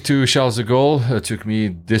I'll leave to Charles de Gaulle. It took me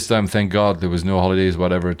this time, thank God, there was no holidays,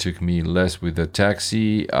 whatever. It took me less with the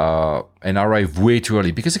taxi, and I arrived way too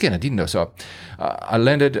early because, again, I didn't know. So I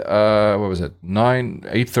landed,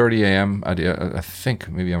 8:30 a.m. I think,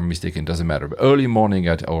 maybe I'm mistaken, doesn't matter, but early morning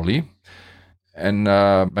at Orly. And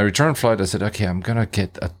my return flight, I said, okay, I'm going to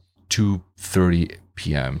get at 2:30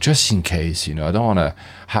 p.m. just in case, I don't want to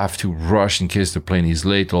have to rush in case the plane is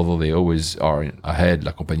late, although they always are ahead,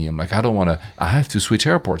 La Compagnie. I'm like, I have to switch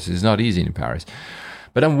airports. It's not easy in Paris.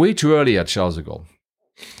 But I'm way too early at Charles de Gaulle,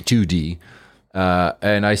 2D.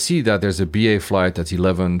 And I see that there's a BA flight at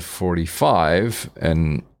 11:45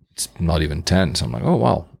 and it's not even 10. So I'm like, oh,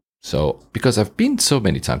 wow. So because I've been so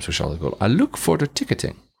many times to Charles de Gaulle, I look for the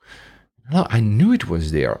ticketing. No, I knew it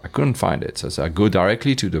was there. I couldn't find it. So I go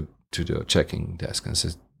directly to the checking desk and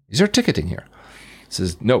says, is there ticketing here? He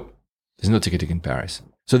says, no, there's no ticketing in Paris.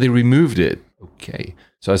 So they removed it. Okay.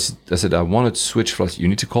 So I said, I wanted to switch flights. You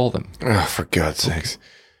need to call them. Oh, for God's sakes.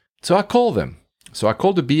 So I called them. So I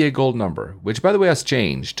called the BA Gold number, which, by the way, has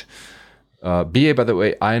changed. BA, by the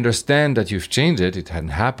way, I understand that you've changed it. It hadn't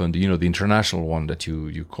happened, the international one that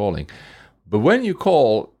you're calling. But when you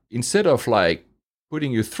call, instead of like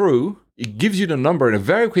putting you through, it gives you the number in a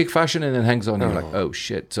very quick fashion and then hangs on. You're like, oh,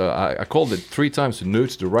 shit. So I called it 3 times to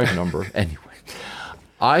note the right number. Anyway,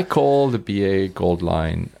 I called the BA Gold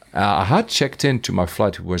line. I had checked into my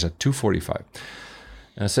flight, it was at 2:45.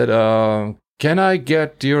 And I said, can I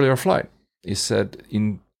get the earlier flight? He said,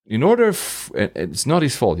 in order, it's not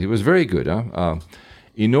his fault. He was very good.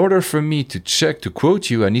 In order for me to quote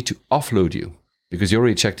you, I need to offload you because you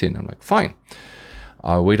already checked in. I'm like, fine.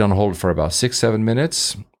 I wait on hold for about 6-7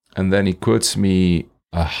 minutes. And then he quotes me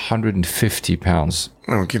 £150.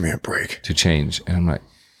 Oh, give me a break. To change. And I'm like,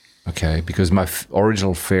 okay, because my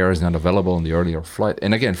original fare is not available on the earlier flight.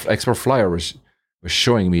 And again, Expert Flyer was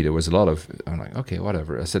showing me there was a lot of, I'm like, okay,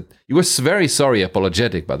 whatever. I said, he was very sorry,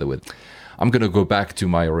 apologetic, by the way. I'm going to go back to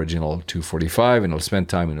my original 2:45 and I'll spend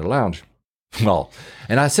time in the lounge. Well,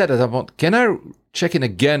 and I said, can I check in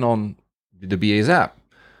again on the BA's app?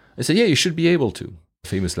 I said, yeah, you should be able to.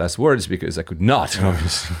 Famous last words, because I could not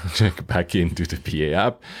obviously check back into the BA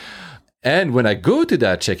app. And when I go to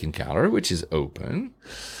that check-in counter, which is open,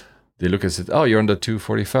 they look and said, oh, you're on the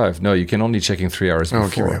 2:45. No, you can only check in 3 hours before.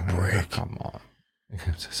 Give me a break. Come on.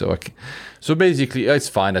 So basically, it's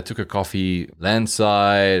fine. I took a coffee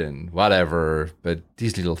landside and whatever, but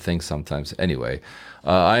these little things sometimes. Anyway,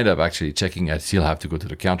 I ended up actually checking. I still have to go to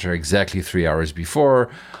the counter exactly 3 hours before.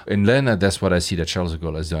 And then that's what I see that Charles de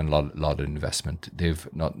Gaulle has done a lot of investment. The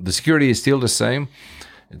security is still the same.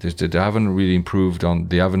 They haven't really improved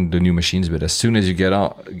they haven't the new machines, but as soon as you get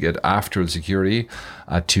after the security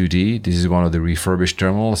at 2D, this is one of the refurbished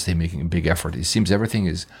terminals. They're making a big effort. It seems everything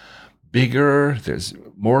is bigger, there's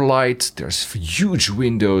more light, there's huge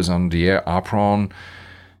windows on the apron.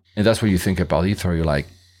 And that's what you think about Heathrow. You're like,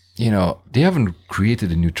 they haven't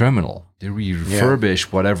created a new terminal. They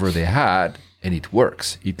refurbish whatever they had and it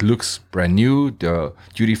works. It looks brand new. The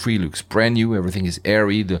duty-free looks brand new. Everything is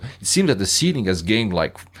airy. It seems that the seating has gained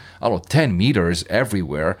 10 meters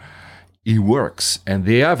everywhere. It works. And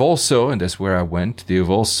they have also, and that's where I went, they have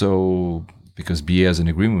also, because BA has an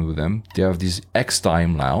agreement with them, they have this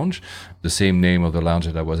X-Time lounge, the same name of the lounge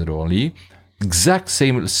that I was at Orly. Exact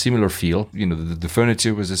similar feel. The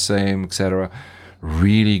furniture was the same, etc.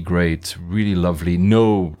 Really great, really lovely.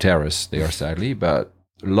 No terrace there, sadly, but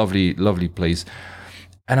lovely, lovely place.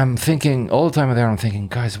 And I'm thinking all the time there, I'm thinking,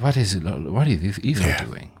 guys, what is Heathrow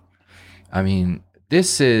doing? I mean,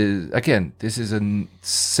 this is a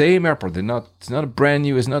same airport. It's not a brand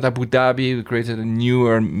new. It's not Abu Dhabi. We created a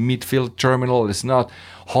newer midfield terminal. It's not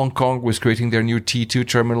Hong Kong was creating their new T2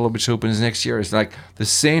 terminal, which opens next year. It's like the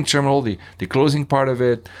same terminal. The closing part of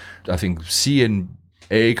it, I think C and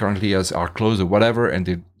A currently are closed or whatever. And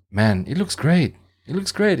it looks great. It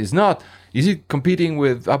looks great. It's not. Is it competing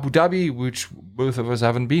with Abu Dhabi, which both of us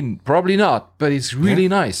haven't been? Probably not. But it's really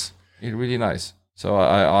nice. It's really nice. So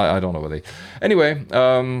I don't know what Anyway,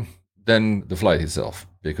 then the flight itself,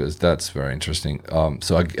 because that's very interesting.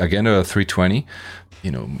 So again, a 320.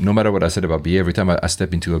 No matter what I said about BA, every time I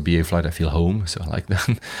step into a BA flight, I feel home. So I like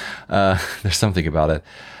that. There's something about it.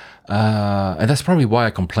 And that's probably why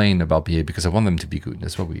I complain about BA, because I want them to be good.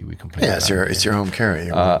 That's what we complain about. Yeah, it's your home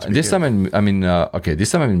carrier. And this time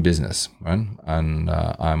this time I'm in business, right? And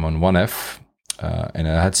I'm on 1F. And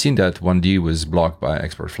I had seen that 1D was blocked by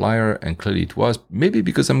Expert Flyer, and clearly it was. Maybe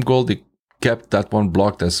because I'm gold, they kept that one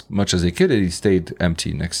blocked as much as they could, and it stayed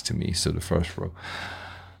empty next to me, so the first row.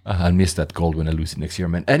 I'll miss that gold when I lose it next year,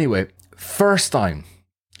 man. Anyway, first time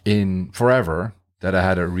in forever that I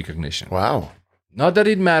had a recognition. Wow. Not that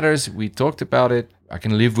it matters. We talked about it. I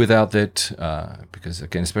can live without it because,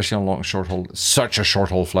 again, especially on short haul, such a short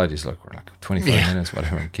haul flight is like 25 minutes,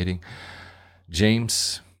 whatever. I'm kidding.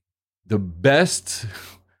 James, the best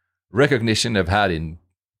recognition I've had in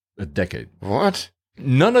a decade. What?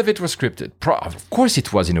 None of it was scripted. Of course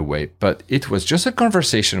it was in a way, but it was just a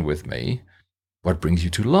conversation with me. What brings you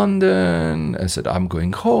to London? I said, I'm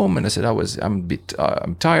going home. And I said,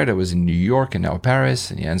 I'm tired. I was in New York and now Paris.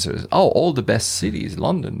 And he answers, all the best cities,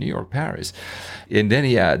 London, New York, Paris. And then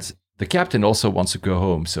he adds, the captain also wants to go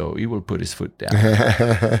home, so he will put his foot down.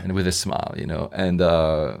 And with a smile, And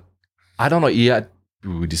I don't know,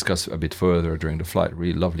 we discussed a bit further during the flight,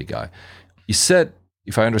 really lovely guy. He said,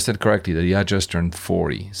 if I understand correctly, that he had just turned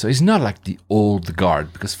 40. So he's not like the old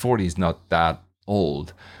guard, because 40 is not that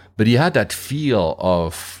old. But he had that feel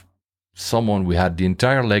of someone we had the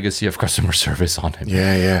entire legacy of customer service on him.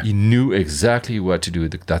 Yeah. He knew exactly what to do,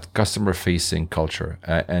 that customer-facing culture.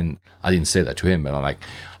 And I didn't say that to him, but I'm like,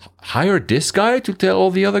 hire this guy to tell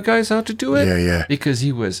all the other guys how to do it? Yeah. Because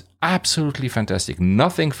he was absolutely fantastic.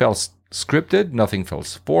 Nothing felt scripted. Nothing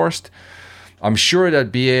felt forced. I'm sure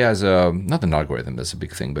that BA has not an algorithm, that's a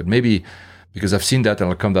big thing, but maybe, because I've seen that, and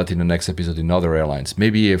I'll come that in the next episode in other airlines.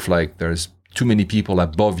 Maybe if like there's too many people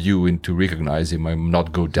above you and to recognize, it might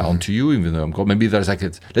not go down to you, even though maybe there's like,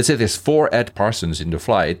 let's say there's 4 Ed Parsons in the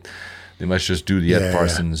flight. They must just do the Ed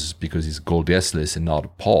Parsons because he's Gold S list and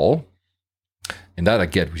not Paul. And that I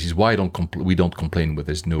get, which is why we don't complain when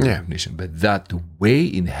there's no recognition. But that the way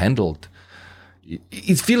he handled,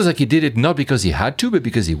 it feels like he did it not because he had to, but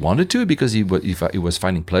because he wanted to, because he was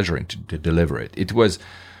finding pleasure in to deliver it. It was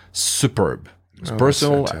superb. It was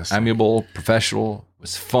personal, amiable, professional. It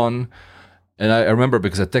was fun. And I remember,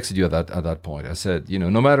 because I texted you at that point, I said,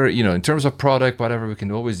 no matter, in terms of product, whatever, we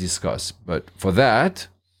can always discuss. But for that,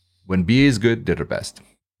 when BA is good, they're the best.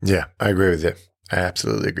 Yeah, I agree with you. I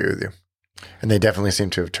absolutely agree with you. And they definitely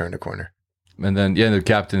seem to have turned a corner. And then, the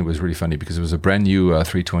captain was really funny because it was a brand new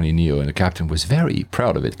 320neo, and the captain was very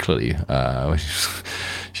proud of it, clearly. Was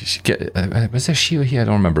there she or he? I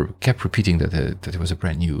don't remember. Kept repeating that it was a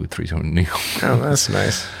brand new 320neo. Oh, that's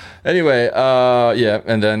nice. Anyway,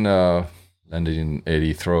 and then landed in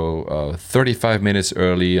Heathrow 35 minutes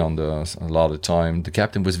early on a lot of time. The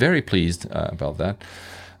captain was very pleased about that.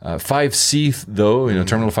 5C, though,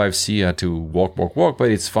 Terminal 5C, had to walk,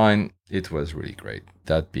 but it's fine. It was really great.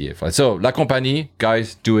 That'd be a flight. So, La Compagnie,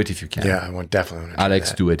 guys, do it if you can. Yeah, I definitely want to try Alex,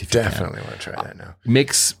 that. do it if you can. Definitely want to try that now.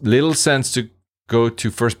 Makes little sense to go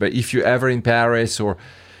to first, but if you're ever in Paris or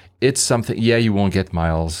it's something, you won't get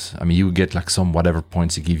miles. I mean, you get like some whatever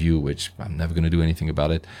points they give you, which I'm never going to do anything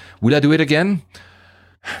about it. Will I do it again?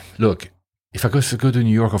 Look, if I go to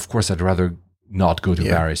New York, of course, I'd rather not go to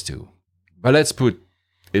Paris too. But let's put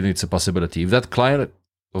it, it's a possibility. If that client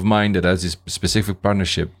of mine that has this specific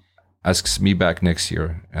partnership asks me back next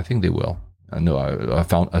year, I think they will. I know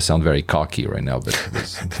I sound very cocky right now, but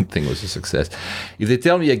this thing was a success. If they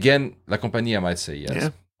tell me again, La Compagnie, I might say yes. Yeah.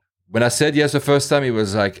 When I said yes the first time, it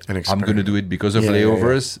was like, I'm going to do it because of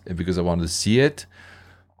layovers and because I wanted to see it.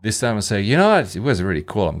 This time I say, what? It was really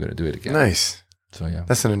cool. I'm going to do it again. Nice. So yeah.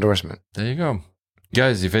 That's an endorsement. There you go.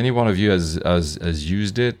 Guys, if any one of you has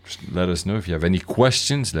used it, let us know. If you have any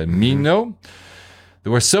questions, let me know.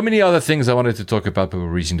 There were so many other things I wanted to talk about, but we're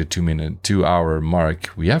reaching the 2-hour mark.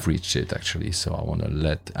 We have reached it, actually. So I want to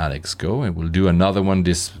let Alex go, and we'll do another one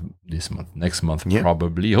this month, next month,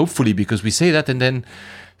 probably. Hopefully, because we say that, and then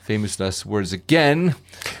famous last words again.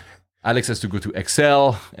 Alex has to go to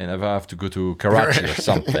Excel, and I have to go to Karachi or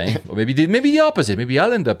something. Or maybe the opposite. Maybe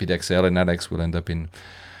I'll end up in Excel, and Alex will end up in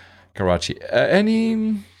Karachi.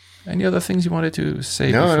 Any other things you wanted to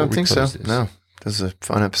say? No, I don't think so. No, this is a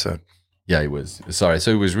fun episode. Yeah, it was. Sorry.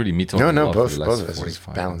 So it was really me talking. No, both of us. It was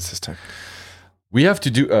balanced this time. We have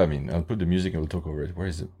to do. I'll put the music and we'll talk over it. Where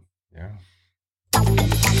is it? Yeah.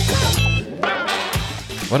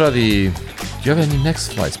 What are the? Do you have any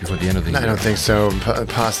next flights before the end of the year? I don't think so.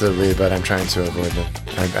 Possibly, but I'm trying to avoid them.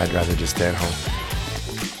 I'd rather just stay at home.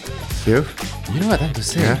 You? You know what I have to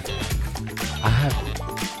say? Yeah.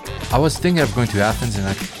 I was thinking of going to Athens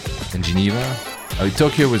and Geneva.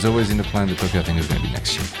 Tokyo was always in the plan, but Tokyo I think is going to be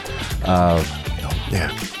next year. Yeah.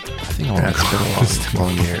 I think I want to go. It's been a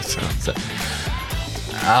long year, so.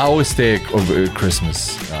 I always stay over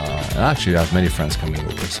Christmas. And actually, I have many friends coming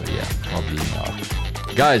over, so yeah, probably not.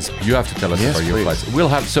 Guys, you have to tell us about your flights. We'll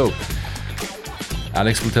have,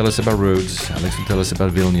 Alex will tell us about Rhodes. Alex will tell us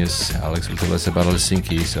about Vilnius. Alex will tell us about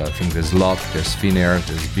Helsinki. So I think there's a lot. There's Finnair,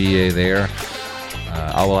 there's BA there.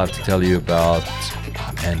 I will have to tell you about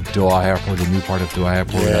Doha Airport, the new part of Doha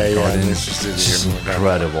Airport. Just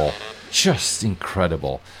incredible. Just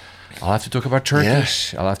incredible. I'll have to talk about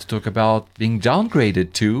Turkish. I'll have to talk about being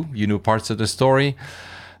downgraded too. Parts of the story.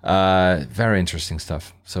 Very interesting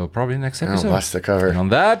stuff. So probably next episode. Lots to cover. And on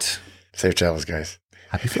that, safe travels, guys.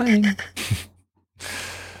 Happy flying.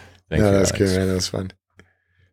 Thank you, that was good, man. That was fun.